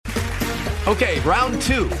Okay, round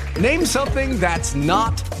two. Name something that's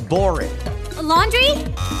not boring. A laundry?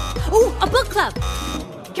 Ooh, a book club.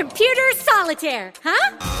 Computer solitaire,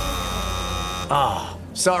 huh? Ah,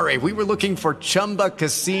 sorry, we were looking for Chumba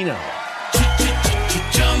Casino.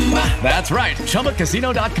 That's right,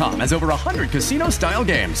 ChumbaCasino.com has over 100 casino-style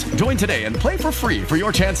games. Join today and play for free for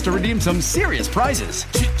your chance to redeem some serious prizes.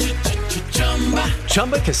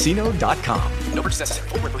 ChumbaCasino.com. No purchase necessary.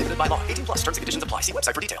 Void where prohibited by law. 18+ terms and conditions apply. See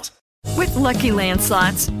website for details. With Lucky Land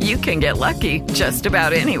Slots, you can get lucky just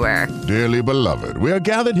about anywhere. Dearly beloved, we are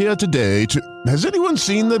gathered here today to... Has anyone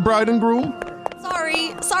seen the bride and groom?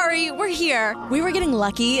 Sorry, we're here. We were getting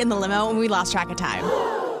lucky in the limo and we lost track of time.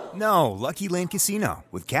 No, Lucky Land Casino,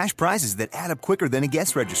 with cash prizes that add up quicker than a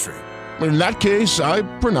guest registry. In that case, I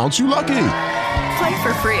pronounce you lucky. Play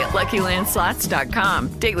for free at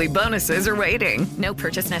LuckyLandSlots.com. Daily bonuses are waiting. No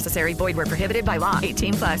purchase necessary. Void where prohibited by law.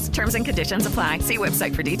 18+. Terms and conditions apply. See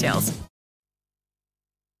website for details.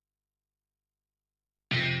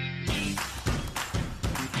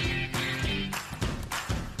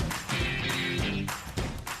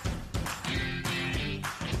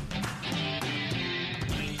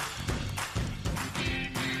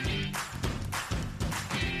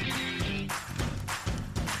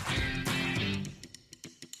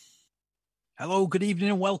 Hello, good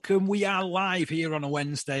evening and welcome. We are live here on a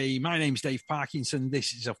Wednesday. My name's Dave Parkinson.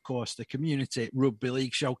 This is, of course, the Community Rugby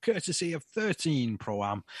League show, courtesy of 13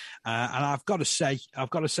 Pro-Am. And I've got to say,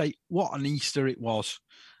 what an Easter it was.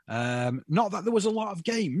 Not that there was a lot of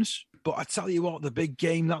games, but I tell you what, the big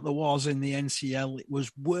game that there was in the NCL, it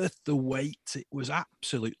was worth the wait. It was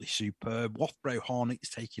absolutely superb. Loughborough Hornets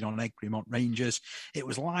taking on Egremont Rangers. It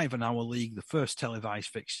was live on our league, the first televised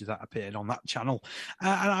fixture that appeared on that channel.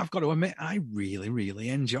 And I've got to admit, I really, really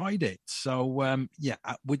enjoyed it. So,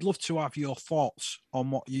 we'd love to have your thoughts on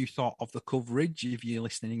what you thought of the coverage if you're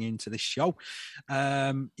listening into this show.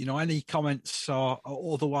 Any comments or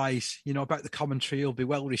otherwise, about the commentary will be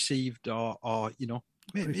well received or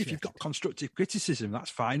if you've got constructive criticism, that's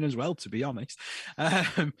fine as well, to be honest.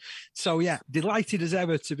 Delighted as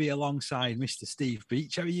ever to be alongside Mr. Steve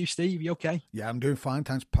Beach. How are you, Steve? You okay? Yeah, I'm doing fine.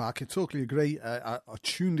 Thanks, Park. I totally agree. I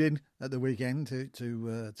tuned in at the weekend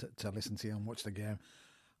to listen to you and watch the game,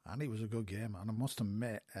 and it was a good game. And I must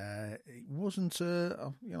admit, it wasn't it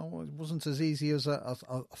wasn't as easy as I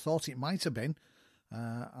thought it might have been.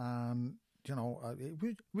 It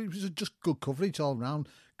was just good coverage all round.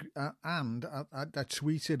 And I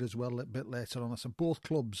tweeted as well a bit later on. I said both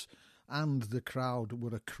clubs and the crowd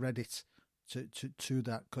were a credit to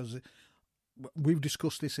that, because we've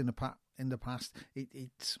discussed this in the past.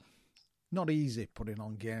 It's not easy putting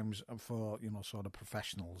on games for sort of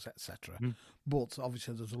professionals, etc. But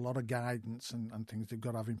obviously there's a lot of guidance and things they've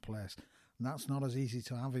got to have in place, and that's not as easy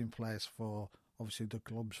to have in place for obviously the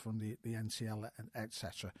clubs from the NCL,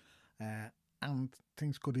 etc. And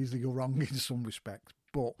things could easily go wrong in some respects,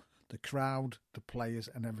 but the crowd, the players,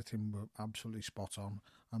 and everything were absolutely spot on,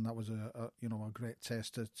 and that was a great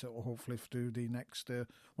taste to hopefully do the next.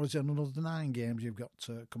 Another 9 games you've got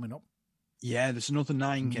coming up? Yeah, there's another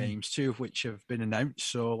 9 games, 2 of which have been announced.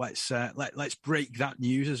 So let's break that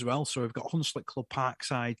news as well. So we've got Hunslet Club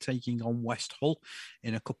Parkside taking on West Hull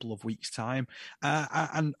in a couple of weeks' time,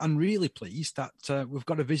 and really pleased that we've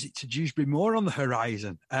got a visit to Dewsbury Moor on the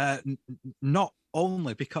horizon. Not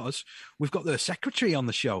only because we've got the secretary on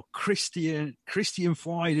the show, Christian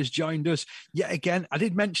Floyd has joined us yet again. I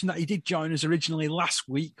did mention that he did join us originally last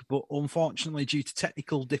week, but unfortunately due to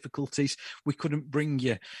technical difficulties, we couldn't bring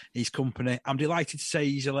you his company. I'm delighted to say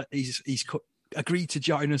he's agreed to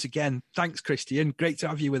join us again. Thanks, Christian. Great to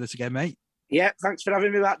have you with us again, mate. Yeah, thanks for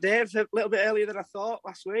having me back, Dave. A little bit earlier than I thought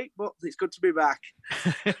last week, but it's good to be back.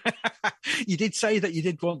 You did say that you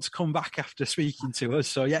did want to come back after speaking to us,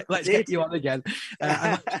 so yeah, let's get you on again.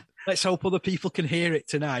 Let's hope other people can hear it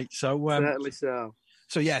tonight. So certainly so.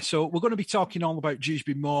 So we're going to be talking all about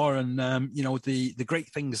Dewsbury Moor and, the great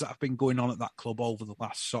things that have been going on at that club over the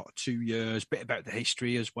last sort of 2 years, bit about the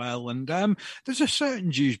history as well. And there's a certain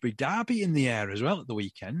Dewsbury derby in the air as well at the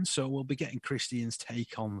weekend. So we'll be getting Christian's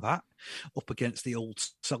take on that up against the old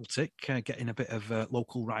Celtic, getting a bit of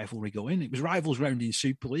local rivalry going. It was rivals round in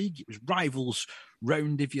Super League. It was rivals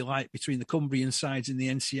round, if you like, between the Cumbrian sides in the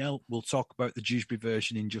NCL. We'll talk about the Dewsbury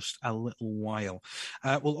version in just a little while.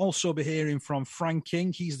 We'll also be hearing from Frank King.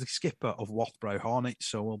 He's the skipper of Loughborough Hornets,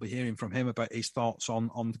 so we'll be hearing from him about his thoughts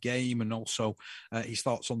on the game and also his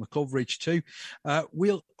thoughts on the coverage too.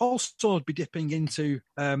 We'll also be dipping into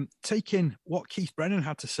taking what Keith Brennan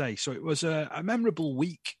had to say. So it was a memorable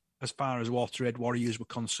week as far as Waterhead Warriors were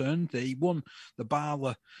concerned. They won the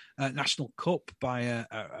Barla National Cup by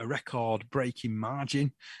a record-breaking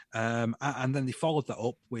margin, and then they followed that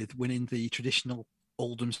up with winning the traditional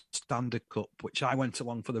Oldham Standard Cup, which I went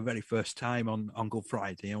along for the very first time on Good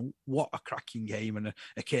Friday. And what a cracking game and an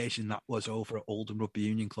occasion that was over at Oldham Rugby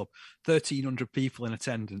Union Club. 1,300 people in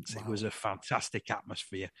attendance. Wow. It was a fantastic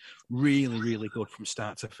atmosphere. Really, really good from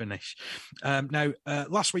start to finish. Now,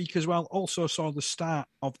 last week as well, also saw the start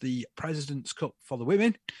of the President's Cup for the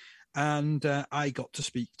women. And I got to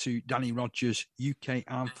speak to Danny Rogers, UK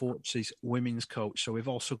Armed Forces women's coach. So we've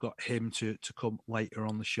also got him to come later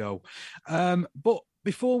on the show. But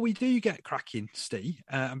before we do get cracking, Steve,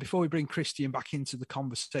 and before we bring Christian back into the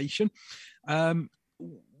conversation,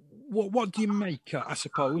 what do you make, I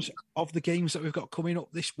suppose, of the games that we've got coming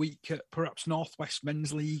up this week at perhaps Northwest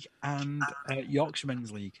Men's League and Yorkshire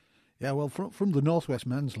Men's League? Yeah, well, from the Northwest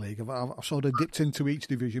Men's League, I've sort of dipped into each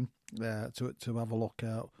division to have a look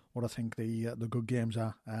at what I think the good games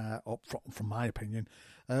are up from my opinion.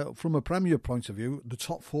 From a Premier point of view, the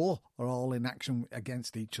top four are all in action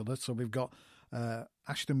against each other. So we've got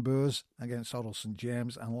Ashton Burrs against Oddle St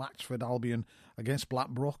James and Latchford Albion against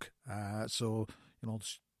Blackbrook. So,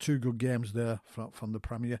 there's two good games there from the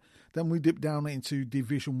Premier. Then we dip down into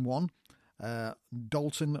Division 1.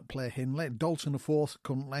 Dalton play Hindley. Dalton are fourth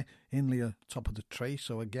currently. Hindley are top of the tree.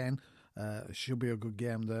 So again, should be a good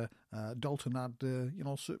game there. Dalton had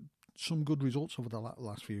some good results over the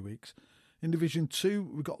last few weeks. In Division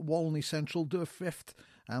 2, we've got Walney Central, they're fifth,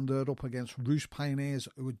 and they're up against Roost Pioneers,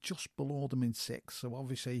 who are just below them in sixth. So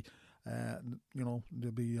obviously, they'll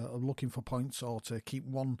be looking for points or to keep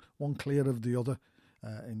one clear of the other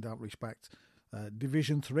in that respect.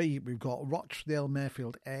 Division 3, we've got Rochdale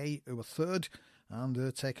Mayfield A, who are third, and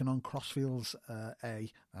they're taking on Crossfields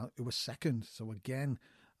A, who are second. So again,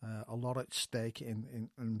 a lot at stake in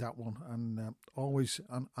that one. And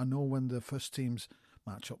I know when the first teams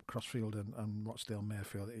match up, Crossfield and Rochdale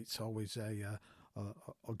Mayfield, it's always a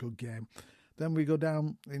good game. Then we go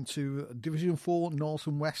down into Division 4, North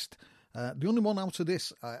and West. The only one out of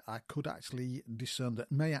this I could actually discern that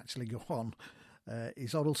may actually go on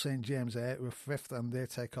is Oddle St James A, who are fifth, and they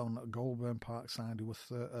take on Goulburn Parkside, who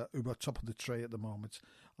are top of the tree at the moment.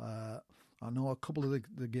 I know a couple of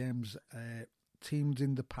the games, teams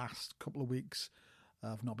in the past couple of weeks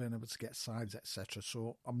have not been able to get sides, etc.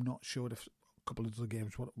 So I'm not sure if a couple of the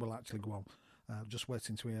games will actually go on. Just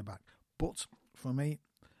waiting to hear back. But for me,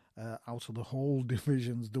 out of the whole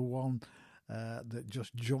divisions, the one that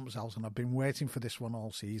just jumps out, and I've been waiting for this one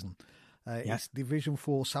all season. It's Division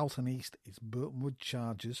 4 South and East. It's Burtonwood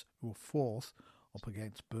Chargers, who are fourth, up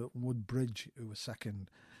against Burtonwood Bridge, who are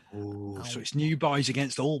second. Oh, so it's new boys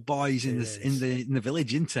against old boys in the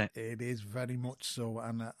village, isn't it? It is very much so,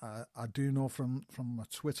 and I do know from a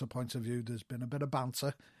Twitter point of view, there's been a bit of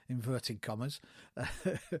banter, inverted commas,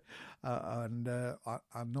 and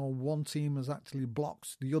I know one team has actually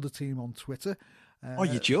blocked the other team on Twitter. Oh,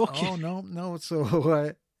 you're joking? Oh no.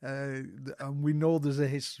 So and we know there's a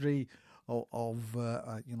history of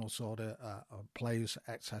players,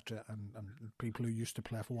 etc., and people who used to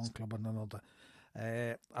play for one club and another.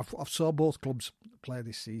 I've saw both clubs play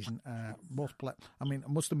this season. I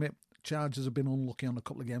must admit, Chargers have been unlucky on a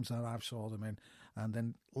couple of games that I've saw them in, and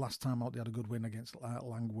then last time out they had a good win against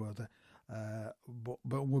Langworthy.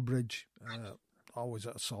 But Woodbridge, always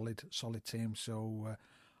a solid team. So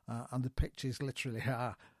and the pitches literally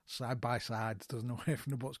are side by side. There's no way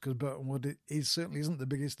from the buts, because Burtonwood certainly isn't the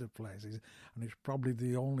biggest of places, and it's probably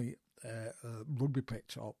the only rugby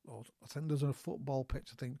pitch. Or I think there's a football pitch,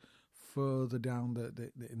 I think, further down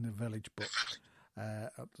in the village, but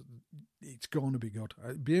it's going to be good.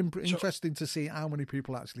 It'd be interesting to see how many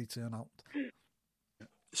people actually turn out.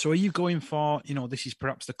 So are you going for, this is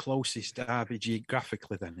perhaps the closest derby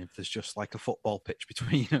geographically then, if there's just like a football pitch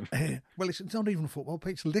between them? Well, it's not even a football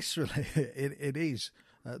pitch, literally. It is.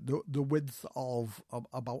 The width of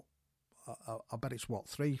about, I bet it's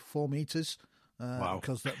 3-4 metres? Wow.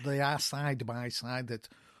 Because they are side by side.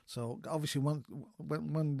 So obviously when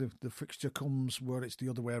the fixture comes where it's the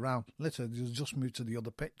other way around, literally you'll just move to the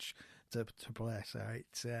other pitch to play. So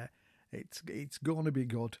it's going to be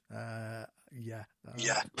good.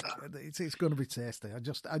 It's going to be tasty.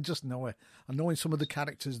 I just know it. I know in some of the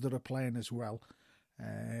characters that are playing as well.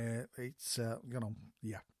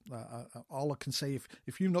 All I can say,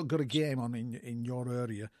 if you've not got a game on in your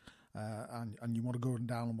area, and you want to go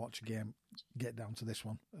down and watch a game, get down to this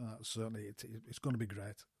one. Certainly, it's going to be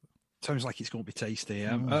great. Sounds like it's going to be tasty.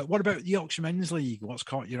 What about the Yorkshire Men's League? What's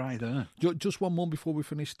caught your eye there? Just one more before we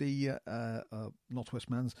finish the Northwest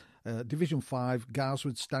Men's. Division 5,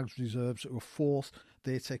 Garswood Stags Reserves, who are 4th.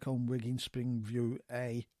 They take on Wigan Springview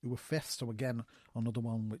A, who are 5th. So again, another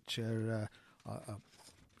one which are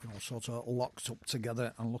sort of locked up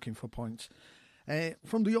together and looking for points.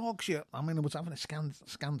 From the Yorkshire, I was having a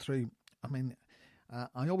scan through.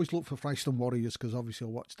 I always look for Fryston Warriors because obviously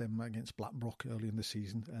I watched them against Blackbrook early in the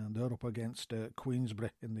season, and they're up against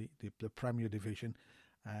Queensbury in the Premier Division.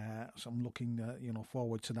 So I'm looking,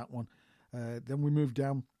 forward to that one. Then we move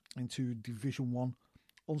down into Division 1,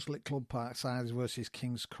 Hunslet Club Parkside versus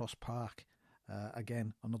King's Cross Park.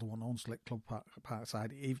 Again, another one, Hunslet Club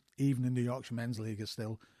Parkside. Even in the Yorkshire Men's League is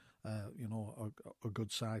still, a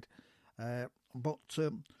good side. But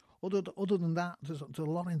other than that, there's a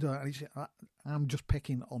lot in there. I'm just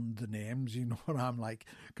picking on the names, you know what I'm like,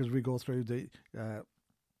 because we go through the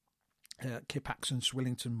Kippax and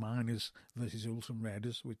Swillington Miners versus Ulsan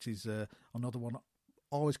Raiders, which is another one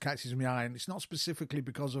always catches my eye, and it's not specifically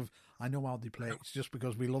because of I know how they play. It's just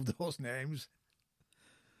because we love those names.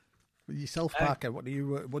 But yourself, Parker, what do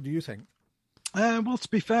you think? Well, to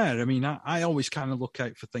be fair, I always kind of look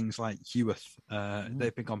out for things like Heworth.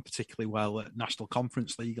 They've been gone particularly well at National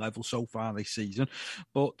Conference League level so far this season.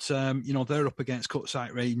 But, they're up against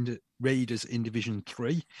Cutside Raiders in Division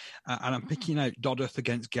 3. And I'm picking out Dodworth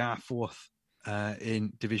against Garforth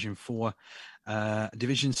in Division 4.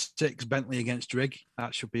 Division 6, Bentley against Drigg.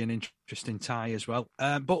 That should be an interesting tie as well.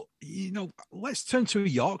 But, let's turn to a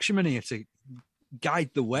Yorkshireman here to guide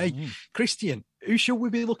the way. Christian, who should we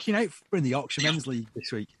be looking out for in the Yorkshire Men's League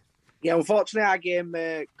this week? Yeah, unfortunately, our game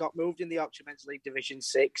got moved in the Yorkshire Men's League Division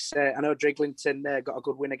 6. I know Driglington got a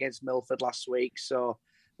good win against Milford last week, so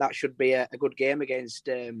that should be a good game against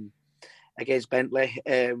Bentley.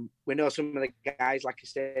 We know some of the guys, like I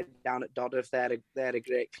said, down at Dodworth. They're a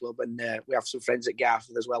great club, and we have some friends at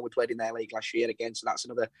Garforth as well. We played in their league last year again, so that's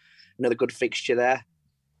another good fixture there.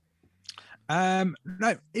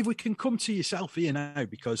 Now, if we can come to yourself here now,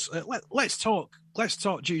 because let's talk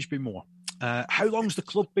Dewsbury Moor. How long's the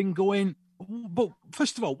club been going? But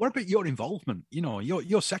first of all, what about your involvement?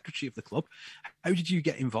 You're secretary of the club. How did you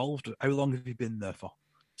get involved? How long have you been there for?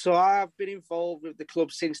 So I've been involved with the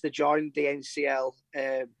club since they joined the NCL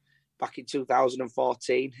back in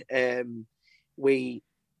 2014. We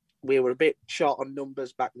were a bit short on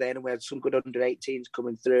numbers back then, and we had some good under-18s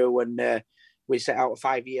coming through, and we set out a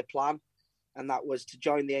 5-year plan. And that was to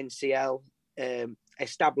join the NCL,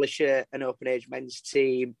 establish an open age men's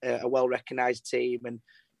team, a well-recognised team, and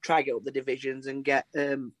try to get up the divisions and get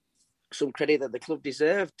some credit that the club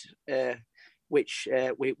deserved, which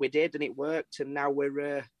we did, and it worked. And now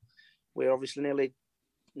we're obviously nearly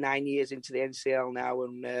 9 years into the NCL now,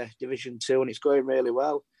 and Division 2, and it's going really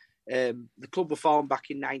well. The club were formed back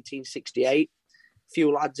in 1968. A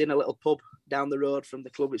few lads in a little pub down the road from the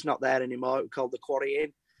club. It's not there anymore. It was called the Quarry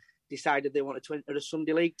Inn. Decided they wanted to enter a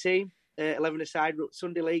Sunday League team, 11-a-side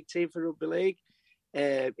Sunday League team for Rugby League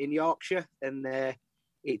in Yorkshire, and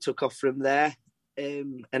it took off from there.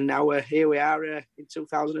 And now here we are in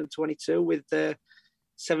 2022 with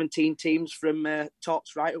 17 teams from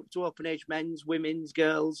tots right up to open age men's, women's,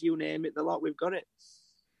 girls, you name it, the lot. We've got it.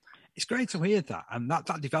 It's great to hear that, and that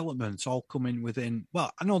development's all coming within. Well,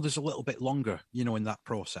 I know there's a little bit longer, in that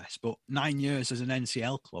process, but 9 years as an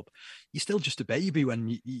NCL club, you're still just a baby when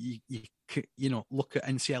you look at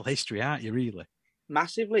NCL history, aren't you? Really,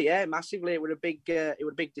 massively, yeah, massively. It was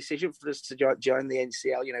a big decision for us to join the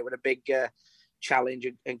NCL. It was a big challenge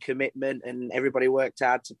and commitment, and everybody worked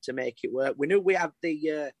hard to make it work. We knew we had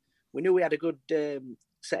a good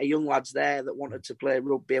set of young lads there that wanted to play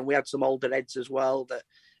rugby, and we had some older heads as well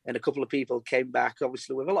and a couple of people came back,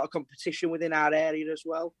 obviously, with a lot of competition within our area as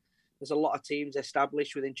well. There's a lot of teams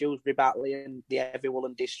established within Dewsbury, Batley and the Heavy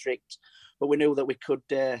Woolen district. But we knew that we could,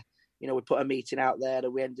 we put a meeting out there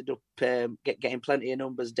and we ended up getting plenty of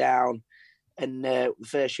numbers down. And the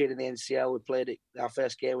first year in the NCL, we played it. Our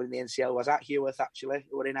first game in the NCL was at Heworth, actually.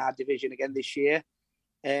 We were in our division again this year.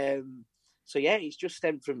 So, yeah, it's just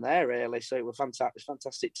stemmed from there, really. So it was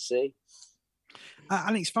fantastic to see.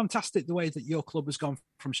 And it's fantastic the way that your club has gone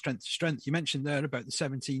from strength to strength. You mentioned there about the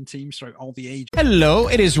 17 teams throughout all the age. Hello,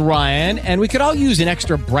 it is Ryan, and we could all use an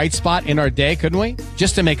extra bright spot in our day, couldn't we?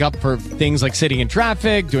 Just to make up for things like sitting in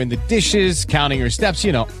traffic, doing the dishes, counting your steps,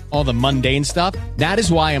 all the mundane stuff. That is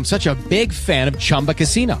why I'm such a big fan of Chumba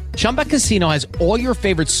Casino. Chumba Casino has all your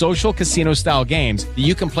favorite social casino-style games that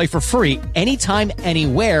you can play for free anytime,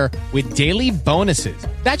 anywhere with daily bonuses.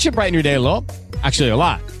 That should brighten your day a little. Actually, a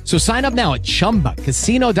lot. So sign up now at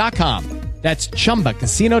ChumbaCasino.com. That's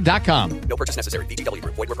ChumbaCasino.com. No purchase necessary. VGW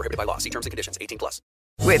Group. Void where prohibited by law. See terms and conditions. 18+.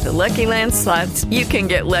 With the Lucky Land Slots, you can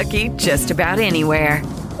get lucky just about anywhere.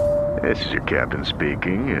 This is your captain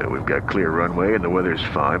speaking. We've got clear runway and the weather's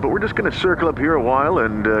fine, but we're just going to circle up here a while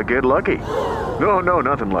and get lucky. No,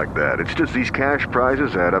 nothing like that. It's just these cash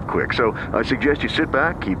prizes add up quick. So I suggest you sit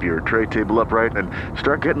back, keep your tray table upright, and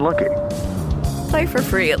start getting lucky. Play for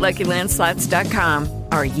free at LuckyLandSlots.com.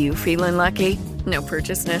 Are you feeling lucky? No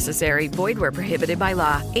purchase necessary. Void where prohibited by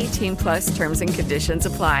law. 18+ terms and conditions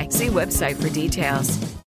apply. See website for details.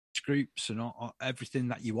 Groups and everything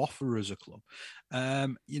that you offer as a club.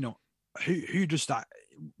 Who does that,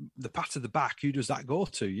 the pat of the back, who does that go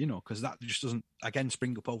to, because that just doesn't, again,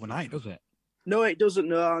 spring up overnight, does it? No, it doesn't.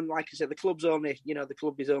 No, and like I said, the club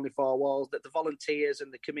is only four walls. That the volunteers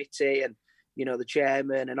and the committee and, the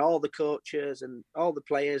chairman and all the coaches and all the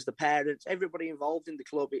players, the parents, everybody involved in the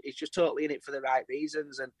club, it's just totally in it for the right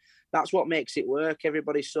reasons. And that's what makes it work.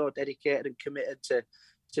 Everybody's so dedicated and committed to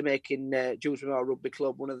making Dewsbury Moor Rugby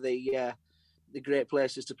Club one of the great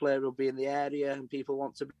places to play rugby in the area, and people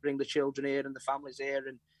want to bring the children here and the families here,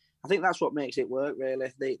 and I think that's what makes it work. Really,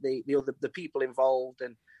 the people involved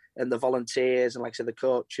and the volunteers, and like I said, the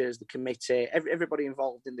coaches, the committee, everybody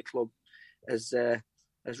involved in the club has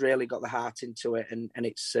really got the heart into it, and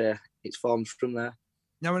it's formed from there.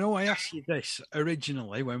 Now, I know I asked you this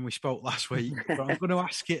originally when we spoke last week, but I'm going to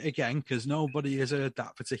ask it again because nobody has heard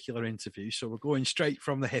that particular interview. So we're going straight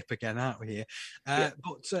from the hip again, aren't we here?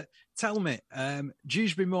 But tell me,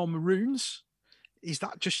 Dewsbury Moor Maroons, is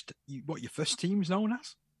that just what your first team's known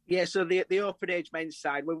as? Yeah, so the open age men's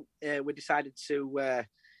side, we decided to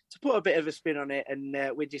put a bit of a spin on it, and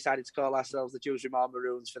we decided to call ourselves the Dewsbury Moor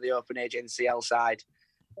Maroons for the open age NCL side.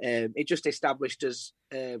 It just established us,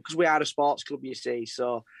 because we are a sports club, you see,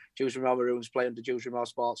 so Dewsbury Moor Maroons play under Dewsbury Moor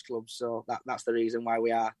Sports Club, so that's the reason why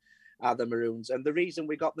we are the Maroons. And the reason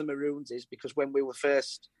we got the Maroons is because when we were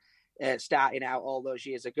first starting out all those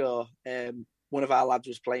years ago, one of our lads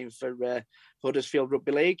was playing for Huddersfield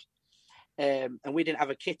Rugby League, and we didn't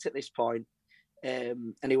have a kit at this point,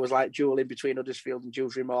 and he was like dueling between Huddersfield and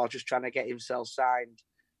Dewsbury Moor, just trying to get himself signed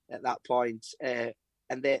at that point.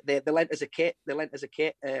 And they lent us a kit.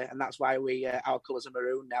 And that's why our colours are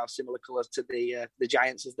maroon now, similar colours to the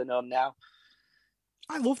Giants as they're known now.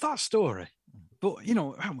 I love that story, but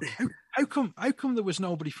how come there was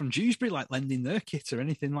nobody from Dewsbury like lending their kit or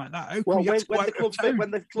anything like that? When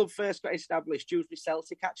the club first got established, Dewsbury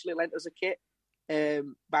Celtic actually lent us a kit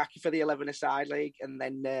back for the 11-a-side league, and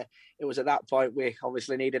then it was at that point we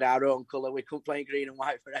obviously needed our own colour. We couldn't play green and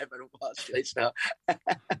white forever, unfortunately.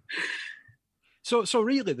 So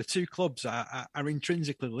really, the two clubs are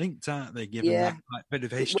intrinsically linked, aren't they? Given that bit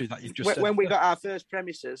of history that you've just said. When we got our first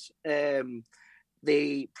premises,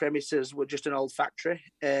 the premises were just an old factory.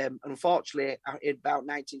 Unfortunately, in about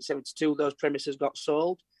 1972, those premises got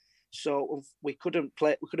sold, so we couldn't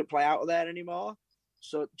play out of there anymore.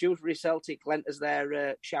 So Dewsbury Celtic lent us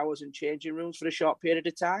their showers and changing rooms for a short period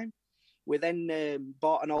of time. We then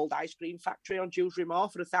bought an old ice cream factory on Dewsbury Moor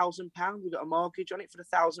for £1,000. We got a mortgage on it for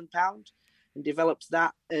 £1,000. And developed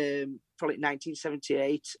that probably in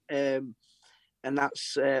 1978, and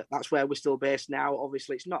that's where we're still based now.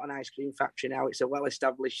 Obviously, it's not an ice cream factory now; it's a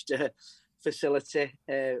well-established facility.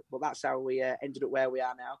 But that's how we ended up where we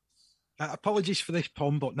are now. Apologies for this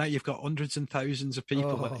pun, but now you've got hundreds and thousands of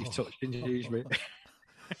people that you've touched in Dewsbury.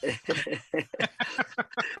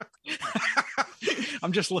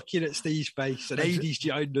 I'm just looking at Steve's face, and Aidy's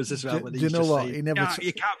joined us as well. Do you know what? You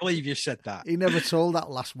can't believe you said that. He never told that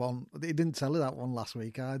last one. He didn't tell you that one last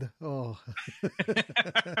week either. Oh.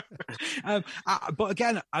 But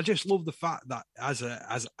again, I just love the fact that as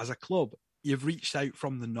a club, you've reached out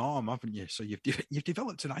from the norm, haven't you? So you've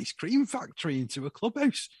developed an ice cream factory into a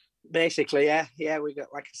clubhouse. Basically, yeah. We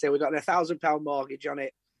got, like I say, we got a £1,000 mortgage on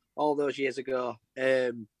it all those years ago.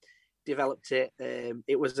 Developed it.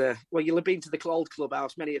 It was you'll have been to the old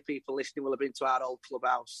clubhouse. Many of people listening will have been to our old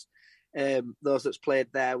clubhouse. Those that's played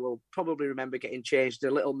there will probably remember getting changed in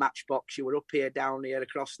a little matchbox. You were up here, down here,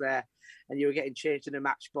 across there, and you were getting changed in a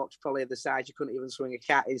matchbox, probably the size you couldn't even swing a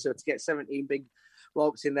cat in. So to get 17 big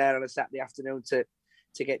blokes in there on a Saturday afternoon to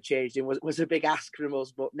get changed in was a big ask from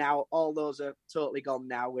us. But now all those are totally gone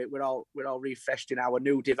now. We're all refreshed in our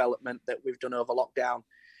new development that we've done over lockdown,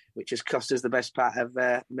 which has cost us the best part of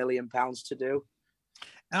 £1 million to do.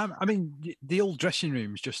 I mean, the old dressing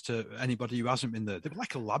rooms, just to anybody who hasn't been there, they were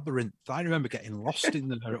like a labyrinth. I remember getting lost in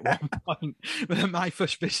there at one point with my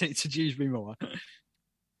first visit to Dewsbury Moor.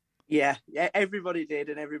 Yeah, everybody did,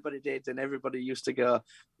 and everybody used to go,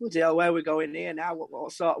 bloody hell, where are we going here now?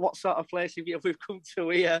 What sort of place have we come to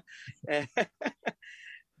here?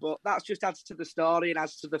 But that just adds to the story and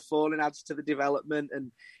adds to the fun and adds to the development.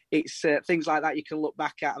 And it's things like that you can look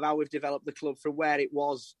back at of how we've developed the club from where it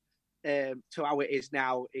was to how it is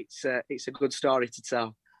now. It's a good story to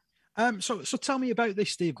tell. So tell me about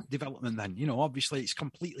this development then. Obviously it's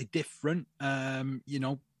completely different. I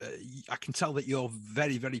can tell that you're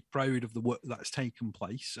very, very proud of the work that's taken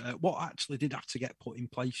place. What actually did have to get put in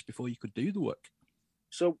place before you could do the work?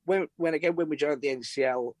 So when we joined the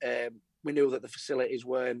NCL, we knew that the facilities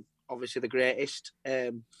weren't obviously the greatest.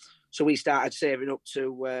 So we started saving up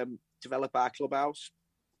to develop our clubhouse.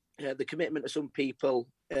 The commitment of some people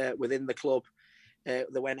within the club, they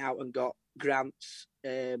went out and got grants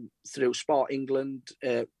through Sport England,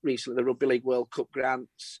 recently the Rugby League World Cup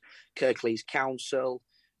grants, Kirklees Council,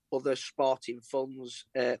 other sporting funds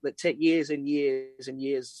that take years and years and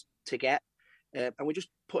years to get. And we just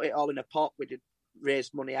put it all in a pot. We did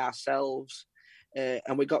raise money ourselves,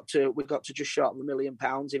 and we got to just short of £1 million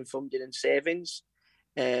in funding and savings.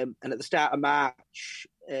 And at the start of March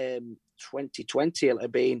 2020, it'll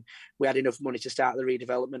have been, we had enough money to start the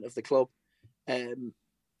redevelopment of the club, and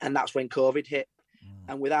that's when COVID hit.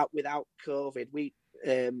 And without COVID, we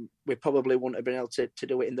probably wouldn't have been able to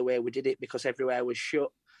do it in the way we did it, because everywhere was shut.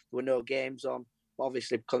 There were no games on. But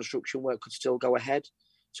obviously, construction work could still go ahead.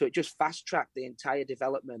 So it just fast-tracked the entire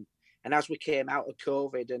development. And as we came out of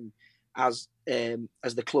COVID and as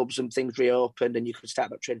the clubs and things reopened and you could start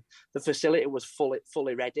that training, the facility was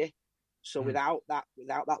fully ready. So without that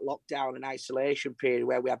lockdown and isolation period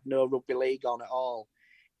where we had no rugby league on at all,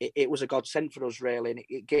 it was a godsend for us, really. And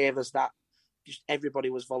it gave us that. Just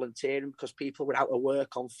everybody was volunteering because people were out of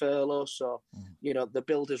work on furlough. So, the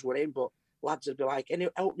builders were in, but lads would be like, any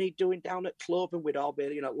help need doing down at club? And we'd all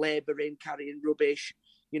be, labouring, carrying rubbish,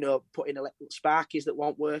 putting sparkies that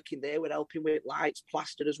weren't working there. We're helping with lights,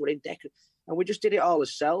 plasterers were in deck. And we just did it all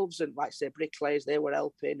ourselves. And like I say, bricklayers, they were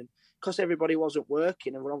helping. And because everybody wasn't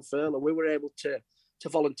working and we're on furlough, we were able to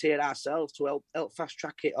volunteer ourselves to help fast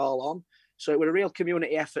track it all on. So it was a real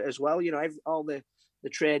community effort as well. All the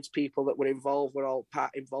tradespeople that were involved were all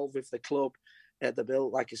involved with the club, the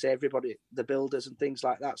build, like I say, everybody, the builders and things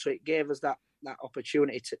like that. So it gave us that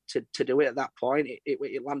opportunity to do it at that point.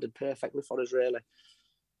 It landed perfectly for us, really.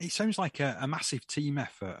 It sounds like a massive team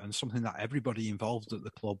effort and something that everybody involved at the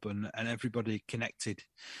club and everybody connected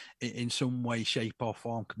in some way, shape or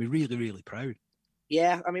form can be really, really proud.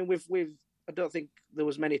 Yeah, I mean, I don't think there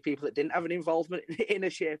was many people that didn't have an involvement in a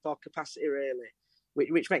shape or capacity, really,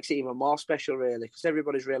 which makes it even more special, really, because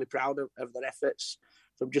everybody's really proud of their efforts,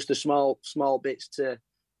 from just the small bits to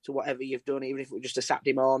whatever you've done, even if it was just a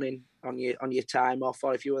Saturday morning on your time off,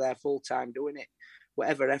 or if you were there full time doing it.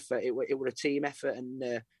 Whatever effort, it were a team effort.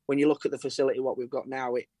 And when you look at the facility, what we've got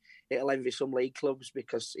now, it'll envy some league clubs,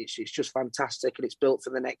 because it's just fantastic, and it's built for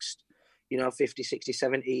the next 50, 60,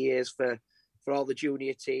 70 years for all the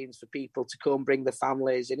junior teams, for people to come bring their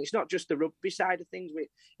families. And it's not just the rugby side of things,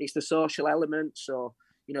 it's the social element. So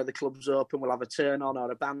the club's open, we'll have a turn on or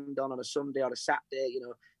a band on a Sunday or a Saturday.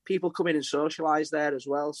 People come in and socialise there as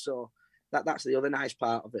well. So that's the other nice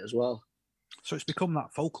part of it as well. So it's become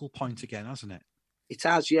that focal point again, hasn't it? It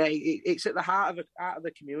has, yeah. It's at the heart of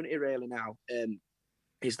the community, really, now,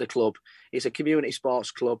 is the club. It's a community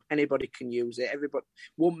sports club. Anybody can use it. Everybody,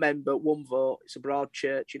 one member, one vote. It's a broad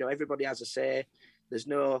church. Everybody has a say. There's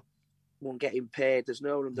no one getting paid. There's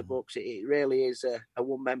no one on the books. It really is a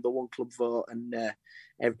one member, one club vote. And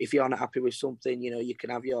if you're not happy with something, you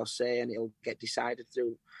can have your say, and it'll get decided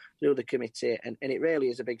through the committee. And it really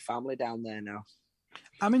is a big family down there now.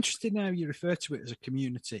 I'm interested now you refer to it as a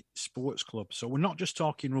community sports club. So we're not just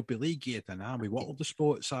talking rugby league here then, are we? What other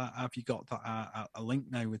sports have you got that are a link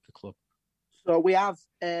now with the club? So we have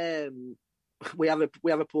a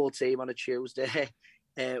pool team on a Tuesday.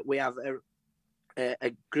 We have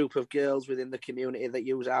a group of girls within the community that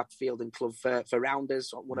use our field and club for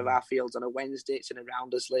rounders. One of our fields on a Wednesday, it's in a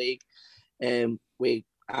rounders league. We're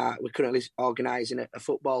currently organising a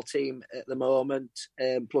football team at the moment,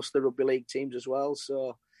 plus the rugby league teams as well.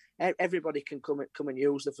 So everybody can come and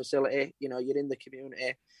use the facility. You're in the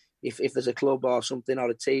community. If there's a club or something or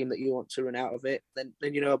a team that you want to run out of it, then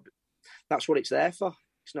that's what it's there for.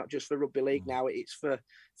 It's not just for rugby league now. It's for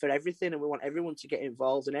everything, and we want everyone to get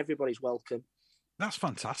involved, and everybody's welcome. That's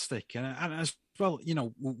fantastic. And as well,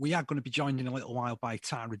 we are going to be joined in a little while by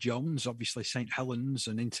Tara Jones, obviously St. Helens,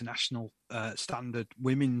 an international standard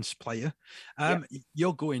women's player.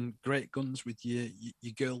 You're going great guns with your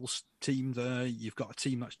girls team there. You've got a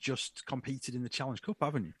team that's just competed in the Challenge Cup,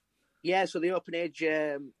 haven't you? Yeah, so the open age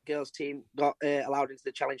girls team got allowed into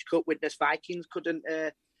the Challenge Cup. Widnes Vikings couldn't.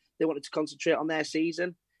 They wanted to concentrate on their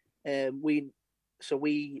season. so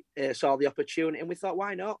we saw the opportunity, and we thought,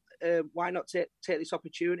 why not? Why not take this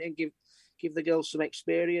opportunity and give the girls some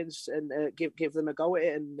experience and give them a go at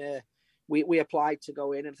it? And we applied to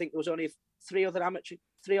go in. And I think there was only three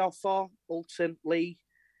or four, Ulton, Lee,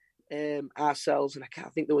 ourselves, and I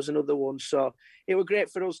think there was another one. So it was great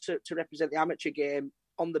for us to represent the amateur game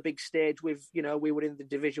on the big stage. With, we were in the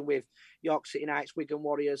division with York City Knights, Wigan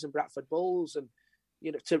Warriors, and Bradford Bulls, and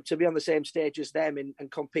to be on the same stage as them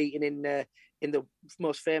and competing in the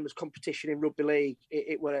most famous competition in rugby league,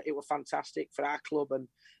 it were fantastic for our club, and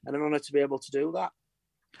an honour to be able to do that.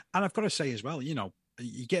 And I've got to say as well, you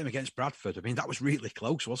get them against Bradford. I mean, that was really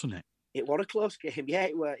close, wasn't it? It was a close game, yeah.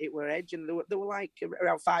 It were edge, and there were like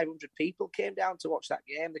around 500 people came down to watch that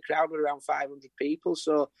game. The crowd were around 500 people,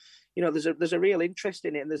 so there's a real interest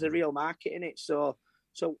in it, and there's a real market in it. So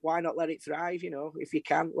why not let it thrive? If you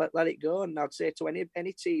can, let it go. And I'd say to any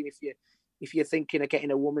team, if you're thinking of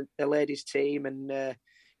getting a ladies team, and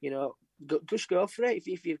just go for it.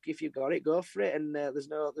 If you've got it, go for it. And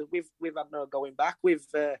we've had no going back. We've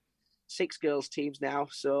 6 girls teams now,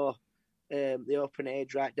 so. The open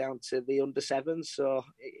age right down to the under 7s, so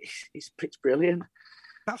it's brilliant.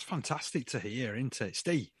 That's fantastic to hear, isn't it,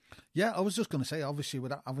 Steve? Yeah, I was just going to say, obviously,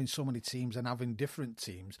 with having so many teams and having different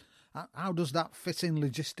teams, how does that fit in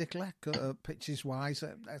logistically, pitches wise,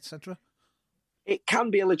 etc.? It can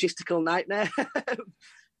be a logistical nightmare,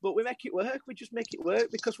 but we make it work. We just make it work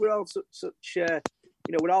because we're all such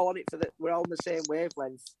we're all on it we're all on the same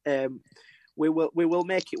wavelength. We will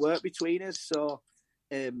make it work between us. So.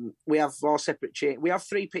 We have 4 separate chains. We have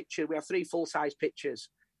 3 pitches. We have 3 full-size pitches,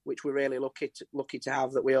 which we're really lucky to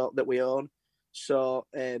have that we own. So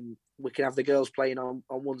we can have the girls playing on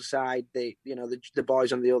one side, the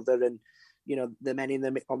boys on the other, and the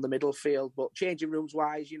men on the middle field. But changing rooms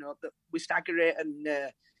wise, we stagger it, and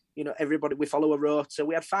everybody, we follow a rota.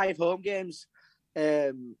 We had 5 home games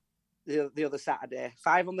the other Saturday,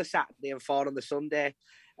 5 on the Saturday and 4 on the Sunday.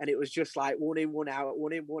 And it was just like 1 in, 1 out,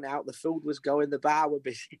 1 in, 1 out. The food was going, the bar were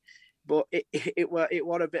busy, but it was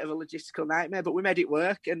a bit of a logistical nightmare. But we made it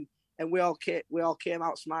work, and we all came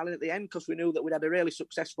out smiling at the end because we knew that we'd had a really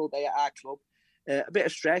successful day at our club. A bit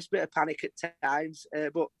of stress, a bit of panic at times,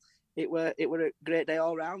 but it were a great day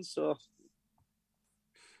all round. So.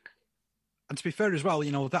 And to be fair as well,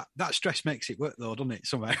 that stress makes it work, though, doesn't it?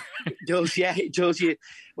 Somehow it does, yeah. It does.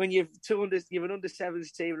 When you've an under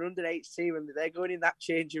 7s team, an under 8s team, and they're going in that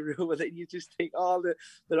changing room, and then you just think,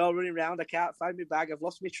 they're all running around. I can't find my bag. I've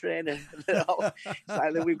lost my trainer.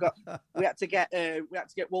 We had to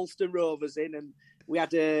get Woolston Rovers in, and we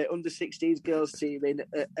had under 16s girls team in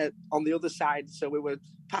on the other side, so we were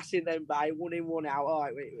passing them by 1 in, 1 out. Oh,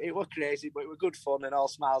 it was crazy, but it was good fun and all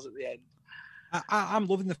smiles at the end. I'm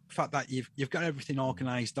loving the fact that you've got everything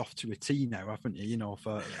organised off to a T now, haven't you?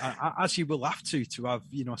 As you will have to have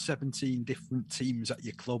 17 different teams at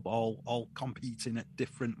your club, all competing at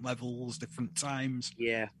different levels, different times.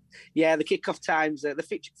 Yeah. The kick-off times, the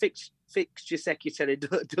fixture secretary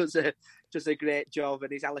does a great job,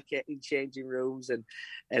 and he's allocating changing rooms and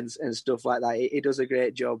stuff like that. He does a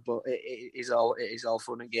great job, but it is all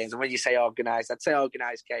fun and games. And when you say organised, I'd say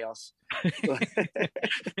organised chaos.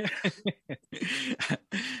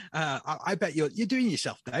 I bet you're doing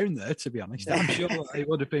yourself down there, to be honest. I'm sure it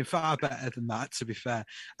would have been far better than that, to be fair.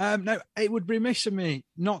 Now, it would be remiss of me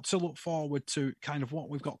not to look forward to kind of what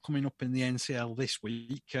we've got coming up in the NCL this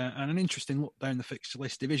week, and an interesting look down the fixture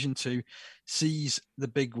list. Division 2 sees the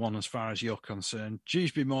big one as far as you're concerned.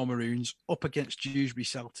 Dewsbury Moor Maroons up against Dewsbury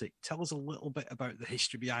Celtic. Tell us a little bit about the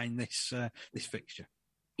history behind this fixture.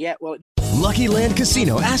 Yeah, well, Lucky Land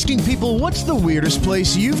Casino, asking people, what's the weirdest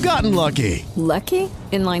place you've gotten lucky? Lucky?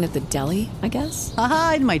 In line at the deli, I guess?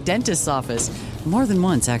 Aha, in my dentist's office. More than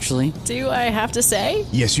once, actually. Do I have to say?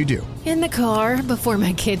 Yes, you do. In the car before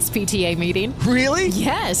my kids' PTA meeting. Really?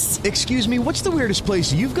 Yes. Excuse me, what's the weirdest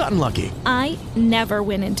place you've gotten lucky? I never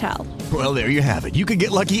win and tell. Well, there you have it. You can get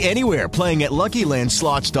lucky anywhere, playing at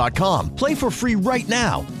LuckyLandSlots.com. Play for free right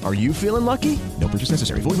now. Are you feeling lucky? No purchase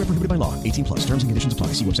necessary. Void where prohibited by law. 18+. Terms and conditions apply.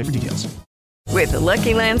 See website for details. With the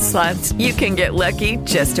Lucky Land Slots, you can get lucky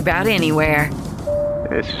just about anywhere.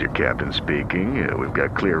 This is your captain speaking. We've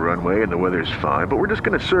got clear runway and the weather's fine, but we're just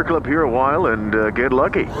going to circle up here a while and get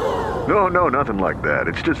lucky. No, nothing like that.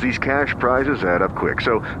 It's just these cash prizes add up quick.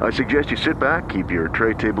 So I suggest you sit back, keep your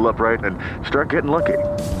tray table upright, and start getting lucky.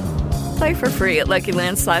 Play for free at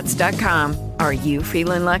LuckyLandSlots.com. Are you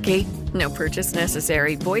feeling lucky? No purchase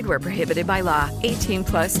necessary. Void where prohibited by law.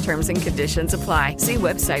 18+ terms and conditions apply. See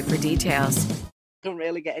website for details. Don't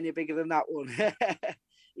really get any bigger than that one.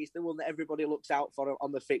 it's the one that everybody looks out for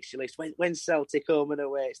on the fixture list. When Celtic home and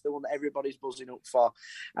away, it's the one that everybody's buzzing up for.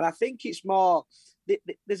 And I think it's more,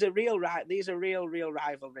 there's a real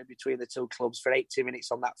rivalry between the two clubs for 80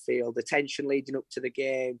 minutes on that field. The tension leading up to the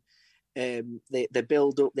game, the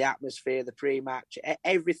build-up, the atmosphere, the pre-match,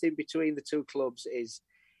 everything between the two clubs is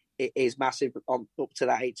massive up to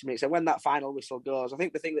that 80 minutes. And when that final whistle goes, I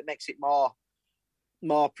think the thing that makes it more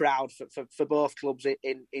proud for both clubs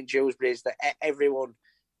in Dewsbury is that everyone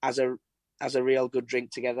has a real good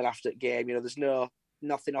drink together after the game. You know, there's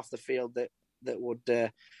nothing off the field that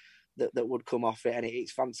would come off it, and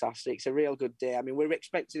it's fantastic. It's a real good day. I mean, we're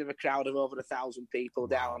expecting a crowd of over 1,000 people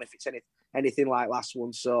down if it's anything like last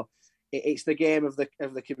one. So it's the game of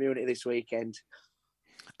the community this weekend.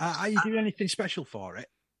 Are you doing anything special for it?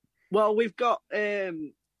 Well, we've got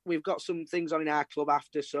some things on in our club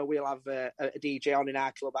after, so we'll have a DJ on in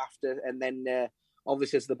our club after, and then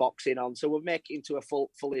obviously there's the boxing on. So we'll make it into a full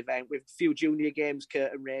event with a few junior games,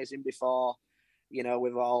 curtain raising before, you know,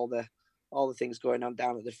 with all the things going on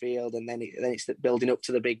down at the field, and then it's the building up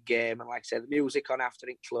to the big game. And like I said, the music on after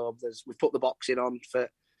in club. We've put the boxing on for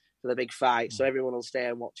the big fight, so everyone will stay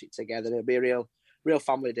and watch it together. It'll be a real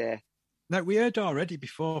family day. Now, we heard already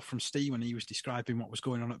before from Steve when he was describing what was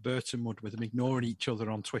going on at Burtonwood with them ignoring each other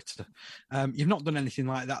on Twitter. You've not done anything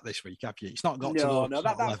like that this week, have you? It's not got to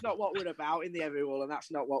that's not what we're about in the Everyall, and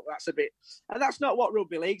that's not what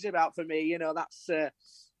rugby league's about for me. You know, that's a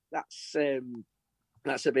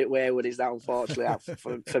bit wayward, is that,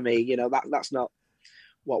 unfortunately, for me. You know, that's not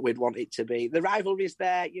what we'd want it to be. The rivalry's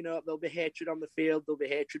there. You know, there'll be hatred on the field. There'll be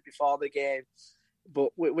hatred before the game,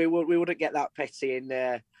 but we wouldn't get that petty in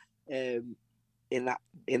that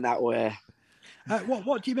way.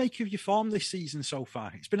 What do you make of your form this season so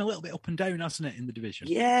far? It's been a little bit up and down, hasn't it, in the division?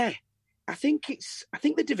 Yeah, I think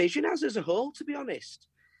the division has as a whole, to be honest.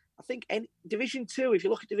 I think Division 2, if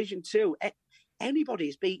you look at Division 2, anybody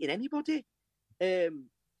is beating anybody.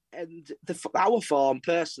 And our form,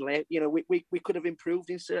 personally, you know, we could have improved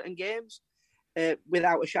in certain games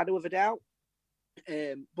without a shadow of a doubt.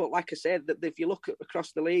 But like I said, that if you look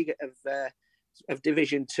across the league of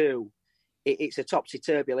Division 2, it's a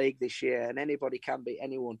topsy-turvy league this year, and anybody can beat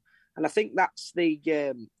anyone. And I think that's the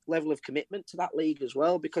level of commitment to that league as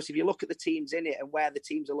well, because if you look at the teams in it and where the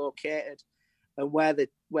teams are located and where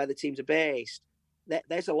the teams are based,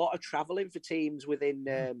 there's a lot of travelling for teams within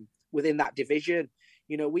that division.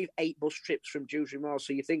 You know, we've 8 bus trips from Dewsbury Moor,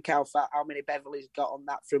 so you think how many Beverley's got on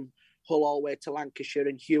that from Hull all the way to Lancashire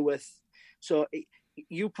and Heworth. So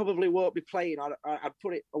you probably won't be playing. I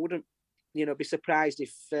wouldn't, you know, be surprised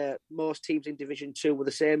if most teams in Division 2 were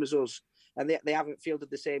the same as us, and they haven't fielded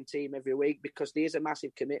the same team every week, because there is a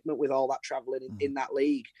massive commitment with all that travelling in that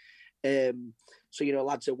league. So, you know,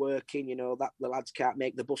 lads are working, you know, that the lads can't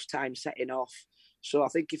make the bus time setting off. So I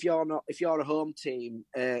think if you're a home team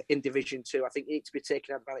in Division 2, I think you need to be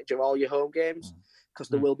taking advantage of all your home games, because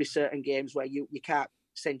there will be certain games where you can't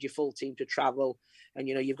send your full team to travel, and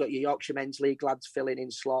you know you've got your Yorkshire Men's League lads filling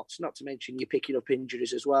in slots, not to mention you're picking up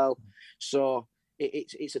injuries as well. So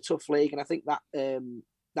it's a tough league, and I think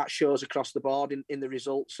that shows across the board in the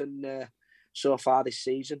results and so far this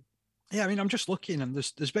season. Yeah, I mean, I'm just looking, and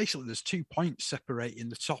there's 2 points separating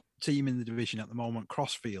the top team in the division at the moment,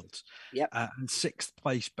 Crossfields, and 6th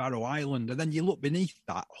place Barrow Island. And then you look beneath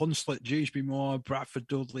that, Hunslet, Dewsbury Moor, Bradford,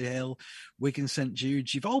 Dudley Hill, Wigan St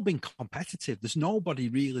Jude's. You've all been competitive. There's nobody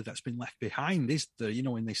really that's been left behind, is there, you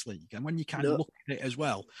know, in this league? And when you kind of look at it as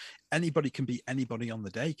well, anybody can beat anybody on the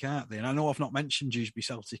day, can't they? And I know I've not mentioned Dewsbury,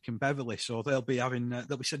 Celtic and Beverley, so they'll be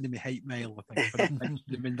sending me hate mail, I think, for not mentioning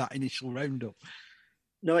them in that initial roundup.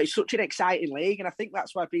 No, it's such an exciting league, and I think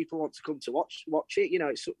that's why people want to come to watch it. You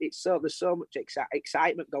know, there's so much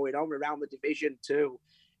excitement going on around the division too.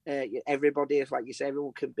 Everybody, like you say,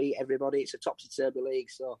 everyone can beat everybody. It's a topsy-turvy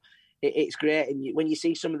league, so it's great. And when you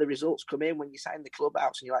see some of the results come in, when you sign the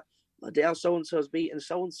clubhouse, and you're like, "Oh, Dale, so and so's beaten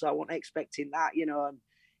so and so," I wasn't expecting that, you know. And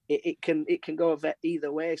it can go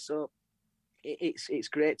either way. So it's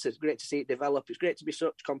great to see it develop. It's great to be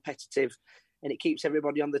such competitive, and it keeps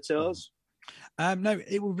everybody on the toes. Now,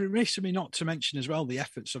 it would be remiss of me not to mention as well the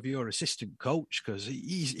efforts of your assistant coach, because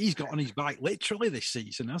he's got on his bike literally this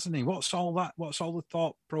season, hasn't he? What's all the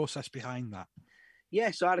thought process behind that? Yeah,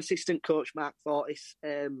 so our assistant coach, Mark Fortis,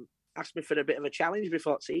 asked me for a bit of a challenge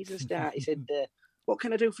before the season start. He said, what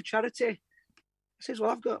can I do for charity? I says,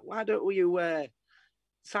 well, why don't you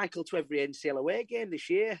cycle to every NCL away game this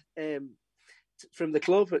year from the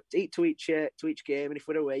club to each game, and if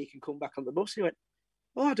we're away, you can come back on the bus. And he went,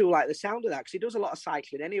 oh, I do like the sound of that, because he does a lot of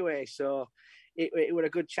cycling anyway, so it were a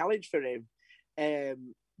good challenge for him.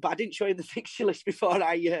 but I didn't show him the fixture list before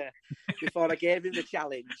I gave him the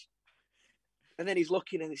challenge. And then he's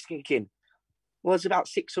looking and he's thinking, well, there's about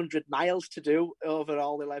 600 miles to do over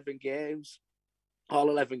all 11 games, all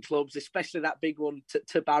 11 clubs, especially that big one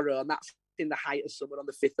to Barrow, and that's in the height of summer on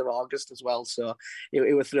the 5th of August as well. So he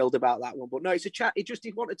was thrilled about that one. But no, it's a chat.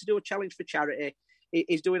 He wanted to do a challenge for charity.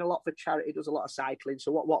 He's doing a lot for charity. He does a lot of cycling.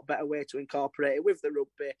 So what better way to incorporate it with the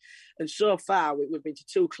rugby? And so far, we've been to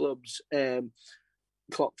 2 clubs,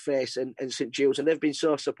 Clockface and St Jude's, and they've been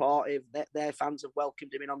so supportive. Their fans have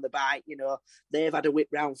welcomed him in on the bike. You know, they've had a whip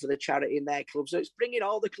round for the charity in their club. So it's bringing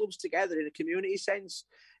all the clubs together in a community sense.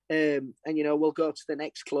 And, you know, we'll go to the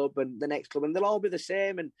next club and the next club, and they'll all be the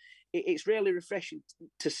same. And it's really refreshing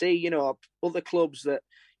to see, you know, other clubs that,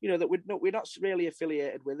 you know, that we're not really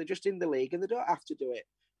affiliated with. They're just in the league and they don't have to do it.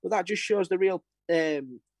 But that just shows the real,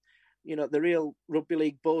 you know, the real rugby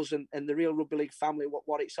league buzz and the real rugby league family,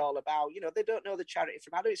 what it's all about. You know, they don't know the charity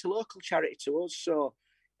from Adam. It's a local charity to us. So,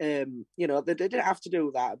 you know, they didn't have to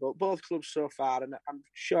do that. But both clubs so far, and I'm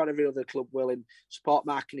sure every other club will, in support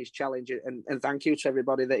Mark and his challenge. And thank you to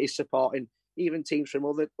everybody that is supporting, even teams from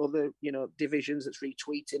other you know, divisions that's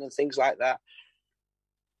retweeting and things like that.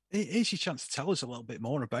 Here's your chance to tell us a little bit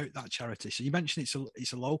more about that charity. So you mentioned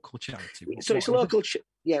it's a local charity. So it's a local,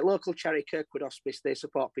 local charity, Kirkwood Hospice. They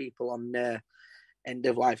support people on end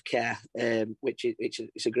of life care, which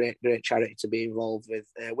is a great charity to be involved with.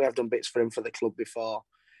 We have done bits for him for the club before,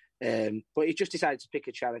 but he just decided to pick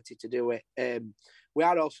a charity to do it. We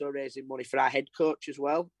are also raising money for our head coach as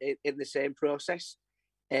well in the same process.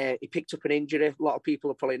 He picked up an injury. A lot of people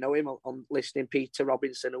will probably know him on listening. Peter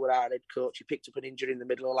Robinson, who was our head coach, he picked up an injury in the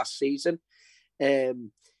middle of last season.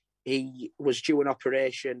 He was due an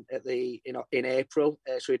operation in April,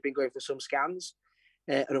 so he'd been going for some scans.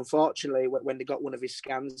 And unfortunately, when they got one of his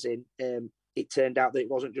scans in, it turned out that it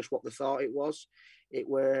wasn't just what they thought it was. It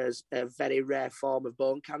was a very rare form of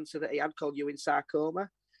bone cancer that he had called Ewing sarcoma.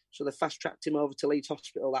 So they fast-tracked him over to Leeds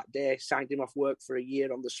Hospital that day, signed him off work for a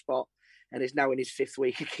year on the spot, and is now in his 5th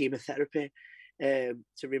week of chemotherapy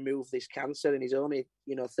to remove this cancer. And he's only,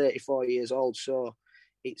 34 years old. So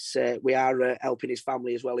it's we are helping his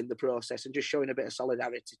family as well in the process, and just showing a bit of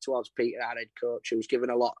solidarity towards Peter, our head coach, who's given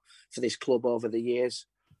a lot for this club over the years.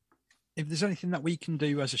 If there's anything that we can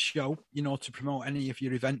do as a show, to promote any of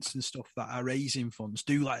your events and stuff that are raising funds,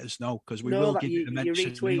 do let us know, because we will give you the mention.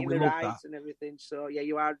 You're retweeting the rights and everything. So, yeah,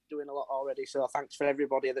 you are doing a lot already. So thanks for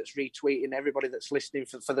everybody that's retweeting, everybody that's listening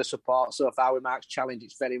for the support so far with Mark's challenge.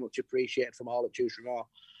 It's very much appreciated from all at Choose From All.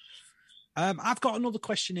 I've got another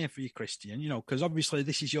question here for you, Christian, because obviously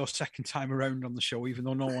this is your second time around on the show, even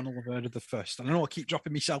though no one will have heard of the first. And I know I keep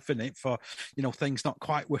dropping myself in it for, things not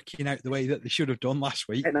quite working out the way that they should have done last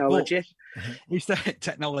week. Technology. Is there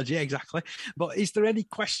technology, exactly. But is there any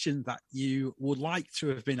question that you would like to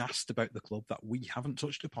have been asked about the club that we haven't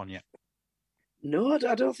touched upon yet? No,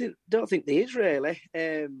 I don't think there is really.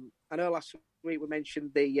 I know last week we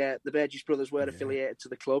mentioned the Burgess brothers were affiliated to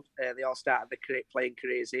the club. They all started their playing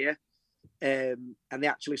careers here. And they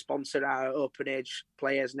actually sponsor our open age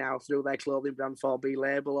players now through their clothing brand 4B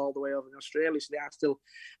label all the way over in Australia, so they are still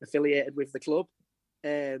affiliated with the club.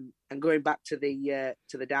 And going back to the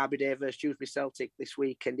Derby Day versus Dewsbury Celtic this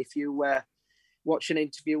weekend, if you watch an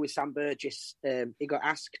interview with Sam Burgess, he got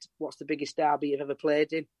asked what's the biggest derby you've ever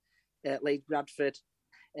played in, Leeds Bradford,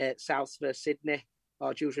 South versus Sydney,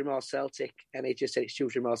 or Dewsbury Moor Celtic, and he just said it's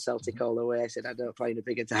Dewsbury Moor Celtic all the way. I said, I don't play in a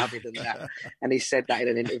bigger derby than that. And he said that in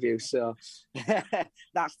an interview. So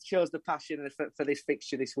that shows the passion for this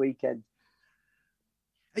fixture this weekend.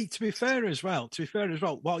 Hey, to be fair as well,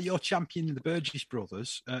 while you're championing the Burgess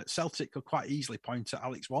brothers, Celtic could quite easily point at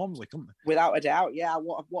Alex Walmsley, couldn't they? Without a doubt, yeah.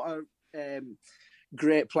 What a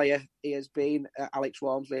great player he has been, Alex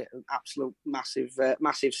Walmsley, an absolute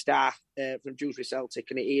massive star from Dewsbury Celtic,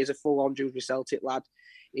 and he is a full-on Dewsbury Celtic lad.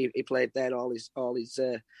 He played there all his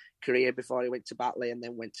career before he went to Batley and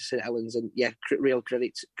then went to St Helens. And yeah, real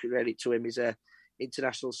credit to him. He's a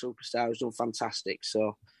international superstar who's done fantastic.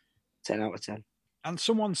 So 10 out of 10. And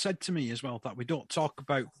someone said to me as well that we don't talk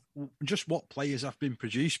about just what players have been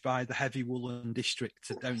produced by the Heavy Woolen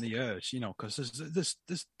district down the years, because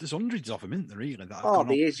there's hundreds of them, isn't there, really, that have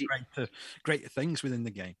gone on greater things within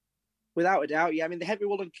the game. Without a doubt, yeah. I mean, the Heavy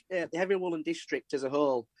Woolen district as a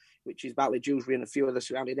whole, which is Batley, Dewsbury and a few other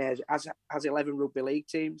surrounding areas, has 11 rugby league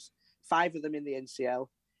teams, 5 of them in the NCL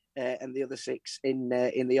and the other 6 in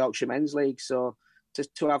the Yorkshire Men's League. So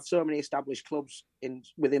to have so many established clubs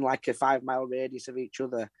within like a 5-mile radius of each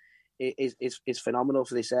other is phenomenal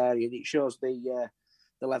for this area. It shows the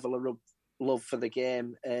level of love for the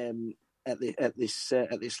game at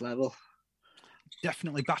this level.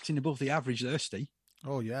 Definitely batting above the average there, Steve.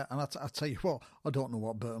 Oh, yeah. And I tell you what, I don't know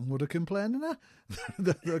what Burton would have complaining at.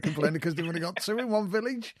 They're complaining because they've only got 2 in one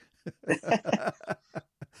village.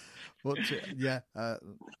 But,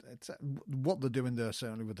 it's what they're doing there,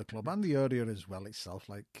 certainly with the club and the area as well itself,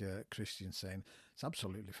 like Christian's saying, it's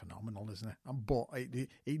absolutely phenomenal, isn't it? But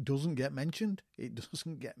it doesn't get mentioned. It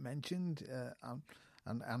doesn't get mentioned.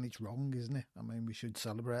 And it's wrong, isn't it? I mean, we should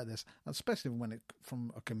celebrate this, especially when it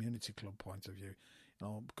from a community club point of view,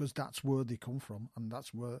 because that's where they come from, and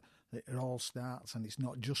that's where it all starts. And it's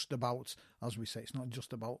not just about, as we say, it's not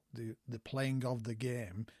just about the playing of the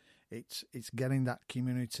game. It's getting that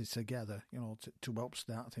community together, to help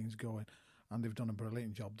start things going. And they've done a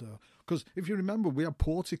brilliant job there. Because if you remember, we had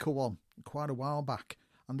Portico on quite a while back,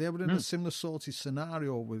 and they were in a similar sort of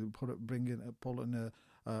scenario with pulling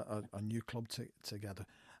a new club together,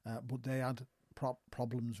 but they had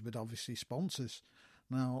problems with obviously sponsors.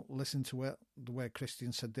 Now listen to it, the way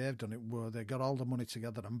Christian said they've done it, where they got all the money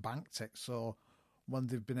together and banked it. So when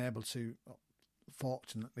they've been able to,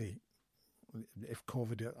 fortunately, if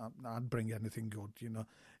COVID I'd bring anything good,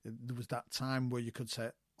 there was that time where you could say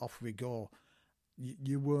off we go.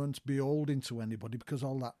 You weren't beholden to anybody because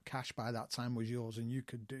all that cash by that time was yours, and you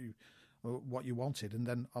could do what you wanted, and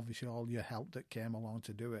then obviously all your help that came along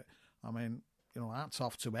to do it. I mean, hats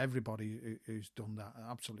off to everybody who's done that.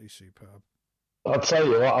 Absolutely superb. I'll tell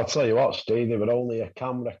you what, Steve, they were only a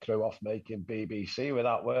camera crew off making BBC with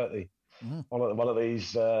that, weren't they? One of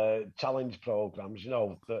these challenge programmes,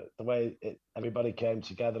 the way everybody came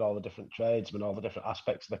together, all the different tradesmen, all the different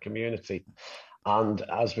aspects of the community. And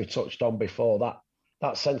as we touched on before,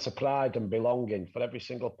 that sense of pride and belonging for every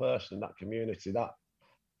single person in that community,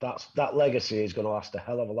 that legacy is going to last a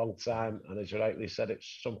hell of a long time. And as you rightly said,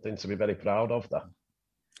 it's something to be very proud of there.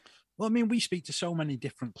 Well, I mean, we speak to so many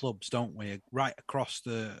different clubs, don't we? Right across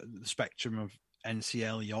the spectrum of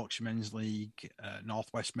NCL, Yorkshire Men's League,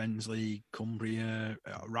 Northwest Men's League, Cumbria,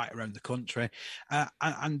 right around the country.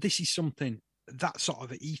 And this is something, that sort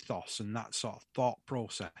of ethos and that sort of thought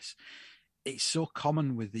process, it's so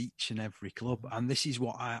common with each and every club. And this is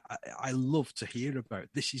what I love to hear about.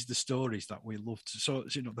 This is the stories that we love to. So,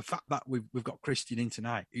 the fact that we've got Christian in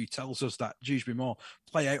tonight, who tells us that Dewsbury Moor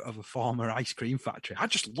play out of a former ice cream factory. I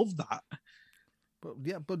just love that.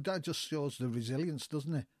 But that just shows the resilience,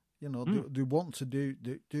 doesn't it? They want to do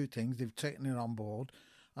things. They've taken it on board.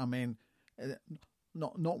 I mean,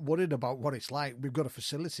 not worried about what it's like. We've got a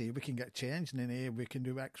facility. We can get changed in here. We can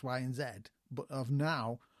do X, Y, and Z. But of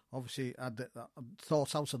now, obviously, had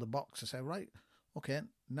thought out of the box to say, right, okay,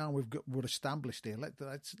 now we're established here.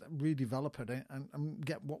 Let's redevelop it and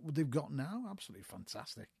get what they've got now. Absolutely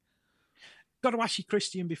fantastic. Got to ask you,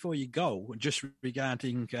 Christian, before you go, just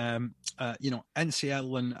regarding NCL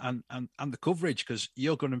and the coverage, because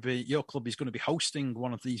your club is going to be hosting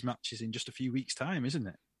one of these matches in just a few weeks' time, isn't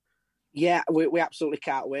it? Yeah, we absolutely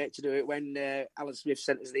can't wait to do it. When Alan Smith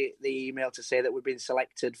sent us the email to say that we've been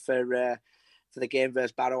selected for the game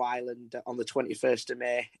versus Barrow Island on the 21st of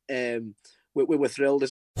May, we were thrilled.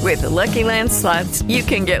 With the Lucky Land Slots, you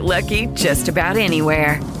can get lucky just about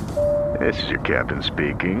anywhere. This is your captain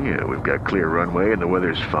speaking. We've got clear runway and the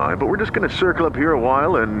weather's fine, but we're just going to circle up here a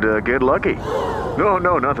while and get lucky. No,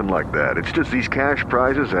 nothing like that. It's just these cash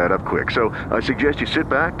prizes add up quick. So I suggest you sit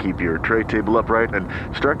back, keep your tray table upright, and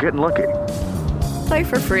start getting lucky. Play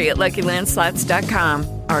for free at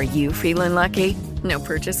LuckyLandSlots.com. Are you feeling lucky? No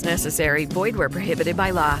purchase necessary. Void where prohibited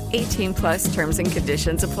by law. 18+ terms and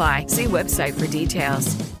conditions apply. See website for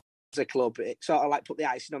details. As a club, it sort of like put the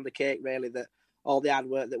icing on the cake, really, that all the hard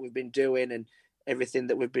work that we've been doing and everything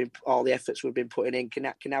that all the efforts we've been putting in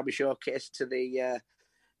can now be showcased to the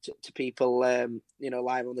to people, live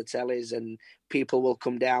on the tellies, and people will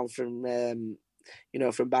come down from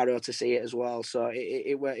from Barrow to see it as well. So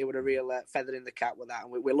it were a real feather in the cap with that,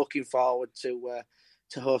 and we're looking forward to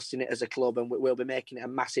hosting it as a club, and we'll be making it a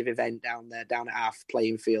massive event down at our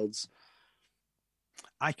playing fields.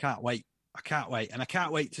 I can't wait. And I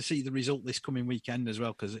can't wait to see the result this coming weekend as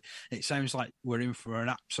well, because it sounds like we're in for an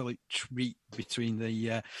absolute treat between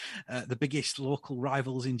the biggest local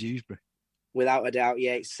rivals in Dewsbury. Without a doubt,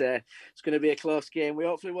 yeah, it's going to be a close game. We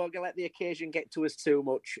hopefully won't let the occasion get to us too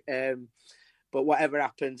much, but whatever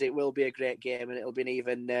happens, it will be a great game, and it'll be an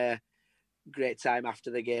even great time after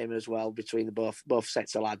the game as well between the both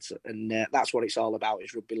sets of lads, and that's what it's all about,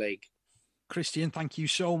 is rugby league. Christian, thank you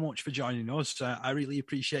so much for joining us. I really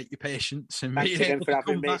appreciate your patience. And thanks again for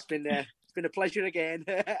having me. It's It's been a pleasure again.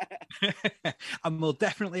 And we'll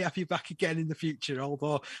definitely have you back again in the future,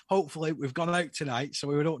 although hopefully we've gone out tonight, so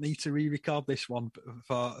we don't need to re-record this one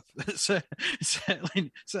for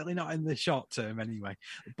certainly not in the short term anyway.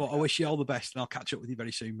 But I wish you all the best, and I'll catch up with you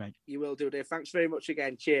very soon, mate. You will do, Dave. Thanks very much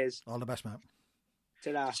again. Cheers. All the best, mate.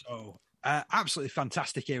 Ta-da. So, absolutely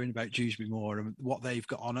fantastic hearing about Dewsbury Moor and what they've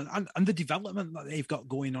got on and the development that they've got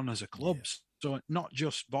going on as a club. Yeah. So not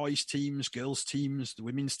just boys teams, girls teams, the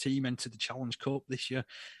women's team entered the Challenge Cup this year.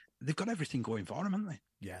 They've got everything going for them, haven't they?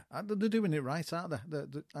 Yeah, and they're doing it right, aren't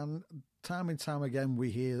they? And time and time again,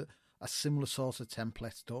 we hear a similar sort of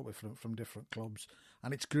template, don't we, from different clubs.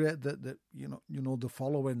 And it's great that you know they're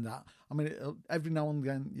following that. I mean, every now and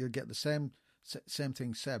then you'll get the same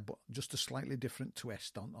thing said, but just a slightly different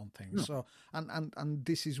twist on things. No. So and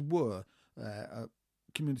this is where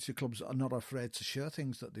community clubs are not afraid to share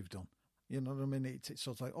things that they've done. You know what I mean? It's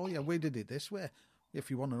sort of like, oh yeah, we did it this way. If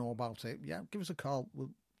you want to know about it, yeah, give us a call.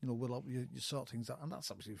 We'll help you sort things out, and that's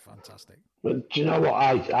absolutely fantastic. But do you know what?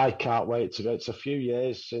 I can't wait to go. It's a few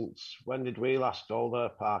years since, when did we last go there,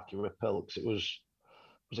 Parky, with Pilks? It was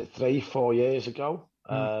it 3-4 years ago,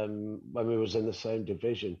 when we was in the same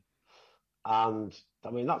division. And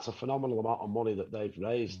I mean, that's a phenomenal amount of money that they've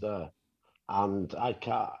raised there. And I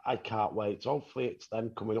can't wait. Hopefully it's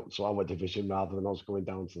them coming up to our division rather than us going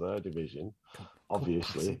down to their division,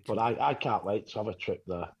 obviously. But I can't wait to have a trip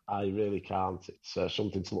there. I really can't. It's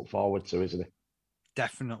something to look forward to, isn't it?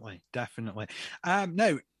 Definitely.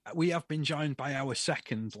 Now, we have been joined by our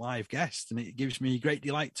second live guest, and it gives me great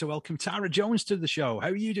delight to welcome Tara Jones to the show. How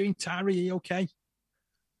are you doing, Tara? Are you okay?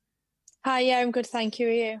 Hi, yeah, I'm good, thank you.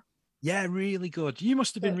 Are you? Yeah, really good. You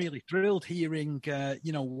must have been really thrilled hearing,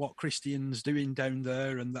 what Christian's doing down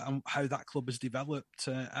there and how that club has developed,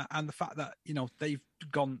 and the fact that, they've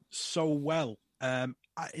gone so well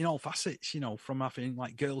in all facets, from having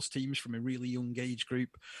like girls teams from a really young age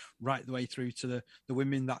group right the way through to the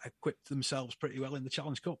women that equipped themselves pretty well in the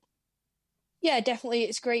Challenge Cup. Yeah, definitely.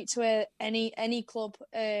 It's great to any club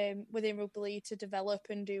within rugby league to develop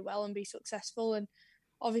and do well and be successful. And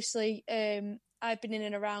obviously, I've been in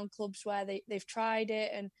and around clubs where they've tried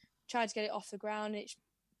it and tried to get it off the ground. It's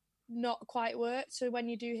not quite worked. So when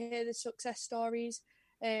you do hear the success stories,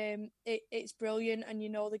 it's brilliant, and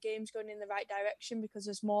the game's going in the right direction because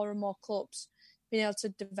there's more and more clubs being able to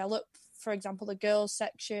develop, for example, the girls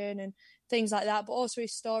section and things like that, but also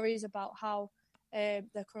stories about how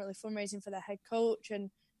they're currently fundraising for their head coach and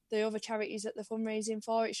the other charities that they're fundraising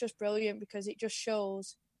for. It's just brilliant because it just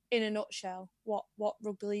shows in a nutshell what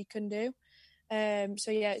rugby league can do.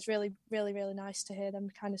 So yeah, it's really, really, really nice to hear them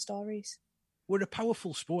kind of stories. We're a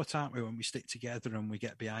powerful sport, aren't we, when we stick together and we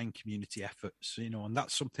get behind community efforts, and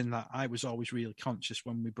that's something that I was always really conscious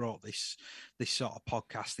when we brought this sort of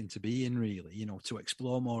podcast into being, really, to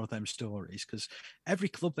explore more of them stories, because every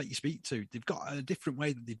club that you speak to, they've got a different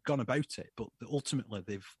way that they've gone about it, but ultimately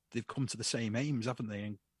they've come to the same aims, haven't they,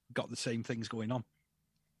 and got the same things going on.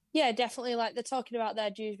 Yeah, definitely. Like they're talking about their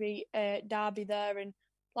Dewsbury derby there, and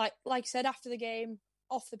like I said, after the game,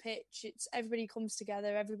 off the pitch, it's everybody comes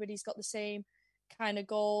together, everybody's got the same kind of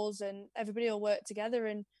goals, and everybody will work together,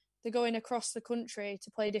 and they're going across the country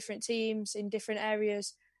to play different teams in different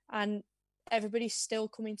areas, and everybody's still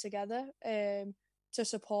coming together to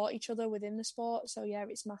support each other within the sport. So yeah,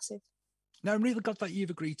 it's massive. Now, I'm really glad that you've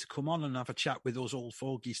agreed to come on and have a chat with us old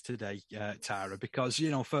fogies today, Tara, because,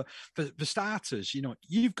 for starters,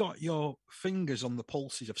 you've got your fingers on the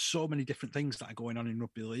pulses of so many different things that are going on in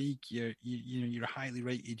rugby league. You're a highly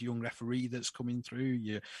rated young referee that's coming through.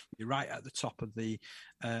 You're right at the top of the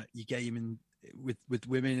your game in with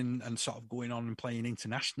women and sort of going on and playing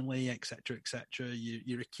internationally, etc., etc.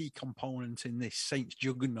 You're a key component in this Saints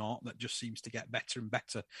juggernaut that just seems to get better and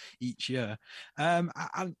better each year. And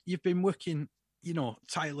you've been working,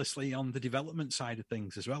 tirelessly on the development side of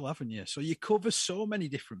things as well, haven't you? So you cover so many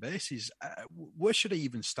different bases. Where should I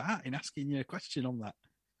even start in asking you a question on that?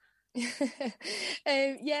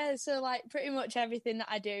 Yeah, so like pretty much everything that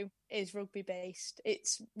I do is rugby based. It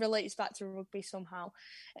relates back to rugby somehow.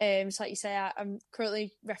 So like you say, I'm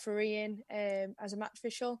currently refereeing as a match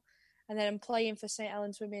official, and then I'm playing for St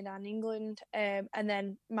Helens Women and England, and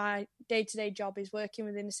then my day-to-day job is working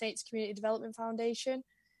within the Saints Community Development Foundation,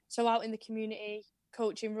 so out in the community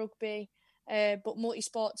coaching rugby, but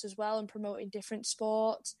multi-sports as well, and promoting different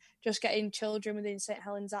sports, just getting children within St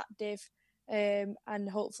Helens active, and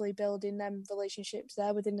hopefully building them relationships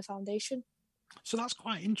there within the foundation. So that's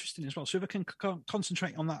quite interesting as well. So if I can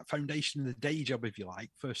concentrate on that foundation, the day job, if you like,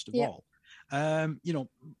 first of all,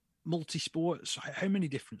 multi-sports, how many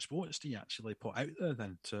different sports do you actually put out there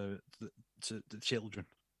then to the children?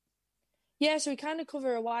 Yeah, so we kind of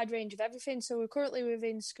cover a wide range of everything. So we're currently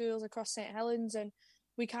within schools across St Helens, and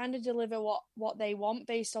we kind of deliver what they want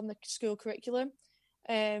based on the school curriculum.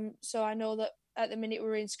 So I know that at the minute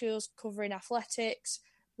we're in schools covering athletics.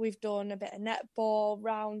 We've done a bit of netball,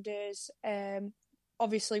 rounders,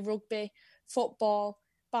 obviously rugby, football,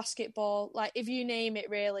 basketball. Like, if you name it,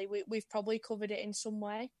 really, we've probably covered it in some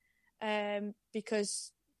way,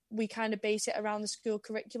 because we kind of base it around the school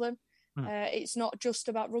curriculum. It's not just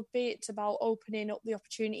about rugby, it's about opening up the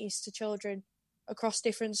opportunities to children across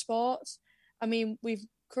different sports. I mean, we've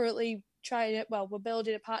currently we're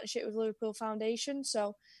building a partnership with Liverpool Foundation.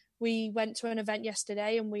 So we went to an event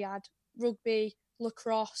yesterday and we had rugby,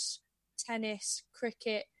 lacrosse, tennis,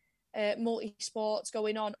 cricket, multi-sports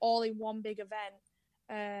going on all in one big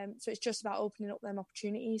event. So it's just about opening up them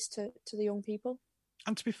opportunities to the young people.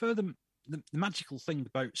 And to be fair, the magical thing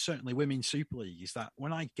about certainly Women's Super League is that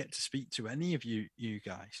when I get to speak to any of you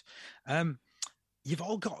guys, you've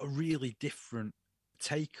all got a really different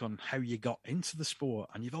take on how you got into the sport,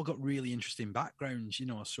 and you've all got really interesting backgrounds,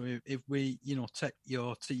 so if we take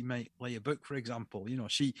your teammate Leah Book, for example,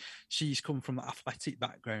 she's come from the athletic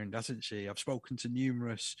background, hasn't she? I've spoken to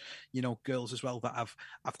numerous girls as well that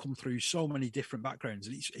have come through so many different backgrounds,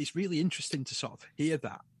 and it's really interesting to sort of hear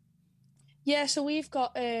that. Yeah, so we've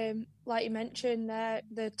got, like you mentioned,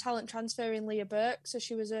 the talent transfer in Leah Burke. So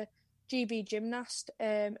she was a GB gymnast,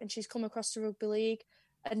 and she's come across the rugby league,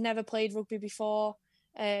 had never played rugby before.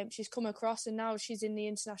 She's come across, and now she's in the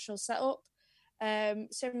international setup.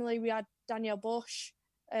 Similarly, we had Danielle Bush.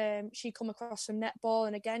 She come across from netball,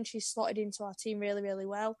 and again, she's slotted into our team really, really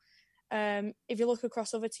well. If you look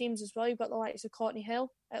across other teams as well, you've got the likes of Courtney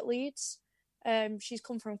Hill at Leeds. She's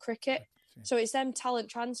come from cricket. So it's them talent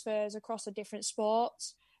transfers across the different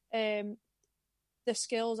sports. The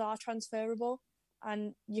skills are transferable,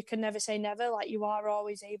 and you can never say never. Like, you are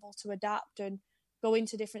always able to adapt and go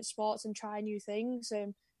into different sports and try new things.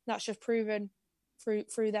 That's just proven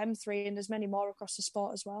through them three, and there's many more across the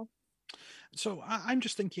sport as well. So I'm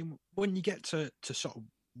just thinking, when you get to sort of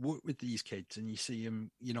work with these kids and you see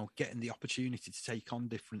them, getting the opportunity to take on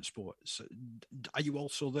different sports, are you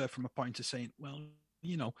also there from a point of saying, well,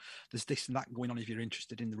 there's this and that going on if you're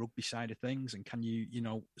interested in the rugby side of things, and can you,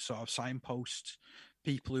 sort of signpost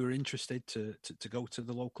people who are interested to go to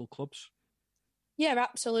the local clubs? Yeah,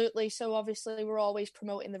 absolutely. So obviously we're always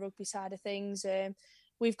promoting the rugby side of things.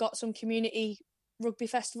 We've got some community rugby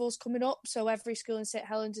festivals coming up. So every school in St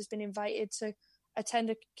Helens has been invited to attend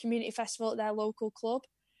a community festival at their local club.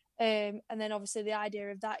 And then obviously the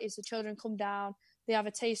idea of that is the children come down, they have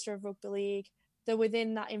a taster of rugby league, they're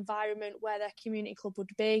within that environment where their community club would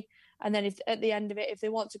be. And then if at the end of it, if they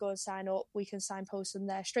want to go and sign up, we can signpost them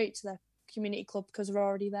there straight to their community club because they're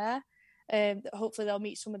already there. Hopefully they'll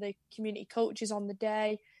meet some of the community coaches on the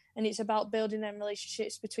day. And it's about building them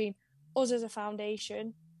relationships between us as a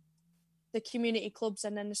foundation, the community clubs,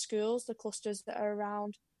 and then the schools, the clusters that are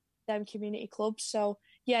around them community clubs. So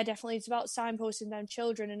yeah, definitely it's about signposting them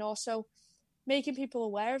children and also making people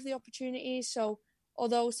aware of the opportunities. So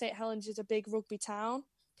although St Helens is a big rugby town,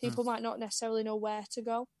 people might not necessarily know where to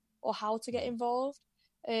go or how to get involved.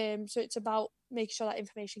 So it's about making sure that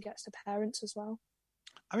information gets to parents as well.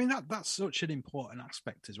 I mean, that's such an important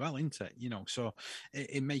aspect as well, isn't it? So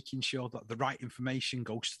in making sure that the right information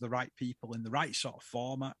goes to the right people in the right sort of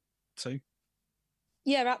format too.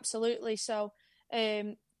 Yeah, absolutely. So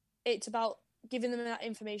it's about giving them that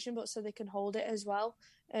information, but so they can hold it as well.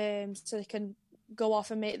 So they can go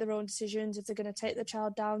off and make their own decisions if they're going to take the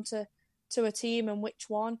child down to a team and which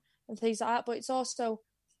one and things like that. But it's also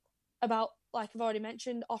about, like I've already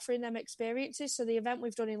mentioned, offering them experiences. So the event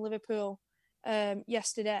we've done in Liverpool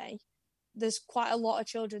yesterday, there's quite a lot of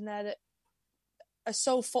children there that are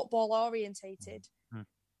so football orientated.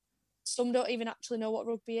 Some don't even actually know what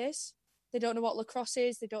rugby is. They don't know what lacrosse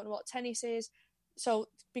is. They don't know what tennis is. So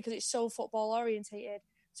because it's so football orientated,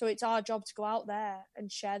 so it's our job to go out there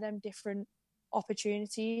and share them different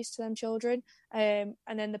opportunities to them children. And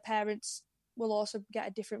then the parents will also get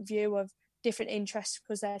a different view of different interests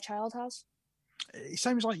because their child has. It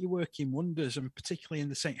sounds like you're working wonders, and particularly in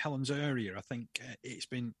the St Helens area, I think it's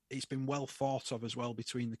been well thought of as well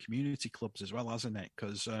between the community clubs as well, hasn't it?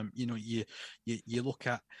 Because you look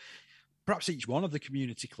at perhaps each one of the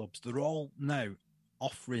community clubs, they're all now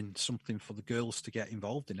offering something for the girls to get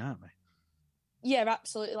involved in, aren't they? Yeah,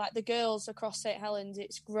 absolutely. Like the girls across St Helens,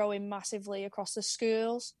 it's growing massively across the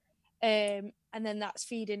schools, and then that's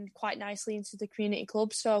feeding quite nicely into the community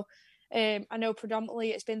clubs. So I know predominantly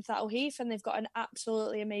it's been Thettle Heath, and they've got an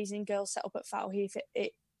absolutely amazing girls set up at Thettle Heath.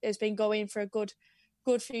 It has been going for a good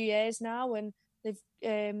few years now, and they've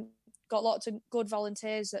got lots of good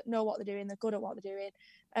volunteers that know what they're doing, they're good at what they're doing.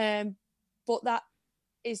 But that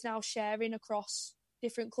is now sharing across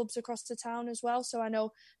different clubs across the town as well. So I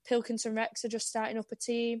know Pilkington Rex are just starting up a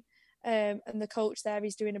team, and the coach there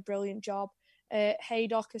is doing a brilliant job.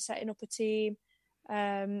 Haydock are setting up a team.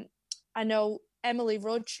 I know Emily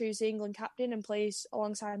Rudge, who's the England captain and plays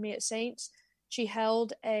alongside me at Saints, she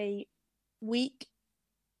held a week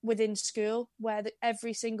within school where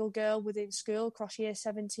every single girl within school across year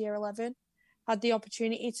 7 to year 11 had the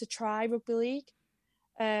opportunity to try rugby league.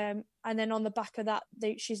 And then on the back of that,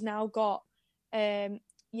 she's now got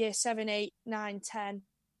year 7, 8, 9, 10,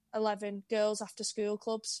 11 girls after school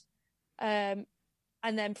clubs. And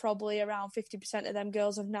then probably around 50% of them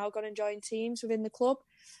girls have now gone and joined teams within the club.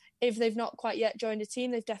 If they've not quite yet joined a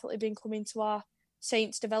team, they've definitely been coming to our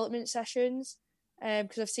Saints development sessions,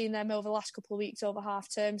 because I've seen them over the last couple of weeks over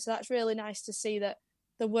half term. So that's really nice to see that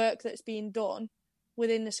the work that's being done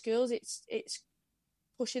within the schools, it's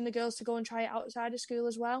pushing the girls to go and try it outside of school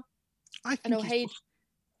as well. I know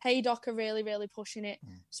Haydock are really, really pushing it.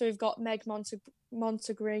 So we've got Meg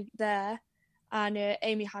Montague there and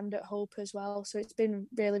Amy Hand at Hope as well. So it's been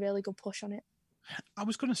really, really good push on it. I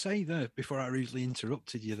was going to say there, before I rudely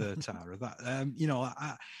interrupted you there, Tara,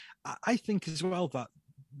 that, I think as well that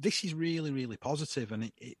this is really, really positive, and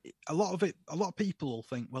a lot of people will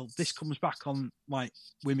think, well, this comes back on like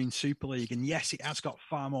Women's Super League, and yes, it has got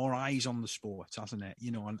far more eyes on the sport, hasn't it?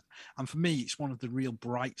 And for me, it's one of the real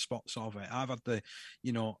bright spots of it. I've had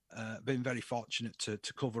been very fortunate to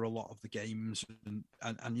cover a lot of the games and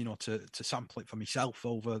to sample it for myself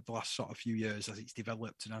over the last sort of few years as it's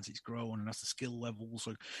developed and as it's grown and as the skill levels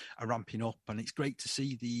are ramping up, and it's great to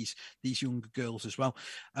see these younger girls as well.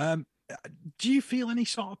 Do you feel any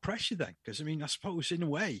sort of pressure then? Because, I suppose in a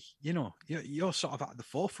way, you're sort of at the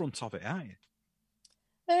forefront of it, aren't you?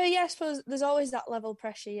 Yeah, I suppose there's always that level of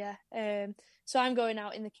pressure, yeah. So I'm going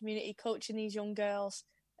out in the community, coaching these young girls,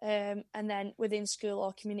 and then within school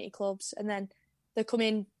or community clubs, and then they come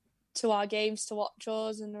in to our games to watch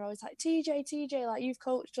us, and they're always like, TJ, like, you've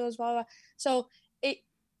coached us, blah, blah. So it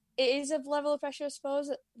is a level of pressure, I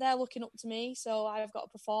suppose. They're looking up to me, so I've got to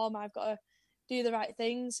perform, I've got to do the right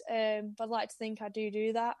things, but I'd like to think I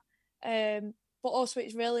do that. But also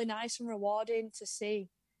it's really nice and rewarding to see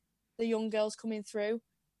the young girls coming through.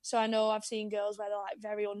 So I know I've seen girls where they're like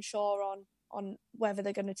very unsure on whether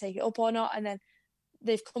they're going to take it up or not, and then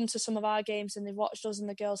they've come to some of our games and they've watched us and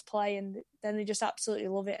the girls play, and then they just absolutely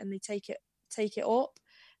love it and they take it up.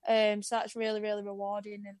 So that's really, really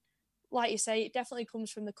rewarding. And like you say, it definitely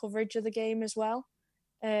comes from the coverage of the game as well.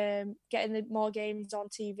 Getting more games on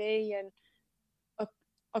TV and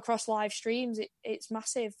across live streams, it's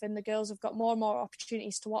massive, and the girls have got more and more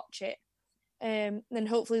opportunities to watch it. Then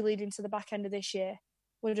hopefully leading to the back end of this year,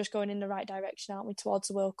 we're just going in the right direction, aren't we, towards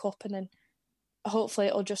the World Cup, and then hopefully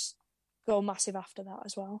it'll just go massive after that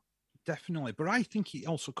as well. Definitely, but I think it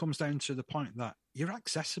also comes down to the point that you're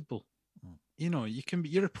accessible.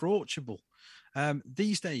 You're approachable.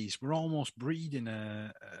 These days, we're almost breeding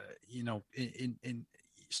in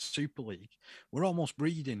Super League, we're almost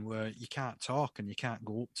breeding where you can't talk and you can't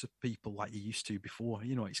go up to people like you used to before.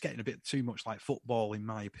 It's getting a bit too much like football, in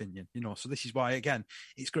my opinion. So this is why, again,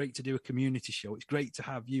 it's great to do a community show. It's great to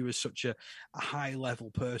have you as such a high level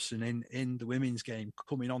person in the women's game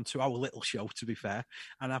coming on to our little show, to be fair,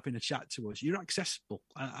 and having a chat to us. You're accessible,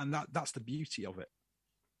 and that's the beauty of it.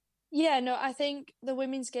 Yeah, no, I think the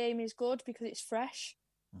women's game is good because it's fresh.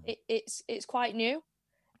 It's quite new.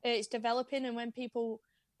 It's developing, and when people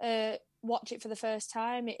watch it for the first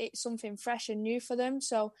time, it's something fresh and new for them.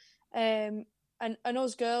 So, and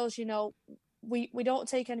us girls, we don't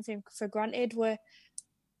take anything for granted.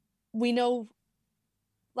 We know,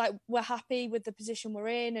 like, we're happy with the position we're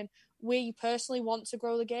in, and we personally want to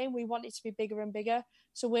grow the game. We want it to be bigger and bigger.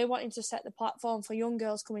 So we're wanting to set the platform for young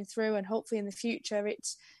girls coming through, and hopefully in the future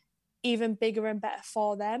it's even bigger and better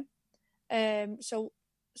for them.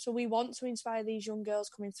 So we want to inspire these young girls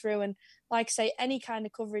coming through. And like I say, any kind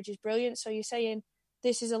of coverage is brilliant. So you're saying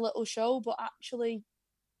this is a little show, but actually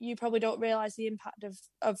you probably don't realise the impact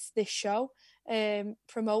of this show,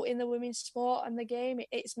 promoting the women's sport and the game.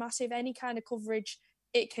 It's massive. Any kind of coverage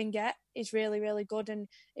it can get is really, really good. And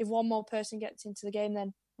if one more person gets into the game,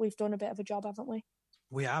 then we've done a bit of a job, haven't we?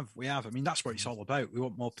 We have. That's what it's all about. We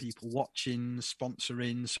want more people watching,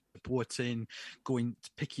 sponsoring, supporting,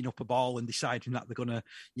 picking up a ball and deciding that they're going to,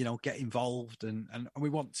 get involved. And we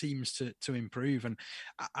want teams to improve. And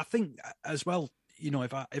I think as well,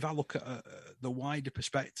 if I look at the wider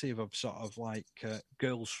perspective of sort of like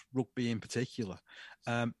girls rugby in particular,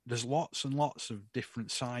 there's lots and lots of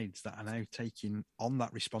different sides that are now taking on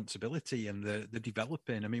that responsibility and they're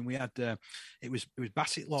developing. I mean, we had it was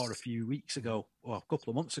Bassett Law a few weeks ago, or a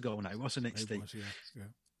couple of months ago now, wasn't it, Steve? It was, yeah.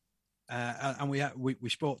 And we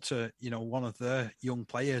spoke to one of the young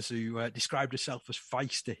players who described herself as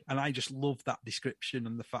feisty, and I just love that description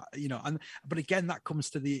and the fact but again that comes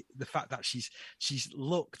to the fact that she's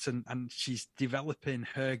looked and she's developing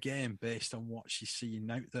her game based on what she's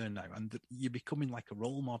seeing out there now, and you're becoming like a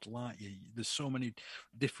role model, aren't you? There's so many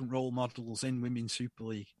different role models in Women's Super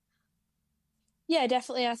League. Yeah,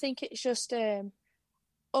 definitely. I think it's just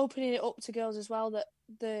opening it up to girls as well, that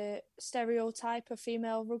the stereotype of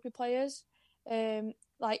female rugby players,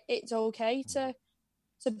 like it's okay to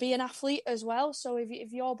be an athlete as well. So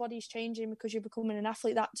if your body's changing because you're becoming an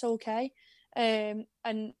athlete, that's okay. And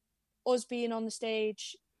us being on the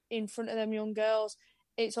stage in front of them young girls,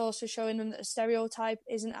 it's also showing them that a stereotype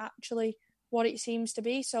isn't actually what it seems to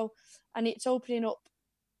be. So, and it's opening up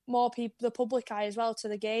more people, the public eye as well, to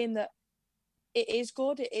the game, that it is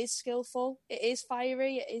good, it is skillful, it is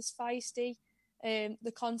fiery, it is feisty.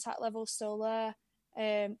 The contact level's still there.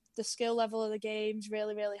 The skill level of the game's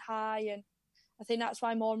really, really high. And I think that's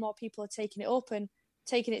why more and more people are taking it up and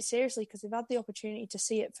taking it seriously, because they've had the opportunity to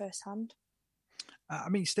see it firsthand. I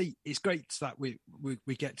mean, Steve, it's great that we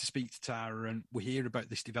get to speak to Tara and we hear about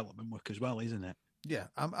this development work as well, isn't it? Yeah,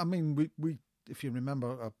 I mean, we if you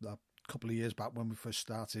remember a couple of years back when we first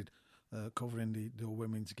started covering the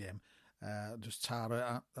women's game, just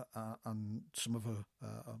Tara and some of her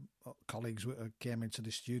colleagues came into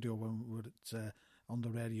the studio when we were on the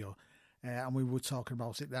radio, and we were talking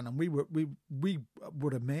about it then, and we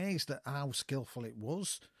were amazed at how skillful it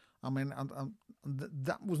was. I mean, and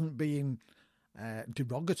that wasn't being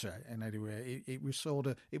derogatory in any way. It was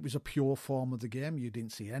it was a pure form of the game. You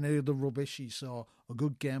didn't see any of the rubbish. You saw a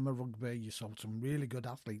good game of rugby. You saw some really good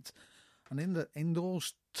athletes, and in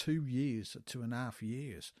those 2.5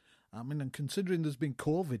 years. I mean, and considering there's been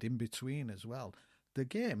COVID in between as well, the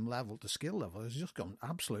game level, the skill level has just gone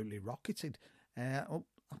absolutely rocketed. How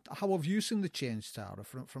have you seen the change, Tara,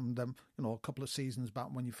 from them, a couple of seasons back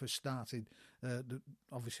when you first started,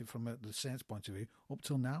 obviously from the Saints' point of view, up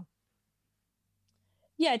till now?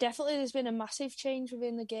 Yeah, definitely there's been a massive change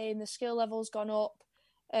within the game. The skill level's gone up.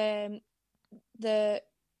 The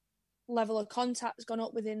level of contact's gone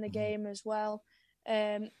up within the game as well.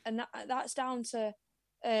 And that's down to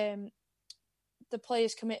the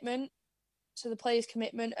players' commitment. So the players'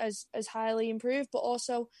 commitment has highly improved, but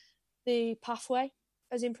also the pathway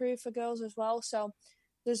has improved for girls as well. So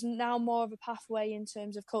there's now more of a pathway in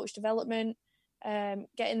terms of coach development,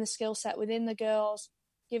 getting the skill set within the girls,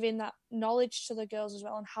 giving that knowledge to the girls as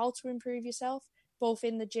well on how to improve yourself, both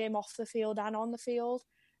in the gym, off the field and on the field.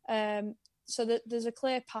 So that there's a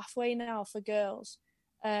clear pathway now for girls.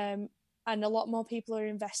 And a lot more people are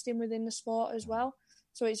investing within the sport as well.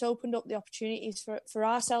 So it's opened up the opportunities for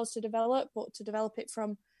ourselves to develop, but to develop it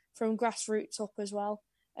from grassroots up as well.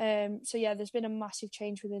 So yeah, there's been a massive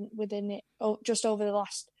change within it just over the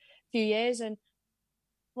last few years. And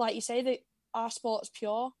like you say, that our sport's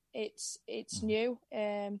pure, it's new.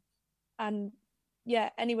 And yeah,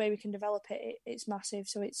 any way we can develop it, it's massive.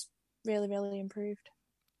 So it's really, really improved.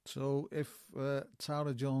 So if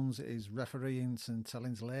Tara Jones is refereeing St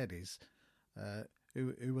Helens ladies,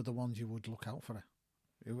 who are the ones you would look out for?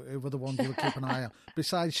 Who were the ones you would keep an eye on?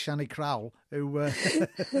 Besides Shani Crowell, who... Well,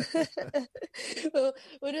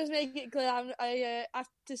 we'll just make it clear, I have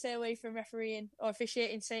to stay away from refereeing or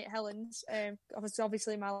officiating St Helens.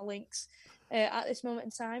 Obviously my links at this moment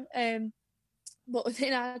in time. But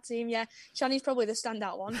within our team, yeah, Shani's probably the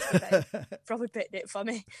standout one. Probably picked it for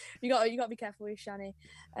me. You got to be careful with Shani.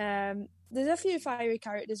 There's a few fiery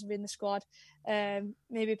characters within the squad.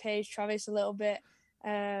 Maybe Paige Travis a little bit.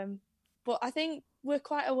 But I think we're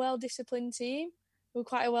quite a well-disciplined team. We're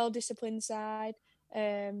quite a well-disciplined side.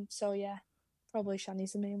 So, yeah, probably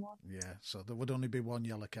Shani's the main one. Yeah, so there would only be one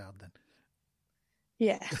yellow card then.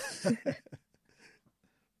 Yeah.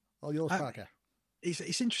 All yours, Parker.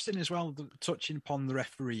 It's interesting as well, touching upon the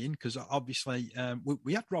refereeing, because obviously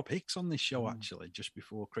we had Rob Hicks on this show actually just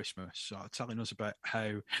before Christmas, telling us about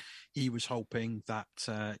how he was hoping that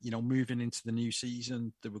moving into the new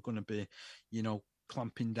season there were going to be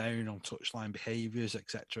clamping down on touchline behaviours,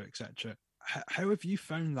 etc., etc. How have you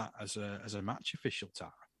found that as a match official,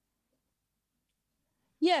 Tara?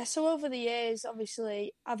 Yeah, so over the years,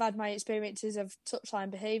 obviously, I've had my experiences of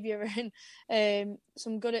touchline behaviour and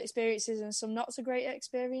some good experiences and some not so great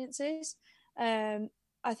experiences. I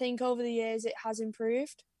think over the years it has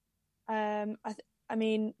improved. I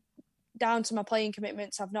mean, down to my playing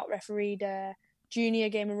commitments, I've not refereed a junior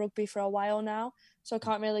game of rugby for a while now, so I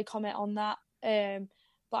can't really comment on that.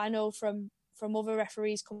 But I know from other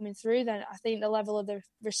referees coming through, then I think the level of the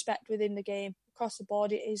respect within the game across the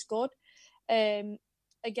board, it is good.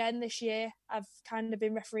 Again, this year, I've kind of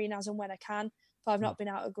been refereeing as and when I can, but I've not been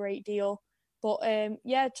out a great deal. But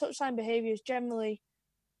touchline behaviours generally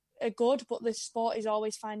are good, but the sport is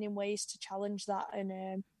always finding ways to challenge that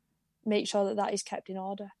and make sure that is kept in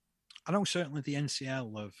order. I know certainly the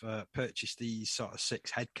NCL have purchased these sort of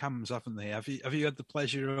 6 head cams, haven't they? Have you had the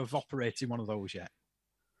pleasure of operating one of those yet?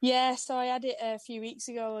 Yeah, so I had it a few weeks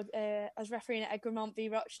ago. I was refereeing at Egremont v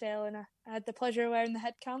Rochdale, and I had the pleasure of wearing the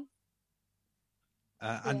head cam.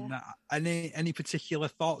 And any particular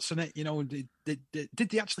thoughts on it? You know, did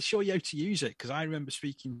they actually show you how to use it? Because I remember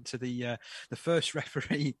speaking to the first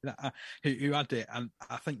referee who had it, and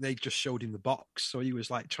I think they just showed him the box, so he was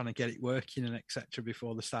like trying to get it working and etc.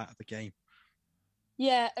 before the start of the game.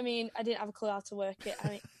 Yeah, I mean, I didn't have a clue how to work it. I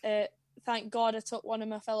mean, thank God I took one of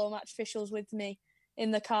my fellow match officials with me in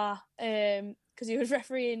the car because he was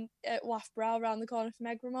refereeing at Waff Brow around the corner from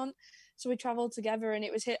Egremont. So we travelled together, and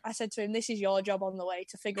I said to him, this is your job on the way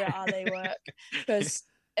to figure out how they work, because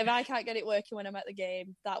if I can't get it working when I'm at the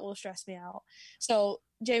game, that will stress me out. So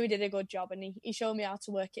Jamie did a good job, and he showed me how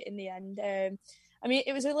to work it in the end. I mean,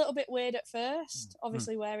 it was a little bit weird at first,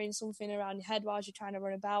 obviously wearing something around your head while you're trying to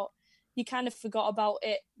run about. You kind of forgot about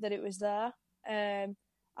it, that it was there.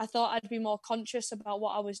 I thought I'd be more conscious about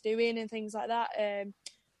what I was doing and things like that, and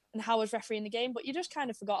how I was refereeing the game, but you just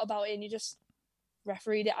kind of forgot about it and you just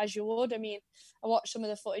refereed it as you would. I mean, I watched some of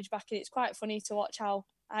the footage back, and it's quite funny to watch how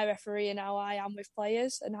I referee and how I am with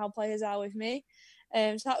players and how players are with me.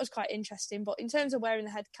 So that was quite interesting. But in terms of wearing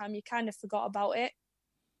the head cam, you kind of forgot about it.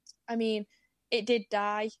 I mean, it did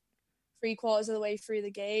die 3/4 of the way through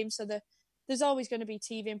the game, so there's always going to be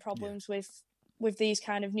teething problems with these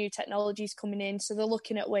kind of new technologies coming in. So they're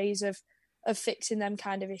looking at ways of fixing them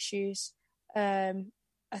kind of issues.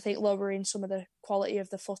 I think lowering some of the quality of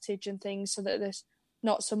the footage and things so that there's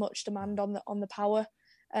not so much demand on the power.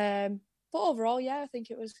 But overall, I think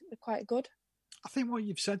it was quite good. I think what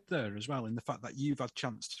you've said there as well, in the fact that you've had a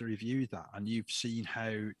chance to review that and you've seen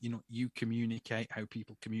how, you communicate, how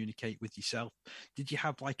people communicate with yourself. Did you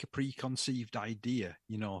have like a preconceived idea,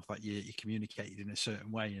 that you communicated in a certain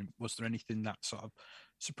way? And was there anything that sort of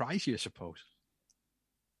surprised you, I suppose?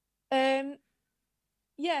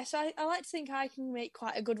 So I like to think I can make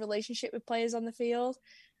quite a good relationship with players on the field.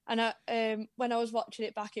 And when I was watching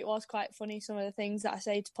it back, it was quite funny, some of the things that I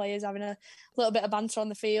say to players, having a little bit of banter on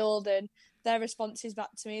the field and their responses back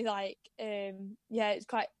to me. It's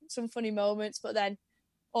quite some funny moments. But then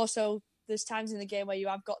also there's times in the game where you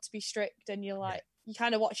have got to be strict and you're like, you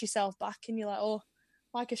kind of watch yourself back and you're like, oh,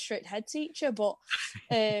 like a strict head teacher. But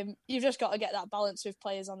you've just got to get that balance with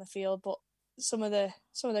players on the field. But some of the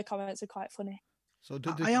comments are quite funny. So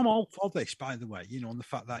I am all for this, by the way, on the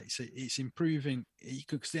fact that it's improving,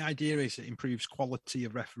 because the idea is it improves quality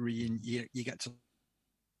of refereeing. You get to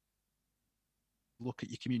look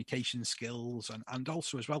at your communication skills and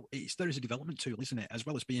also as well, there is a development tool, isn't it? As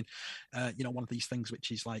well as being, one of these things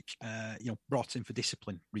which is like, brought in for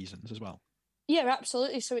discipline reasons as well. Yeah,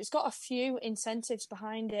 absolutely. So it's got a few incentives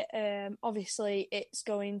behind it. Obviously, it's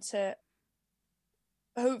going to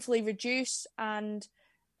hopefully reduce and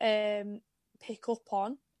pick up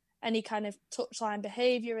on any kind of touchline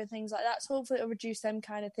behaviour and things like that. So hopefully it'll reduce them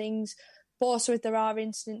kind of things. But also if there are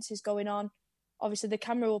incidences going on, obviously the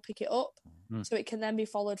camera will pick it up, so it can then be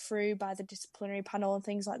followed through by the disciplinary panel and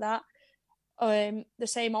things like that. The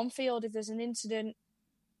same on field, if there's an incident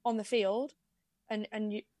on the field, and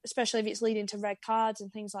you, especially if it's leading to red cards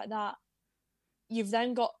and things like that, you've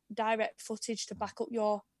then got direct footage to back up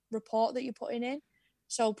your report that you're putting in.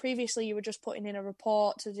 So previously you were just putting in a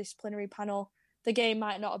report to the disciplinary panel. The game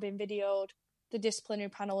might not have been videoed. The disciplinary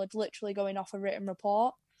panel is literally going off a written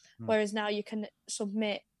report. Whereas now you can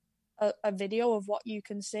submit a video of what you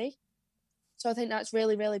can see. So I think that's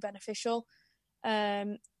really, really beneficial.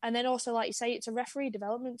 And then also, like you say, it's a referee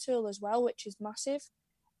development tool as well, which is massive.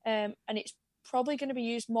 And it's probably going to be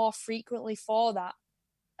used more frequently for that.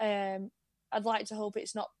 I'd like to hope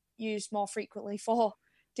it's not used more frequently for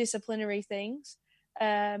disciplinary things.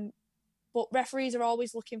 But referees are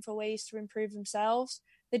always looking for ways to improve themselves.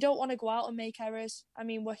 They don't want to go out and make errors. I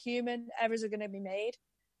mean, we're human. Errors are going to be made.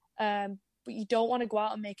 But you don't want to go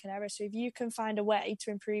out and make an error. So if you can find a way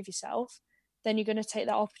to improve yourself, then you're going to take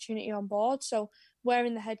that opportunity on board. So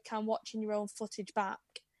wearing the head cam, watching your own footage back,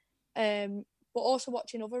 but also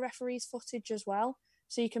watching other referees' footage as well.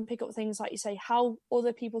 So you can pick up things like you say, how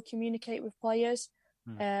other people communicate with players,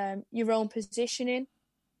 your own positioning.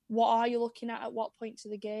 What are you looking at what points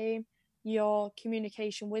of the game? Your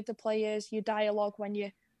communication with the players, your dialogue when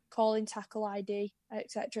you're calling tackle ID,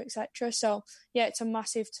 etc., etc. So yeah, it's a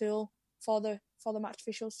massive tool for the match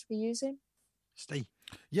officials to be using. Steve.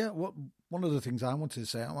 Yeah, one of the things I wanted to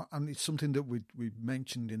say, and it's something that we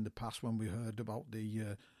mentioned in the past when we heard about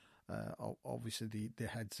the obviously the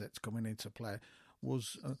headsets coming into play,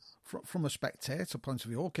 was from a spectator point of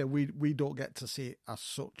view. Okay, we don't get to see it as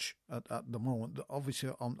such at the moment. Obviously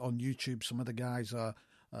on YouTube, some of the guys are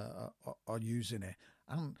using it,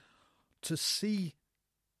 and to see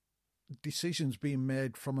decisions being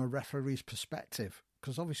made from a referee's perspective,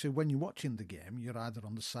 because obviously when you're watching the game, you're either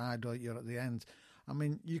on the side or you're at the end. I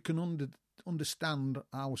mean, you can understand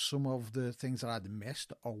how some of the things are either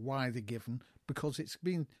missed or why they're given, because it's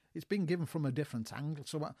been given from a different angle.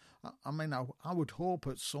 So I mean, I would hope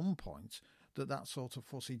at some point that sort of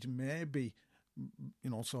footage may be,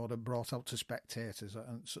 sort of brought out to spectators,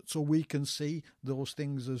 and so we can see those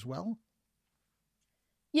things as well.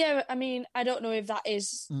 Yeah, I mean, I don't know if that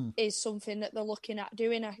is something that they're looking at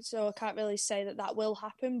doing, so I can't really say that will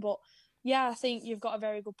happen. But yeah, I think you've got a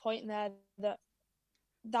very good point there that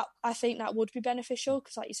I think that would be beneficial,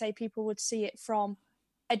 because like you say, people would see it from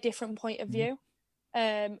a different point of view.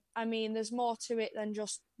 I mean, there's more to it than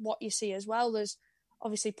just what you see as well. There's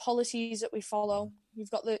obviously policies that we follow.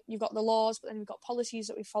 You've got the laws, but then we've got policies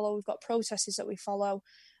that we follow. We've got processes that we follow,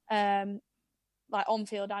 like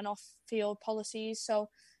on-field and off-field policies. So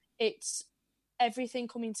it's everything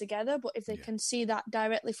coming together. But if they can see that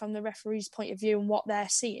directly from the referee's point of view and what they're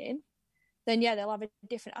seeing, then yeah, they'll have a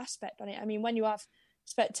different aspect on it. I mean, when you have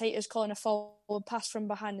spectators calling a forward pass from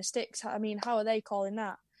behind the sticks, I mean, how are they calling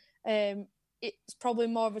that? It's probably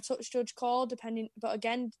more of a touch judge call, depending. But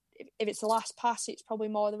again, if it's the last pass, it's probably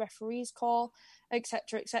more the referee's call,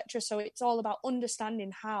 etc., etc. So it's all about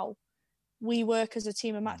understanding how we work as a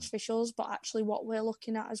team of match officials, but actually what we're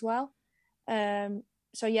looking at as well.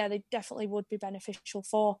 So yeah, they definitely would be beneficial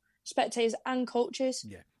for spectators and coaches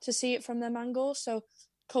to see it from them angles. So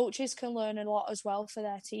coaches can learn a lot as well for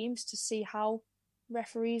their teams to see how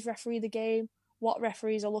referees referee the game, what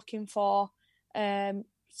referees are looking for,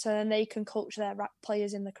 so then they can coach their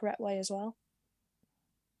players in the correct way as well.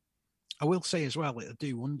 I will say as well, it'll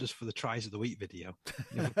do wonders for the Tries of the Week video.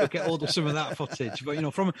 We'll get hold of some of that footage.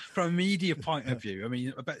 But, from a media point of view, I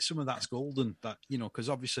mean, I bet some of that's golden, that, because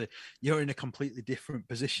obviously you're in a completely different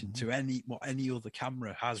position to what any other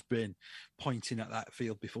camera has been pointing at that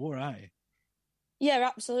field before, aren't you? Yeah,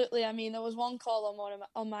 absolutely. I mean, there was one call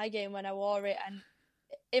on my game when I wore it, and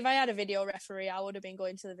if I had a video referee, I would have been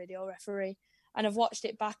going to the video referee. And I've watched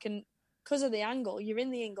it back, and because of the angle, you're in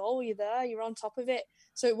the in goal, you're there, you're on top of it.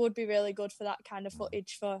 So it would be really good for that kind of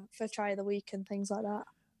footage for Try of the Week and things like that.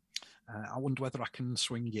 I wonder whether I can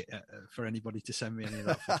swing it for anybody to send me any of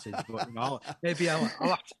that footage. But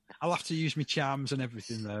I'll have to use my charms and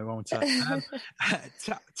everything there, won't I?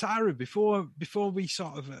 Tara, before we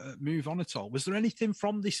sort of move on at all, was there anything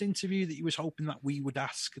from this interview that you was hoping that we would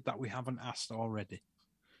ask that we haven't asked already?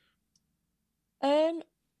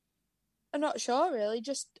 I'm not sure, really.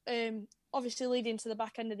 Just obviously leading to the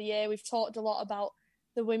back end of the year, we've talked a lot about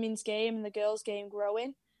the women's game and the girls' game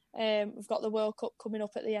growing. We've got the World Cup coming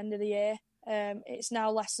up at the end of the year. It's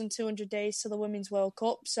now less than 200 days to the Women's World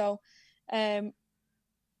Cup. So that's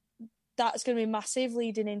going to be massive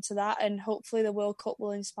leading into that. And hopefully the World Cup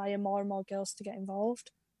will inspire more and more girls to get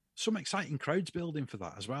involved. Some exciting crowds building for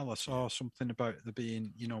that as well. I saw something about there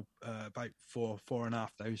being, about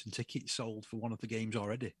 4,500 tickets sold for one of the games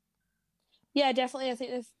already. Yeah, definitely. I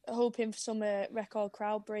think they're hoping for some record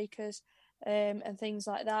crowd breakers and things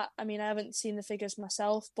like that. I mean, I haven't seen the figures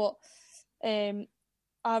myself, but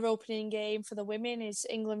our opening game for the women is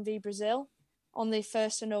England v Brazil on the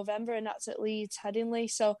 1st of November, and that's at Leeds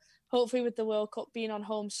Headingley. So hopefully with the World Cup being on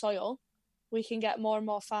home soil, we can get more and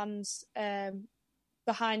more fans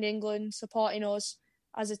behind England, supporting us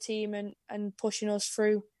as a team and pushing us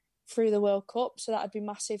through the World Cup. So that would be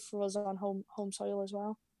massive for us on home soil as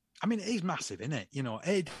well. I mean, it is massive, isn't it?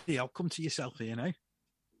 AD, I'll come to yourself here now.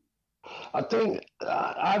 I think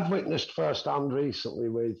I've witnessed firsthand recently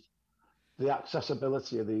with the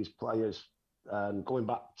accessibility of these players, going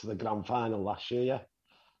back to the grand final last year,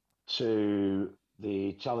 to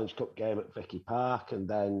the Challenge Cup game at Vicky Park, and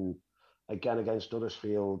then again against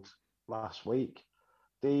Huddersfield last week.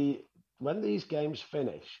 When these games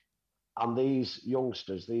finish, and these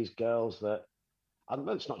youngsters, these girls and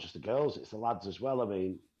it's not just the girls, it's the lads as well. I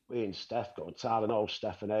mean, me and Steph got Tara, know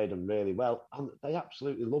Steph and Aidan really well, and they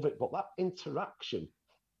absolutely love it. But that interaction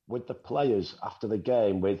with the players after the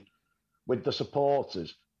game, with the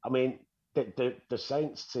supporters, I mean, the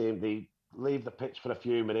Saints team, they leave the pitch for a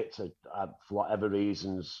few minutes for whatever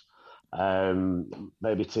reasons,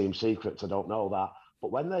 maybe team secrets, I don't know that.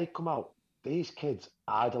 But when they come out, these kids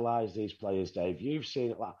idolise these players, Dave. You've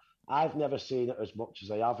seen it. I've never seen it as much as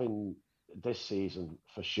they have in this season,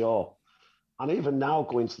 for sure. And even now,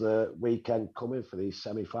 going to the weekend, coming for these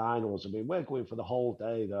semi-finals, I mean, we're going for the whole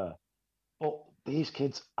day there. But these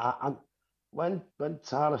kids are, and when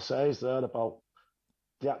Tara says there about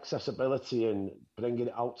the accessibility and bringing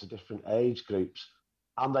it out to different age groups,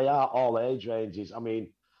 and they are all age ranges. I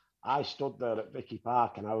mean, I stood there at Vicky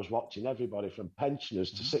Park and I was watching everybody from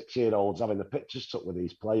pensioners to 6-year-olds having the pictures took with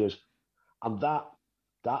these players. And that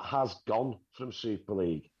has gone from Super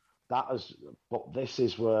League. But this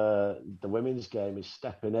is where the women's game is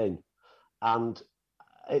stepping in. And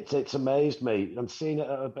it's amazed me. I'm seeing it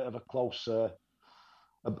at a bit of a closer,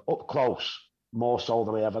 up close, more so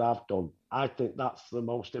than I ever have done. I think that's the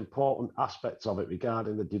most important aspect of it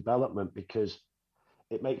regarding the development, because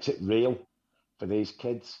it makes it real for these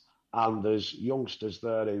kids. And there's youngsters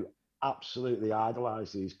there who absolutely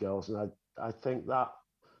idolise these girls. And I think that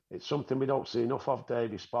it's something we don't see enough of,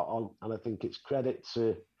 Dave. You're spot on. And I think it's credit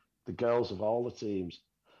to the girls of all the teams.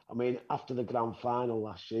 I mean, after the grand final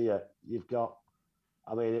last year,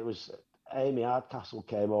 it was Amy Hardcastle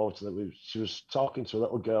came over she was talking to a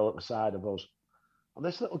little girl at the side of us. And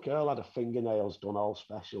this little girl had her fingernails done all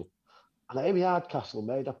special. And Amy Hardcastle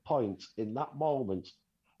made a point in that moment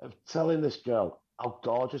of telling this girl how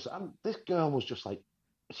gorgeous. And this girl was just like,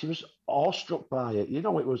 she was awestruck by it. You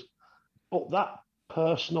know, it was, but that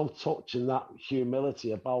personal touch and that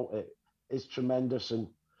humility about it is tremendous. And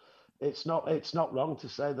it's not wrong to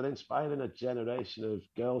say they're inspiring a generation of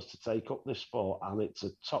girls to take up this sport. And it's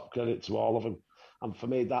a top credit to all of them. And for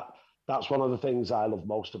me, that's one of the things I love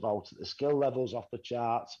most about it. The skill levels off the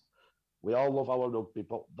charts. We all love our rugby,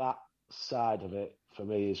 but that side of it for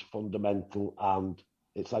me is fundamental, and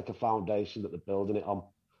it's like a foundation that they're building it on.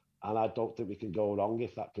 And I don't think we can go wrong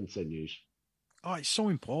if that continues. Oh, it's so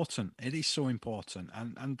important. It is so important.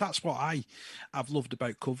 And that's what I've loved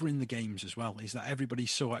about covering the games as well, is that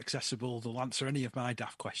everybody's so accessible. They'll answer any of my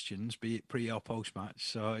daft questions, be it pre or post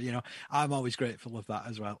match. So, you know, I'm always grateful of that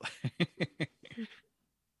as well.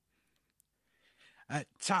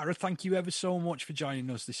 Tara, thank you ever so much for joining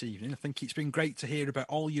us this evening. I think it's been great to hear about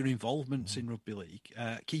all your involvements in rugby league.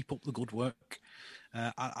 Keep up the good work.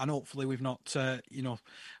 And hopefully we've not,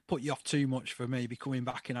 put you off too much for maybe coming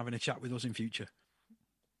back and having a chat with us in future.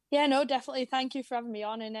 Yeah, no, definitely. Thank you for having me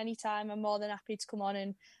on. And anytime, I'm more than happy to come on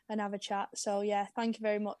and have a chat. So, yeah, thank you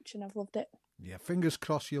very much. And I've loved it. Yeah, fingers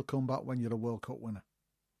crossed you'll come back when you're a World Cup winner.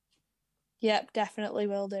 Yep, definitely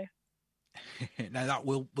will do. Now that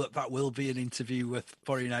will be an interview worth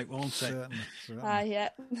pouring out, won't it? Certainly.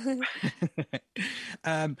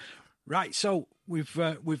 Yeah. Right, so we've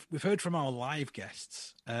heard from our live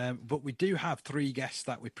guests, but we do have 3 guests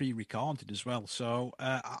that we pre-recorded as well. So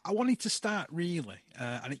I wanted to start really,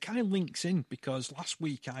 and it kind of links in because last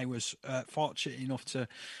week I was fortunate enough to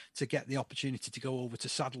get the opportunity to go over to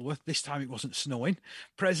Saddleworth. This time it wasn't snowing.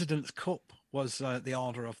 President's Cup was the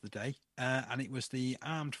order of the day, and it was the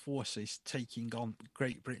Armed Forces taking on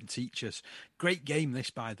Great Britain Teachers. Great game this,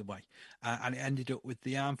 by the way, and it ended up with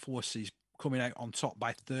the Armed Forces coming out on top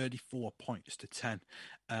by 34 points to 10.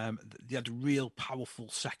 They had a real powerful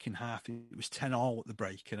second half. It was 10-all at the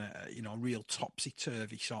break, and a real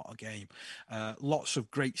topsy-turvy sort of game. Lots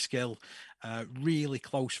of great skill, really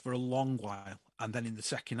close for a long while, and then in the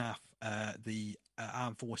second half, the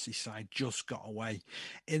Armed Forces side just got away.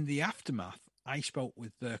 In the aftermath, I spoke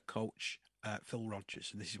with their coach, Phil Rogers,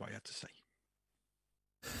 and this is what he had to say.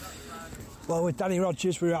 Well, with Danny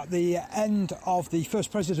Rogers, we're at the end of the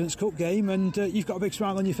first President's Cup game, and you've got a big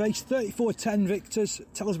smile on your face. 34-10 victors.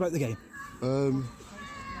 Tell us about the game.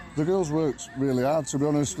 The girls worked really hard, to be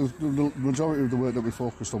honest. The majority of the work that we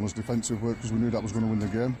focused on was defensive work because we knew that was going to win the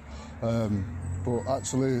game. But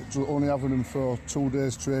actually, only having them for 2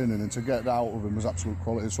 days training and to get that out of them was absolute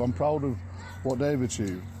quality. So I'm proud of what they've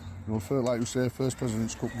achieved. Like you say, first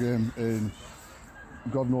President's Cup game in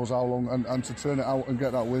God knows how long, and to turn it out and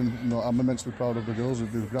get that win, I'm immensely proud of the girls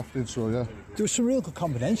that they've grafted. So yeah, there were some real good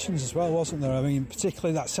combinations as well, wasn't there? I mean,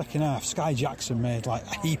 particularly that second half, Sky Jackson made like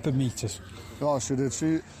a heap of meters. Oh, she did.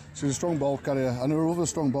 She's a strong ball carrier, and there were other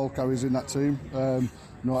strong ball carriers in that team.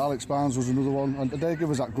 Alex Barnes was another one, and they gave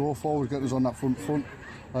us that go forward, get us on that front.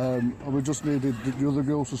 And we just needed the other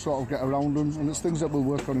girls to sort of get around them, and it's things that we'll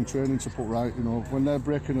work on in training to put right. When they're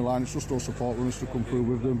breaking the line, it's just those support runners to come through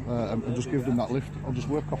with them and just give them that lift. I'll just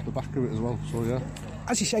work off the back of it as well. So yeah.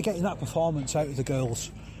 As you say, getting that performance out of the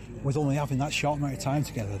girls, with only having that short amount of time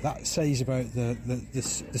together, that says about the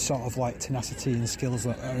sort of like tenacity and skills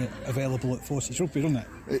that are available at Forces Rugby, doesn't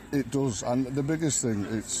it? It does, and the biggest thing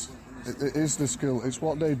it is the skill. It's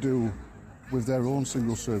what they do with their own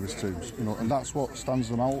single service teams, and that's what stands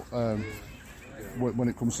them out when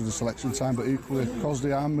it comes to the selection time. But equally, because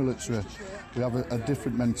they are military, we have a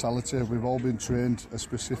different mentality. We've all been trained a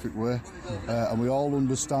specific way, and we all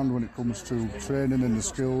understand when it comes to training and the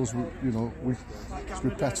skills. It's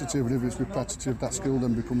repetitive, and if it's repetitive, that skill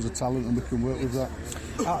then becomes a talent, and we can work with that.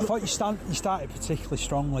 I thought you started particularly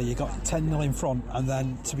strongly. You got 10-0 in front, and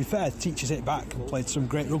then, to be fair, teachers hit back and played some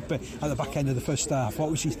great rugby at the back end of the first half.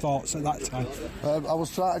 What was your thoughts at that time? I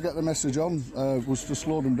was trying to get the message on, was to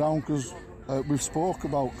slow them down, because we've spoke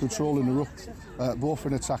about controlling the ruck, both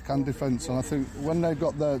in attack and defence, and I think when they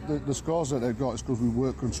got the scores that they got, it's because we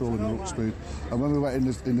weren't controlling the ruck speed. And when we went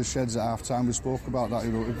in the sheds at half time, we spoke about that.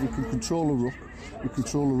 If we can control the ruck, we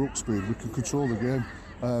control the ruck speed, we can control the game.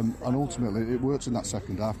 And ultimately it worked in that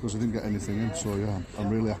second half because they didn't get anything in, so yeah, I'm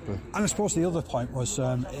really happy. And I suppose the other point was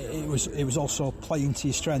it was also playing to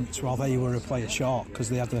your strengths while they were a player short, because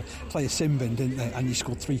they had a player sin bin, didn't they, and you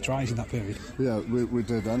scored 3 tries in that period. Yeah, we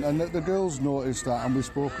did, and the girls noticed that, and we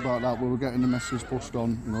spoke about that. We were getting the message pushed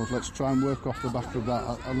on, let's try and work off the back of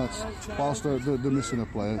that, and let's, whilst they're missing a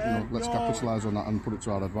player, let's capitalise on that and put it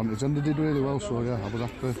to our advantage, and they did really well, so yeah, I was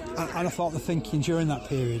happy. And I thought the thinking during that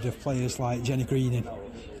period of players like Jenny Greening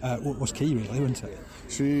was key, really, wasn't it?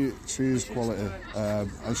 She's quality,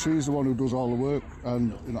 and she's the one who does all the work,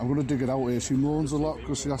 and I'm going to dig it out here. She moans a lot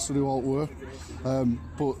because she has to do all the work,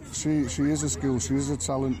 but she is a skill, she is a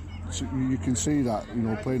talent. You can see that,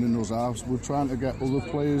 playing in those halves. We're trying to get other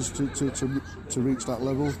players to reach that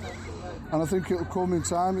level, and I think it'll come in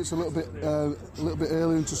time. It's a little bit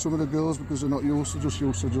alien to some of the girls because they're not used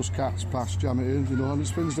to just catch, pass, jam it in, and it's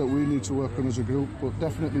things that we need to work on as a group. But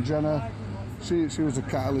definitely Jenna, she was a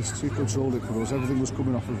catalyst. She controlled it for us. Everything was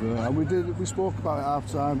coming off of her, and we spoke about it at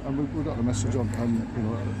half time, and we got the message on,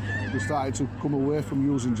 and we started to come away from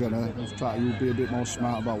using Jenna and try to be a bit more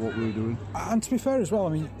smart about what we were doing. And to be fair as well,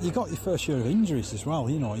 I mean, you got your first year of injuries as well.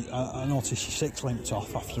 I noticed your 6 limped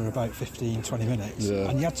off after about 15-20 minutes,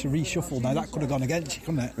 and you had to reshuffle. Now that could have gone against you,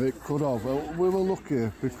 couldn't it? It could have. Well, we were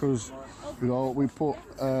lucky because we put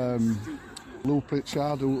Lou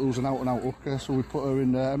Pritchard, who's an out-and-out hooker, so we put her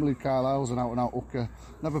in there. Emily Carlisle's an out-and-out hooker.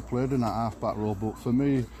 Never played in that half-back role, but for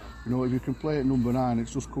me, if you can play at number 9,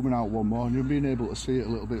 it's just coming out one more, and you're being able to see it a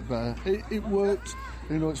little bit better. It worked.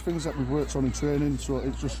 It's things that we've worked on in training, so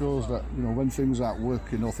it just shows that, when things aren't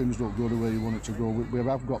working or things don't go the way you want it to go, we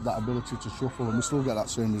have got that ability to shuffle, and we still get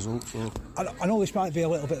that same result. So I know this might be a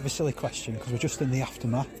little bit of a silly question because we're just in the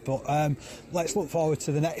aftermath, but let's look forward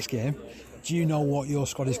to the next game. Do you know what your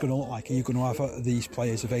squad is going to look like? Are you going to have these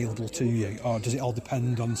players available to you, or does it all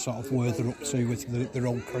depend on sort of where they're up to with their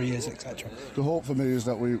own careers, etc.? The hope for me is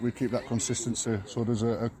that we keep that consistency. So there's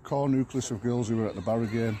a core nucleus of girls who were at the Barra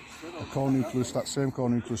game. A core nucleus, that same core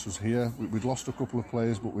nucleus was here. We'd lost a couple of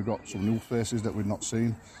players, but we got some new faces that we'd not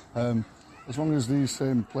seen. As long as these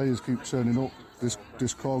same players keep turning up,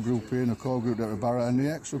 this core group here and a core group at the Barra, and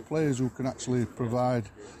the extra players who can actually provide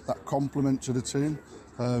that complement to the team,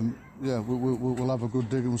 we'll have a good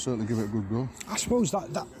dig and we'll certainly give it a good go. I suppose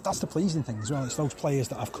that's the pleasing thing as well. It's those players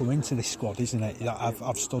that have come into this squad, isn't it, that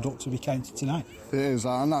have stood up to be counted tonight. It is,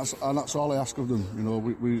 and that's all I ask of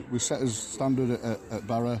them. We set as standard at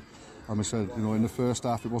Barra, and we said, in the first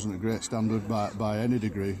half it wasn't a great standard by any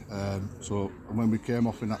degree. So when we came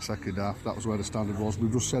off in that second half, that was where the standard was.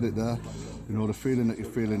 We've just said it there. The feeling that you're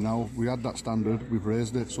feeling now, we had that standard, we've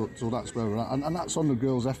raised it, so that's where we're at, and that's on the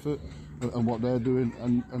girls' effort and what they're doing,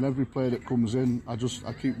 and every player that comes in, I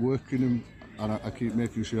keep working them, and I keep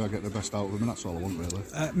making sure I get the best out of them, and that's all I want, really.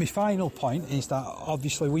 My final point is that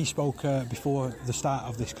obviously we spoke before the start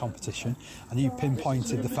of this competition, and you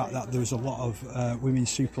pinpointed the fact that there was a lot of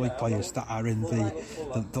Women's Super League players that are in the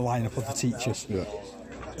lineup of the teachers. Yeah.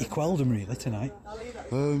 You quelled them really tonight.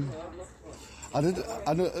 I did,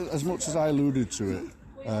 as much as I alluded to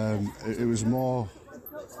it, it was more.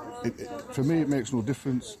 For me, it makes no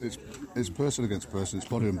difference. It's person against person. It's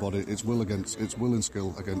body and body. It's will and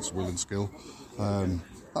skill against will and skill.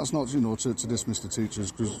 That's not, to dismiss the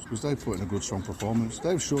teachers because they put in a good, strong performance.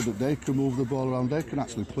 They've showed that they can move the ball around. They can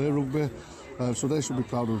actually play rugby. So they should be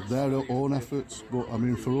proud of their own efforts. But I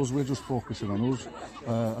mean, for us, we're just focusing on us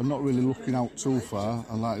and not really looking out too far.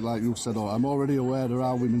 And like you've said, I'm already aware there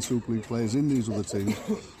are Women's Super League players in these other teams.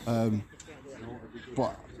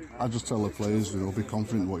 But I just tell the players, be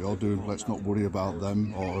confident in what you're doing. Let's not worry about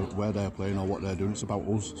them or where they're playing or what they're doing. It's about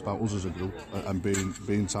us. It's about us as a group and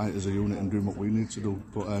being tight as a unit and doing what we need to do.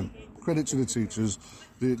 But credit to the teachers.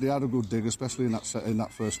 They had a good dig, especially in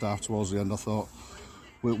that first half towards the end. I thought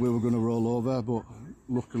we were going to roll over, but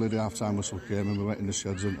luckily the half-time whistle came and we went in the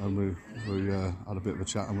sheds and we had a bit of a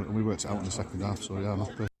chat and we worked it out in the second half. So yeah, I'm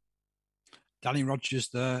happy. Danny Rogers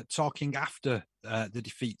there talking after the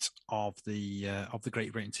defeat of the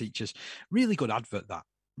Great Britain teachers. Really good advert, that.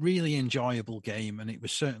 Really enjoyable game, and it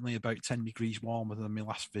was certainly about 10 degrees warmer than my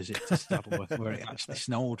last visit to Staddleworth, where it actually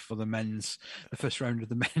snowed for the first round of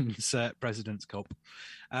the men's President's Cup.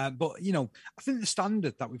 But, I think the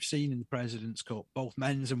standard that we've seen in the President's Cup, both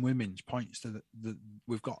men's and women's, points to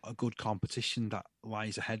we've got a good competition that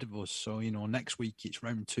lies ahead of us. So, next week it's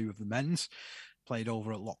round 2 of the men's, played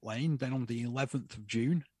over at Lock Lane. Then on the 11th of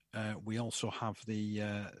June, we also have the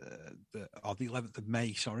 11th of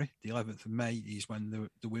May. Sorry, the 11th of May is when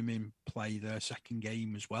the women play their second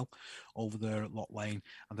game as well over there at Lock Lane,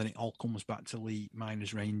 and then it all comes back to Lee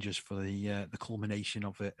Miners Rangers for the culmination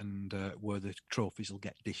of it, and where the trophies will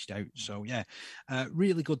get dished out. So yeah,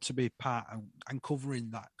 really good to be part and covering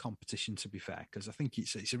that competition. To be fair, because I think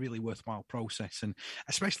it's a really worthwhile process, and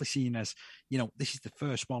especially seeing as this is the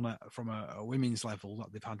first one from a women's level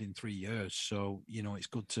that they've had in 3 years. So it's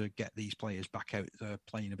good to get these players back out there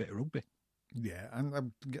playing a bit of rugby. Yeah,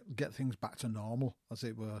 and get things back to normal, as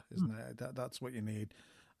it were, isn't it? That's what you need.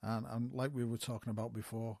 And like we were talking about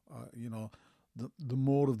before, the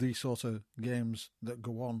more of these sort of games that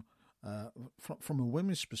go on, from a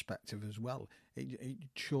women's perspective as well, it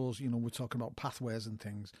shows, we're talking about pathways and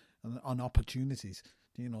things and opportunities,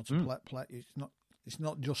 to play. It's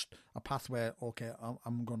not just a pathway, okay,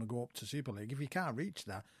 I'm going to go up to Super League. If you can't reach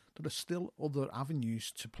that, there are still other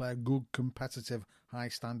avenues to play good, competitive,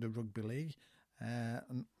 high-standard rugby league.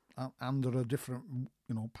 And there are different,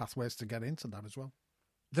 pathways to get into that as well.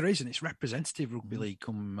 There is, and it's representative rugby league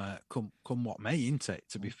come what may, isn't it,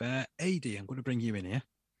 to be fair. AD, I'm going to bring you in here.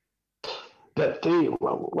 But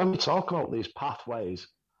when we talk about these pathways,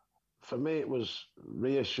 for me it was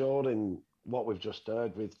reassuring what we've just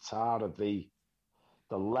heard with Tara, the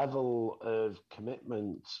level of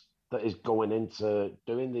commitment that is going into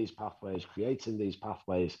doing these pathways, creating these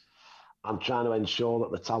pathways, and trying to ensure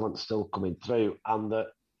that the talent's still coming through, and that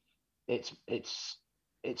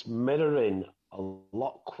it's mirroring a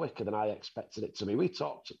lot quicker than I expected it to be. We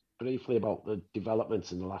talked briefly about the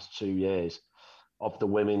development in the last 2 years of the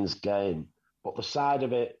women's game, but the side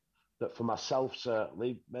of it that for myself,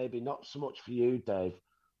 certainly, maybe not so much for you, Dave,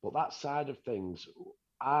 but that side of things,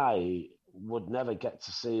 I would never get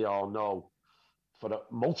to see or know for a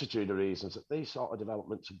multitude of reasons that these sort of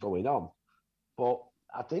developments are going on. But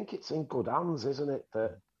I think it's in good hands, isn't it?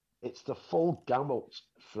 That it's the full gamut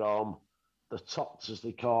from the tops, as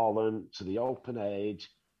they call them, to the open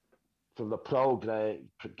age, from the pro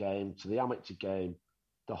game to the amateur game.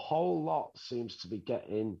 The whole lot seems to be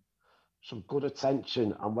getting some good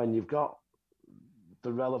attention. And when you've got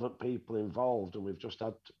the relevant people involved, and we've just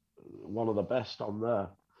had one of the best on there,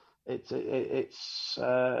 it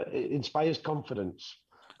inspires confidence,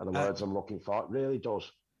 are the words I'm looking for. It really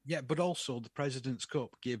does. Yeah, but also the President's Cup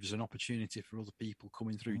gives an opportunity for other people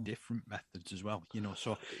coming through different methods as well.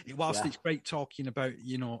 So whilst it's great talking about,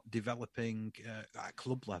 developing at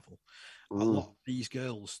club level, a lot of these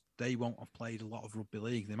girls, they won't have played a lot of rugby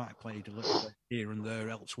league. They might have played a little bit here and there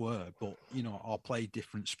elsewhere, but, or played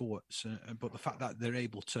different sports. But the fact that they're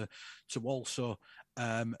able to also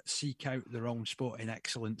seek out their own sporting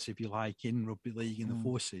excellence, if you like, in rugby league in the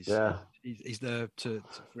forces, is there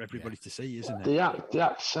for everybody to see, isn't it? The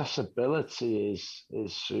accessibility is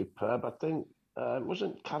superb. I think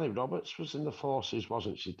wasn't Carrie Roberts was in the forces,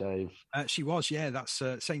 wasn't she, Dave? She was, yeah. That's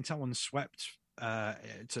St. Helens swept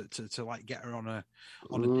to like get her on a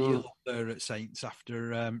deal up there at Saints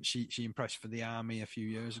after she impressed for the Army a few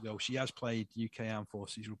years ago. She has played UK Armed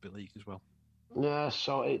Forces Rugby League as well. Yeah,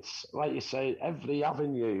 so it's like you say, every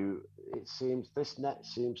avenue, it seems, this net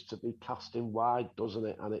seems to be casting wide, doesn't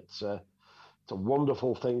it? And it's a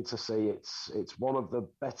wonderful thing to see. It's one of the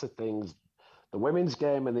better things. The women's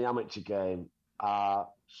game and the amateur game are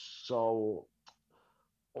so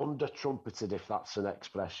under-trumpeted, if that's an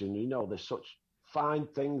expression. There's such fine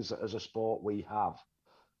things as a sport we have,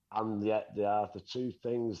 and yet they are the two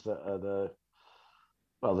things that are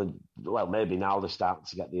maybe now they're starting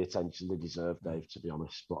to get the attention they deserve, Dave, to be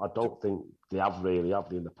honest. But I don't think they have really, have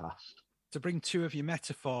they, in the past? To bring two of your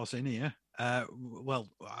metaphors in here, A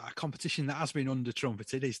competition that has been under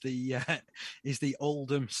trumpeted is the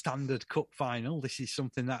Oldham Standard Cup final. This is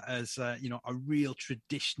something that has, a real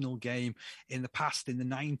traditional game in the past, in the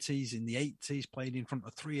 90s, in the 80s, played in front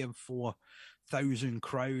of 3,000 and 4,000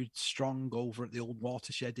 crowds strong over at the old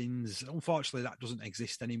Watershed Inns. Unfortunately, that doesn't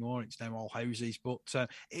exist anymore. It's now all houses, but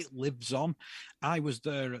it lives on. I was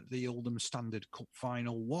there at the Oldham Standard Cup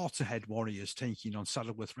final. Waterhead Warriors taking on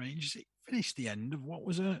Saddleworth Rangers. It finished the end of what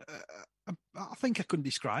was I think I could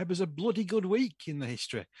describe as a bloody good week in the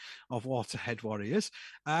history of Waterhead Warriors.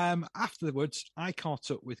 Afterwards, I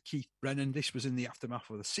caught up with Keith Brennan. This was in the aftermath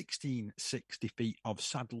of the 1660 feet of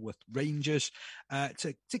Saddleworth Rangers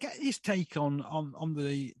to get his take on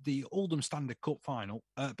the Oldham Standard Cup final,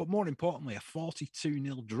 but more importantly, a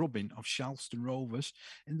 42-0 drubbing of Charleston Rovers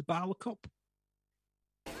in the Barlow Cup.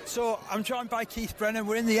 So I'm joined by Keith Brennan.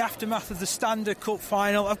 We're in the aftermath of the Standard Cup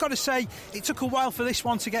final. I've got to say, it took a while for this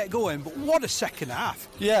one to get going, but what a second half.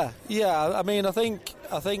 Yeah. I mean, I think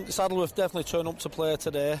Saddleworth definitely turned up to play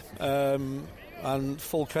today, and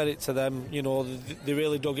full credit to them. You know, they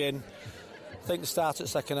really dug in. I think the start at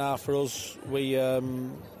second half for us, we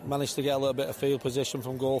managed to get a little bit of field position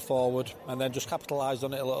from goal forward, and then just capitalised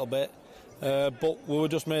on it a little bit. But we were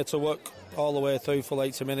just made to work all the way through for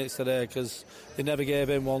 80 minutes today, because they never gave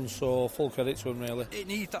in one, so full credit to them, really. It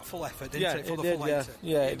needed that full effort, didn't it, for the full 80?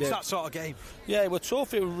 Yeah, it was that sort of game. Yeah, it was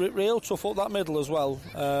tough. It was real tough up that middle as well.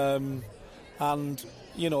 And,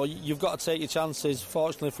 you know, you've got to take your chances.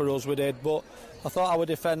 Fortunately for us, we did. But I thought our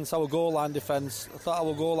defence, our goal line defence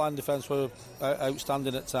were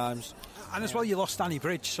outstanding at times. And as well, you lost Danny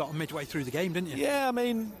Bridge sort of midway through the game, didn't you? Yeah, I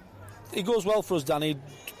mean, it goes well for us, Danny.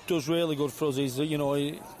 Does really good for us.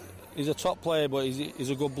 He's a top player, but he's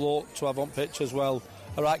a good bloke to have on pitch as well.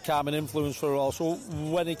 A right calming influence for us all. So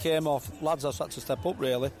when he came off, lads have had to step up,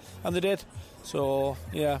 really, and they did. So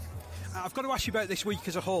yeah. I've got to ask you about this week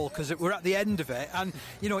as a whole, because we're at the end of it, and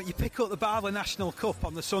you pick up the Barlow National Cup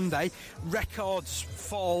on the Sunday. Records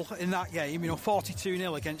fall in that game.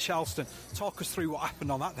 42-0 against Charleston. Talk us through what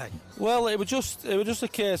happened on that day. Well, it was just a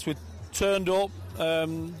case we turned up. There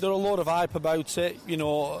were a lot of hype about it.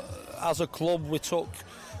 As a club, we took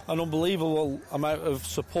an unbelievable amount of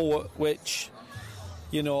support, which,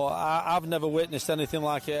 I've never witnessed anything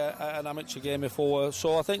like it at an amateur game before.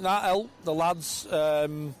 So I think that helped the lads,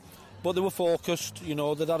 but they were focused. They'd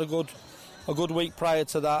had a good week prior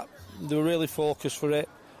to that. They were really focused for it,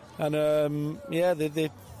 and they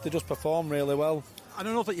just performed really well. I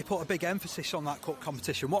don't know that you put a big emphasis on that cup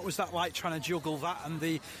competition. What was that like, trying to juggle that and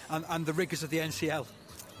the rigours of the NCL?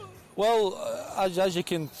 Well, as you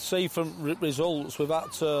can see from results, we've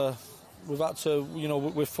had to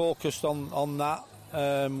we're focused on that.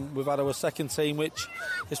 We've had our second team, which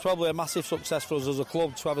is probably a massive success for us as a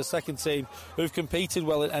club, to have a second team who've competed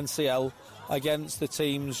well at NCL against the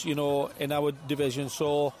teams, in our division.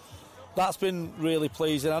 So that's been really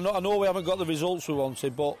pleasing. I know we haven't got the results we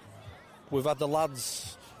wanted, but we've had the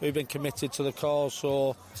lads who've been committed to the cause.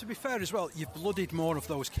 So to be fair as well, you've blooded more of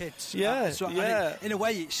those kids. Yeah. In a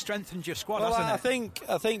way, it's strengthened your squad, well, hasn't it?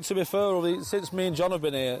 I think to be fair, since me and John have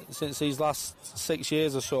been here, since these last 6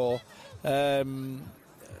 years or so,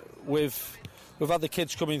 we've had the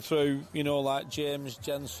kids coming through, like James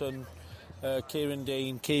Jensen, Kieran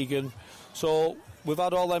Dean, Keegan. So we've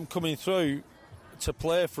had all them coming through to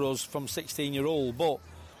play for us from 16-year-old, but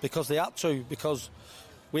because they had to, because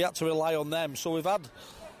we had to rely on them. So we've had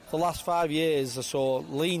the last 5 years or so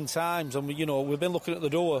lean times, and we've been looking at the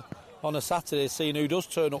door on a Saturday seeing who does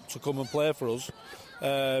turn up to come and play for us,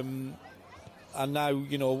 and now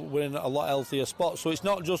we're in a lot healthier spot. So it's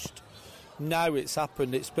not just now it's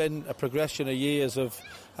happened, it's been a progression of years of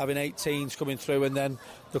having 18s coming through, and then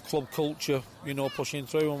the club culture pushing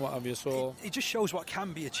through and what have you. So it just shows what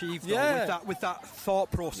can be achieved, though, with that thought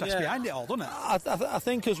process behind it all, doesn't it? I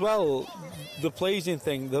think as well, the pleasing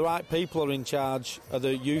thing, the right people are in charge of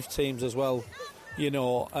the youth teams as well,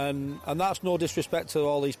 and that's no disrespect to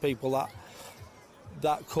all these people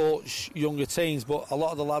that coach younger teams, but a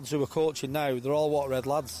lot of the lads who are coaching now, they're all Waterhead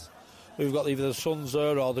lads who've got either the sons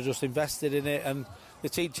there or they're just invested in it, and they're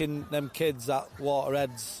teaching them kids that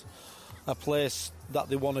Waterhead's a place that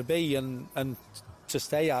they want to be and to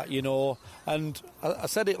stay at, And I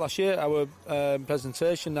said it last year, our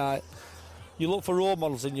presentation night, you look for role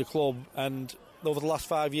models in your club, and over the last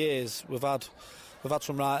 5 years we've had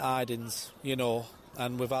some right hidings,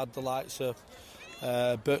 and we've had the likes of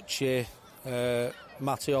Butchie,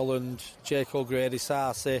 Matty Holland, Jake O'Grady,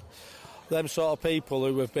 Sarsi, them sort of people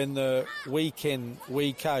who have been there week in,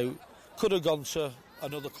 week out. Could have gone to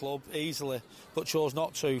another club easily, but chose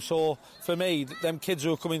not to. So for me, them kids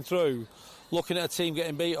who are coming through, looking at a team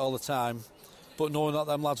getting beat all the time, but knowing that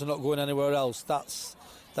them lads are not going anywhere else, that's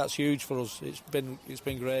huge for us. It's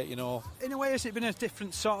been great, you know. In a way, has it been a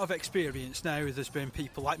different sort of experience now? There's been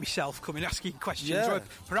people like myself coming asking questions, where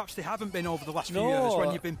perhaps they haven't been over the last few years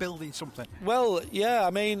when you've been building something. Well, yeah,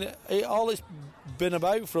 I mean, all it's been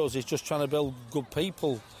about for us is just trying to build good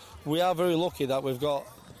people. We are very lucky that we've got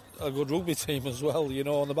a good rugby team as well, you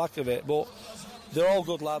know, on the back of it. But they're all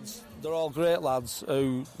good lads. They're all great lads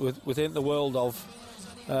who we think the world of.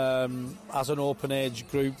 As an open age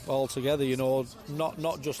group all together, you know,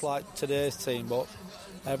 not just like today's team, but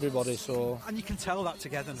everybody. So, and you can tell that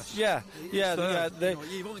togetherness. Yeah.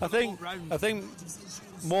 I think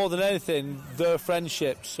more than anything, their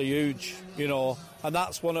friendships are huge, you know, and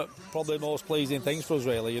that's one of probably the most pleasing things for us,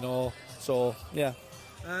 really, you know. So, yeah.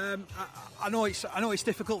 I know it's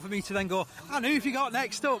difficult for me to then go, who have you got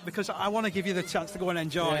next up? Because I want to give you the chance to go and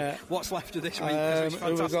enjoy what's left of this week. It's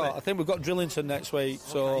fantastic. I think we've got Drillington next week.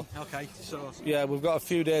 So okay. So yeah, we've got a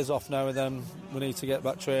few days off now, and then we need to get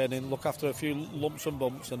back training, look after a few lumps and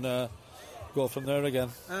bumps, and go from there again.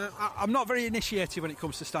 I'm not very initiated when it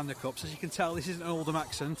comes to Standard Cups. As you can tell, this isn't an Oldham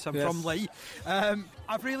accent. I'm from Leigh.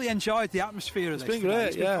 I've really enjoyed the atmosphere of this. It's been great.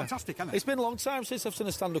 It's been fantastic, hasn't it? It's been a long time since I've seen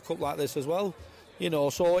a Standard Cup like this as well. You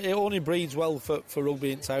know, so it only breeds well for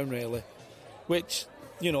rugby in town, really. Which,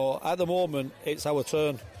 you know, at the moment, it's our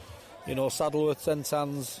turn. You know, Saddleworth, St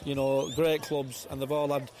Anne's, you know, great clubs, and they've all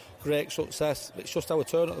had great success. It's just our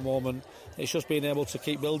turn at the moment. It's just being able to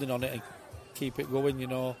keep building on it and keep it going, you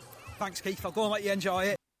know. Thanks, Keith. I'll go and let you enjoy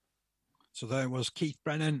it. So there was Keith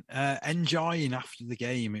Brennan enjoying after the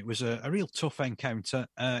game. It was a real tough encounter.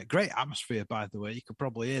 Great atmosphere, by the way. You could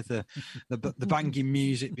probably hear the banging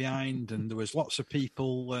music behind, and there was lots of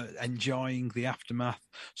people enjoying the aftermath.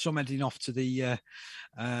 Some heading off to the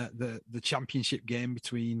championship game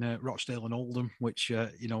between Rochdale and Oldham, which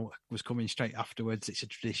you know, was coming straight afterwards. It's a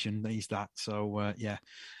tradition, these that. So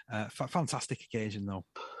fantastic occasion though.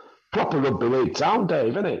 Proper rugby league town,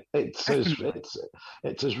 Dave, isn't it? It's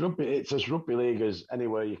as rugby league as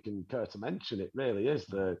anywhere you can care to mention. It really is.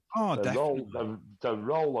 The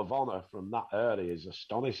roll of honour from that area is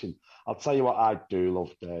astonishing. I'll tell you what I do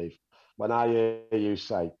love, Dave. When I hear you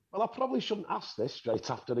say, "Well, I probably shouldn't ask this straight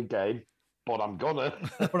after the game, but I'm gonna."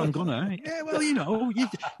 Yeah, well, you know,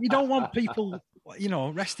 you don't want people, you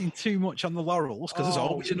know, resting too much on the laurels, because there's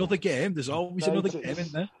always another game. There's always another game,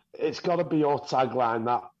 isn't there? It's got to be your tagline,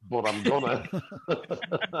 that, but I'm gonna.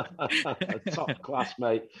 Top class,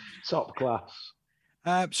 mate. Top class.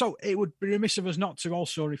 So it would be remiss of us not to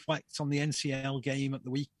also reflect on the NCL game at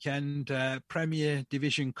the weekend. Premier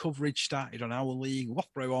Division coverage started on our league.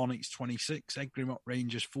 Loughborough Hornets 26, Egremont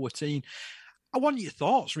Rangers 14. I want your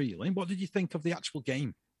thoughts, really. What did you think of the actual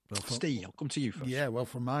game? Well, Steve, I'll come to you first. Yeah, well,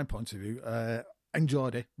 from my point of view,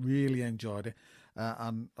 enjoyed it, really enjoyed it.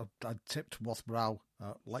 And I tipped Loughborough,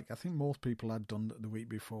 like I think most people had done the week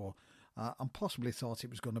before, and possibly thought it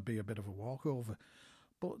was going to be a bit of a walkover.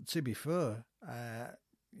 But to be fair,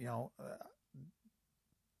 you know,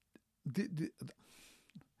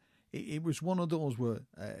 it was one of those where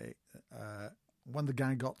when the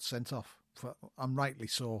guy got sent off, and rightly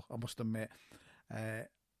so, I must admit,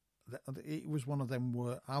 it was one of them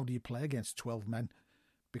where, how do you play against 12 men?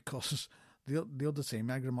 Because the other team,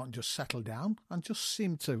 Egremont, just settled down and just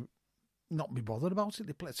seemed to not be bothered about it.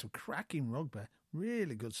 They played some cracking rugby,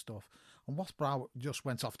 really good stuff. And Loughborough just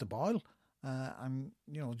went off the boil, and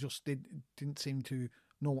you know, just didn't seem to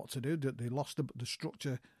know what to do. They lost the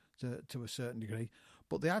structure to a certain degree.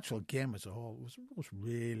 But the actual game as a whole was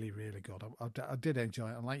really, really good. I did enjoy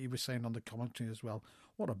it. And like you were saying on the commentary as well,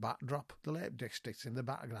 what a backdrop. The Lake District's in the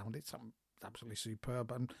background. It's absolutely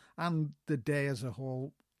superb. And the day as a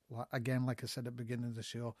whole, again, like I said at the beginning of the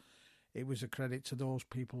show, it was a credit to those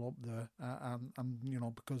people up there. And you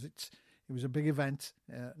know, because it was a big event,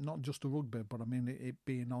 not just the rugby, but I mean, it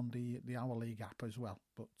being on the Our League app as well.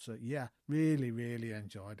 But yeah, really, really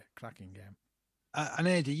enjoyed it. Cracking game. And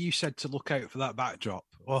Eddie, you said to look out for that backdrop.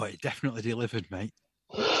 Oh, it definitely delivered, mate.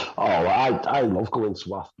 Oh, I love going to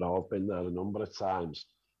Loughborough. I've been there a number of times.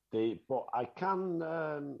 But I can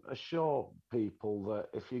assure people that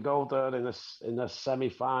if you go there in a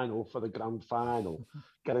semi-final for the grand final,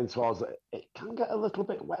 getting towards it can get a little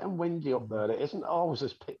bit wet and windy up there. It isn't always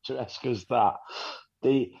as picturesque as that.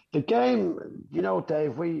 The game, you know,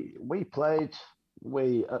 Dave, we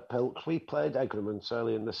at Pilks, we played Egremont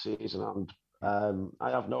early in the season, and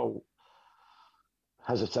I have no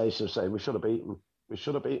hesitation of saying we should have beaten.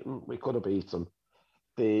 We could have beaten.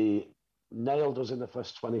 nailed us in the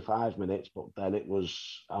first 25 minutes, but then it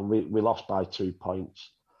was, and we lost by 2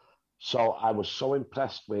 points. So I was so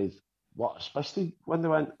impressed with especially when they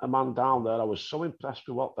went a man down there, I was so impressed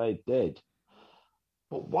with what they did.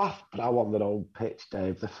 But Loughborough on their own pitch,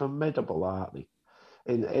 Dave, they're formidable, aren't they?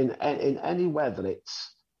 In any weather,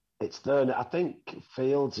 it's there. I think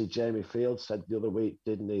Jamie Fields said the other week,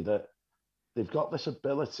 didn't he, that they've got this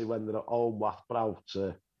ability when they're at home, Loughborough,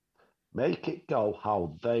 to make it go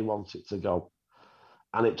how they want it to go.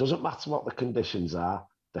 And it doesn't matter what the conditions are.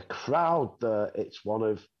 The crowd there, it's one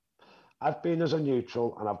of... I've been as a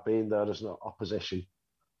neutral and I've been there as an opposition.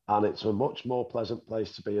 And it's a much more pleasant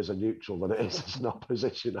place to be as a neutral than it is as an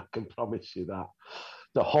opposition, I can promise you that.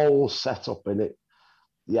 The whole setup in it,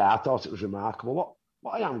 yeah, I thought it was remarkable.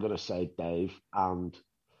 What I am going to say, Dave, and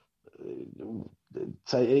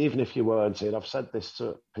say, even if you weren't here, I've said this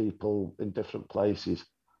to people in different places,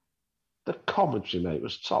 the commentary, mate,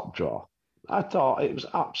 was top draw. I thought it was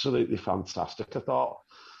absolutely fantastic. I thought,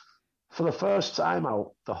 for the first time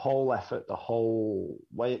out, the whole effort, the whole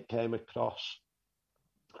way it came across,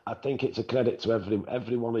 I think it's a credit to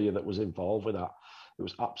every one of you that was involved with that. It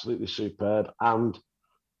was absolutely superb. And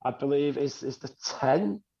I believe is the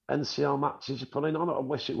 10 NCL matches you're putting on. I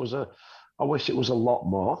wish it was a lot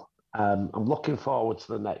more. I'm looking forward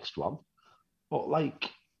to the next one. But like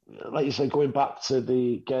you said, going back to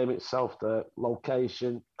the game itself, the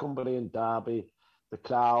location, Cumberland and Derby, the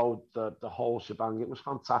crowd, the whole shebang, it was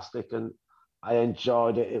fantastic, and I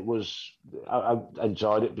enjoyed it. I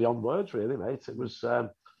enjoyed it beyond words, really, mate. It was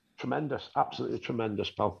tremendous, absolutely tremendous,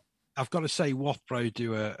 pal. I've got to say, Loughborough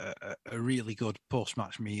do a really good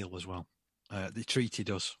post-match meal as well. They treated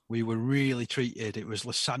us. We were really treated. It was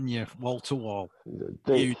lasagna, wall to wall.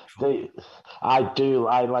 I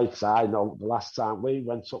know the last time we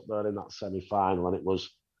went up there in that semi-final, and it was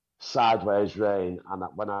sideways rain, and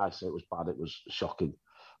when I say it was bad, it was shocking.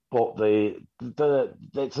 But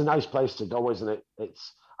it's a nice place to go, isn't it?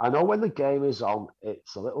 I know when the game is on,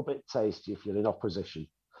 it's a little bit tasty if you're in opposition.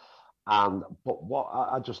 But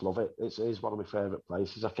I just love it. It is one of my favourite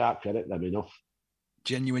places. I can't credit them enough.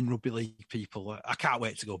 Genuine rugby league people. I can't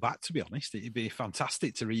wait to go back, to be honest. It'd be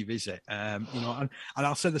fantastic to revisit. And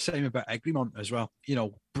I'll say the same about Egremont as well.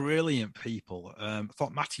 Brilliant people. I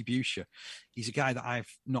thought Matty Boucher, he's a guy that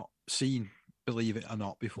I've not seen, believe it or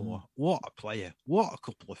not, before. What a player. What a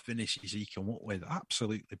couple of finishes he come up with.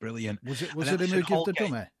 Absolutely brilliant. Was it him who gave the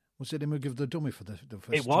dummy? Was it him who gave the dummy for the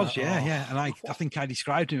first It was, yeah. And I think I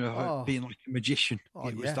described him as being like a magician.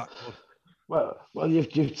 It was that good. Well,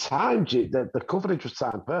 you've timed it. The coverage was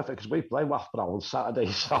timed perfect because we play Loughborough on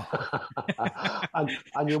Saturday, so and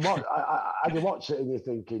you watch it and you're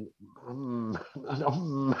thinking,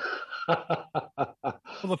 Well,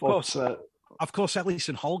 of course,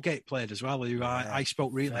 Ellison Holgate played as well, who I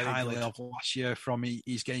spoke really highly of last year from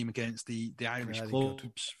his game against the Irish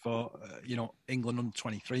clubs for England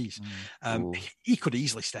under-23s. He could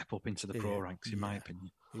easily step up into the pro ranks, in my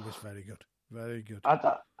opinion. He was very good. Very good.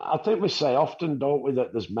 I think we say often, don't we,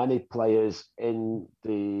 that there's many players in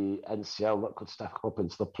the NCL that could step up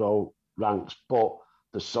into the pro ranks, but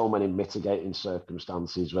there's so many mitigating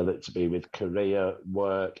circumstances, whether it to be with career,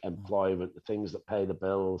 work, employment, the things that pay the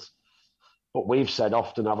bills. But we've said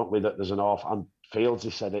often, haven't we, that there's an off, and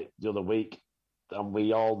Fieldsy said it the other week, and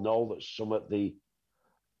we all know that some of the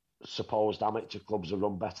supposed amateur clubs are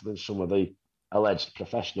run better than some of the alleged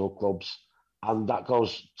professional clubs. And that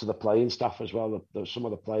goes to the playing staff as well. Some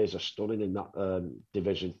of the players are stunning in that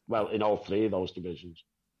division. Well, in all three of those divisions.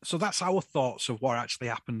 So that's our thoughts of what actually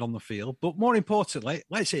happened on the field. But more importantly,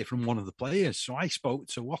 let's hear from one of the players. So I spoke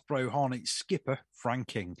to Loughborough Hornets skipper, Fran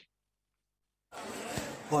King.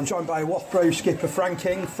 Well, I'm joined by Loughborough skipper, Fran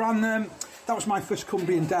King. Fran, that was my first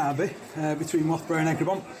Cumbrian derby between Loughborough and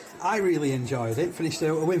Egremont. I really enjoyed it. Finished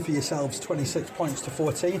a win for yourselves, 26 points to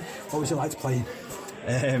 14. What was it like to play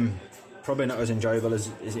in? Probably not as enjoyable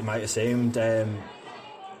as it might have seemed.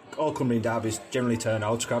 All Cumbrian derbies generally turn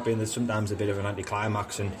out scrappy, and there's sometimes a bit of an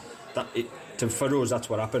anticlimax, and for us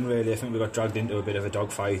that's what happened really. I think we got dragged into a bit of a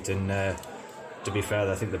dogfight, and to be fair,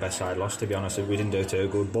 I think the best side lost, to be honest. We didn't do too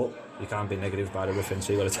good, but you can't be negative by the reference,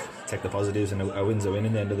 so you've got to take the positives, and a win's a win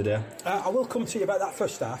in the end of the day. I will come to you about that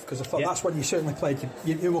first half, because I thought that's when you certainly played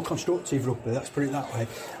your more constructive rugby, let's put it that way.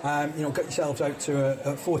 Got yourselves out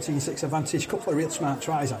to a 14-6 advantage, a couple of real smart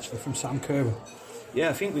tries actually from Sam Kerwin. Yeah,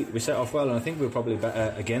 I think we set off well, and I think we were probably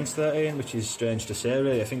better against 13, which is strange to say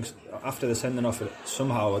really. I think after the sending off,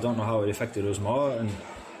 somehow, I don't know how it affected us more, and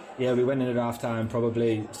yeah, we went in at half time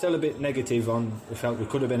probably still a bit negative on. We felt we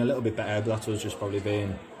could have been a little bit better, but that was just probably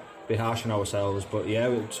being bit harsh on ourselves. But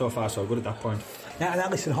yeah, so far so good at that point. Now, and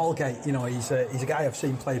Alisson Holgate, he's a guy I've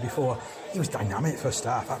seen play before. He was dynamic first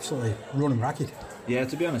half, absolutely running ragged. Yeah,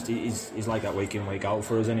 to be honest, he's like that week in, week out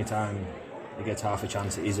for us. Anytime he gets half a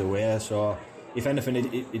chance, he's away. So, if anything,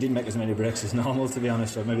 he didn't make as many breaks as normal, to be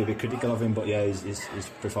honest. So maybe a bit critical of him, but yeah, he's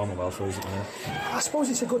performing well for us at the minute. I suppose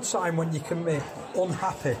it's a good sign when you can be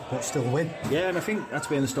unhappy but still win. Yeah, and I think that's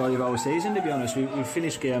been the story of our season, to be honest. We've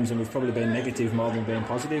finished games and we've probably been negative more than being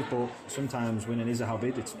positive, but sometimes winning is a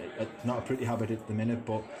habit. It's not a pretty habit at the minute,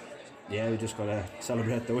 but yeah, we just got to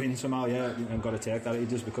celebrate the win somehow, and got to take that. It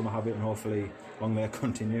does become a habit, and hopefully long may it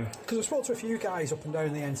continue. Because I spoke to a few guys up and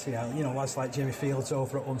down the NCL, lads like Jamie Fields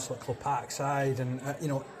over at Hunslet Club Parkside, and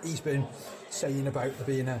he's been saying about there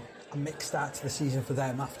being a mixed start to the season for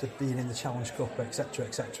them after being in the Challenge Cup, etc,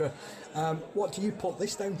 etc. What do you put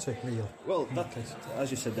this down to, really? Well,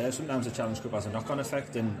 as you said there, sometimes the Challenge Cup has a knock-on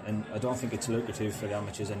effect, and I don't think it's lucrative for the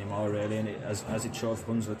amateurs anymore, really, and as it showed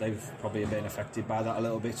for Hunslet, they've probably been affected by that a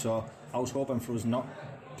little bit, so I was hoping for us not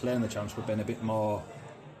playing the Challenge Cup being a bit more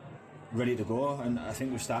ready to go, and I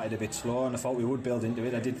think we started a bit slow, and I thought we would build into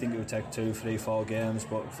it. I did think it would take 2, 3, 4 games,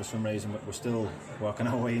 but for some reason we're still working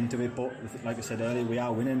our way into it. But like I said earlier, we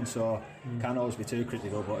are winning, so can't always be too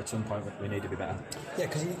critical, but at some point we need to be better. Yeah,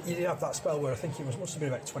 because you did have that spell where I think it must have been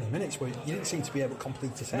about 20 minutes where you didn't seem to be able to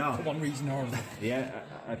complete a set for one reason or another. Yeah,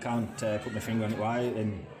 I can't put my finger on it why,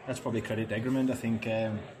 and that's probably credit to Egremont. I think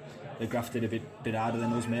they grafted a bit harder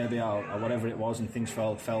than us maybe, or whatever it was, and things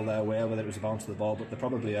fell their way, whether it was a bounce of the ball, but they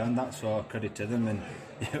probably earned that, so credit to them. And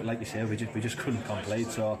like you say, we just couldn't complete.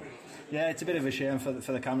 So yeah, it's a bit of a shame for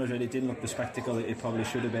the cameras, really. It didn't look the spectacle it probably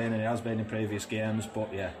should have been, and it has been in previous games,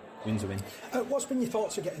 but yeah, win's a win. What's been your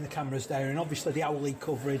thoughts of getting the cameras there, and obviously the Our League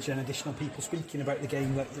coverage and additional people speaking about the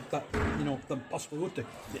game that possibly would do?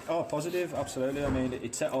 Oh, positive, absolutely. I mean,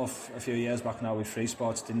 it set off a few years back now with Free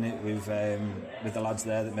Sports, didn't it? With the lads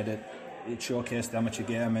there that made it showcased the amateur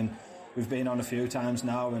game, and we've been on a few times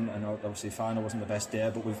now, and obviously final wasn't the best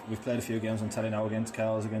day, but we've played a few games on telly now against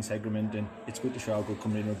Kells, against Egremont, and it's good to show how good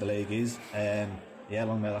Cumbrian Rugby League is. Yeah,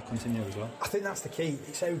 long may that continue as well. I think that's the key.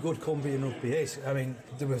 It's how good Cumbrian Rugby is. I mean,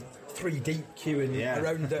 there were 3 deep queuing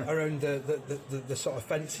around the sort of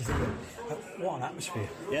fences. What an atmosphere.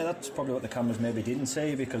 Yeah, that's probably what the cameras maybe didn't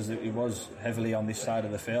see, because it was heavily on this side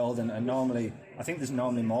of the field, and normally, I think there's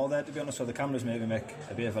normally more there, to be honest, so the cameras maybe make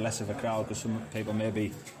a bit of a less of a crowd, because some people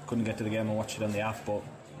maybe couldn't get to the game and watch it on the app, but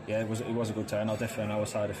yeah, it was a good turnout, definitely on our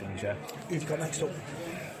side of things, yeah. Who have you got next up?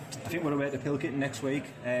 I think we're away to Pilkington next week.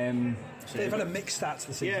 So they've had a mixed start to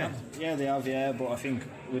the season. Yeah, they have, but I think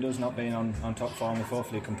with us not being on top form, we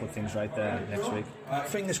hopefully can put things right there next week.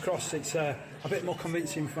 Fingers crossed it's a bit more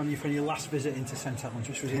convincing from your last visit into St Helens,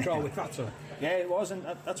 which was a draw with Vato. Yeah, it was, and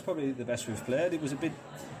that's probably the best we've played. It was a bit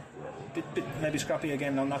maybe scrappy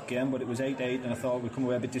again on that game, but it was 8-8, and I thought we'd come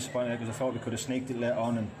away a bit disappointed, because I thought we could have sneaked it later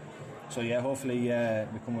on, and so yeah, hopefully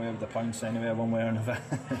we come away with the points anyway, one way or another.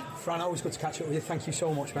 Fran, always good to catch up with you. Thank you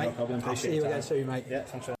so much, mate. No problem. I'll see you again soon, mate. Yeah,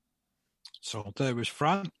 thanks. So there was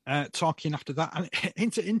Fran talking after that,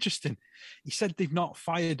 and interesting. He said they've not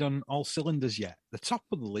fired on all cylinders yet. The top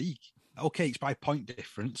of the league. Okay, it's by point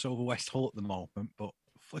difference over West Hull at the moment, but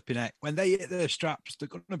flipping heck, when they hit their straps, they're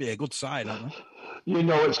going to be a good side, aren't they? You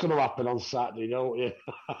know it's going to happen on Saturday, don't you?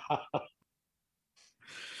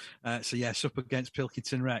 So yes, up against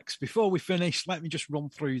Pilkington Rex. Before we finish, let me just run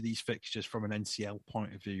through these fixtures from an NCL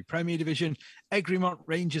point of view. Premier Division, Egremont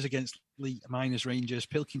Rangers against Lee Miners Rangers,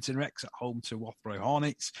 Pilkington Rex at home to Wathrow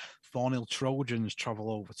Hornets, Thornhill Trojans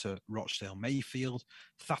travel over to Rochdale Mayfield,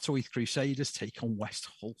 Thatterweath Crusaders take on West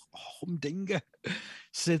Hull Humdinger,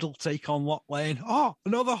 Siddle take on Lock Lane,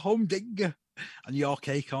 another Humdinger, and York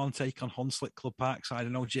Acorn take on Hunslet Club Parkside. I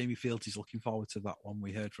know Jamie Fields is looking forward to that one.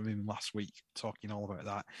 We heard from him last week talking all about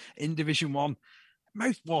that. In Division 1,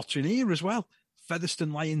 mouth-watering here as well.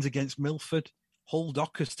 Featherstone Lions against Milford. Hull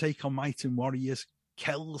Dockers take on Myton Warriors.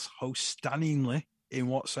 Kells host Stanningley in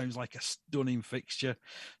what sounds like a stunning fixture.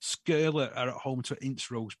 Skirler are at home to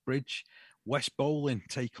Ince Rose Bridge. West Bowling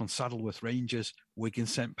take on Saddleworth Rangers. Wigan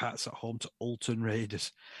St Pat's at home to Alton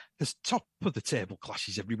Raiders. There's top of the table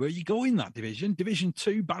clashes everywhere you go in that division. Division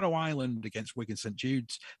 2, Barrow Island against Wigan St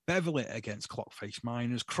Jude's. Beverley against Clockface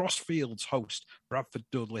Miners. Crossfields host Bradford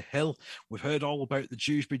Dudley Hill. We've heard all about the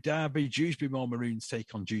Dewsbury Derby. Dewsbury Moor Maroons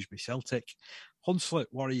take on Dewsbury Celtic. Hunslet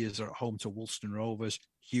Warriors are at home to Woolston Rovers.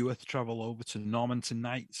 Heworth travel over to Normanton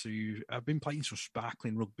Knights, who have been playing some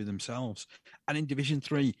sparkling rugby themselves. And in Division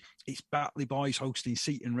 3, it's Bartley Boys hosting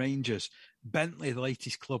Seaton Rangers. Bentley, the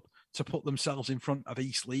latest club to put themselves in front of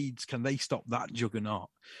East Leeds. Can they stop that juggernaut?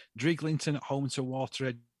 Driglington at home to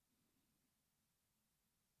Waterhead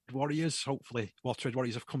Warriors. Hopefully, Waterhead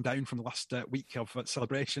Warriors have come down from the last week of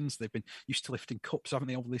celebrations. They've been used to lifting cups, haven't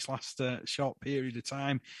they, over this last short period of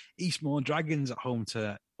time. Eastmoor Dragons at home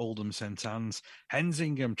to Oldham St Anne's.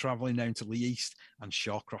 Hensingham travelling down to Lee East, and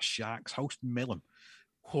Shawcross Sharks host Millom.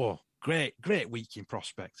 Whoa, great week in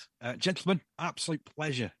prospect. Gentlemen, absolute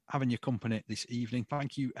pleasure having your company this evening.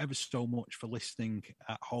 Thank you ever so much for listening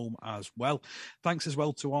at home as well. Thanks as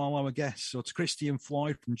well to all our guests. So to Christian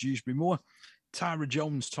Floyd from Dewsbury Moor, Tara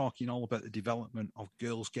Jones talking all about the development of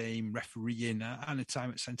girls' game, refereeing, and a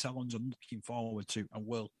time at St Helens, and looking forward to a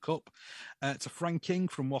World Cup. To Frank King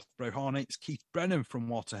from Waterborough Hornets, Keith Brennan from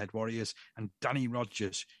Waterhead Warriors, and Danny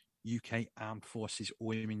Rogers, UK Armed Forces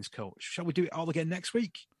Women's Coach. Shall we do it all again next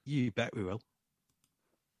week? You bet we will.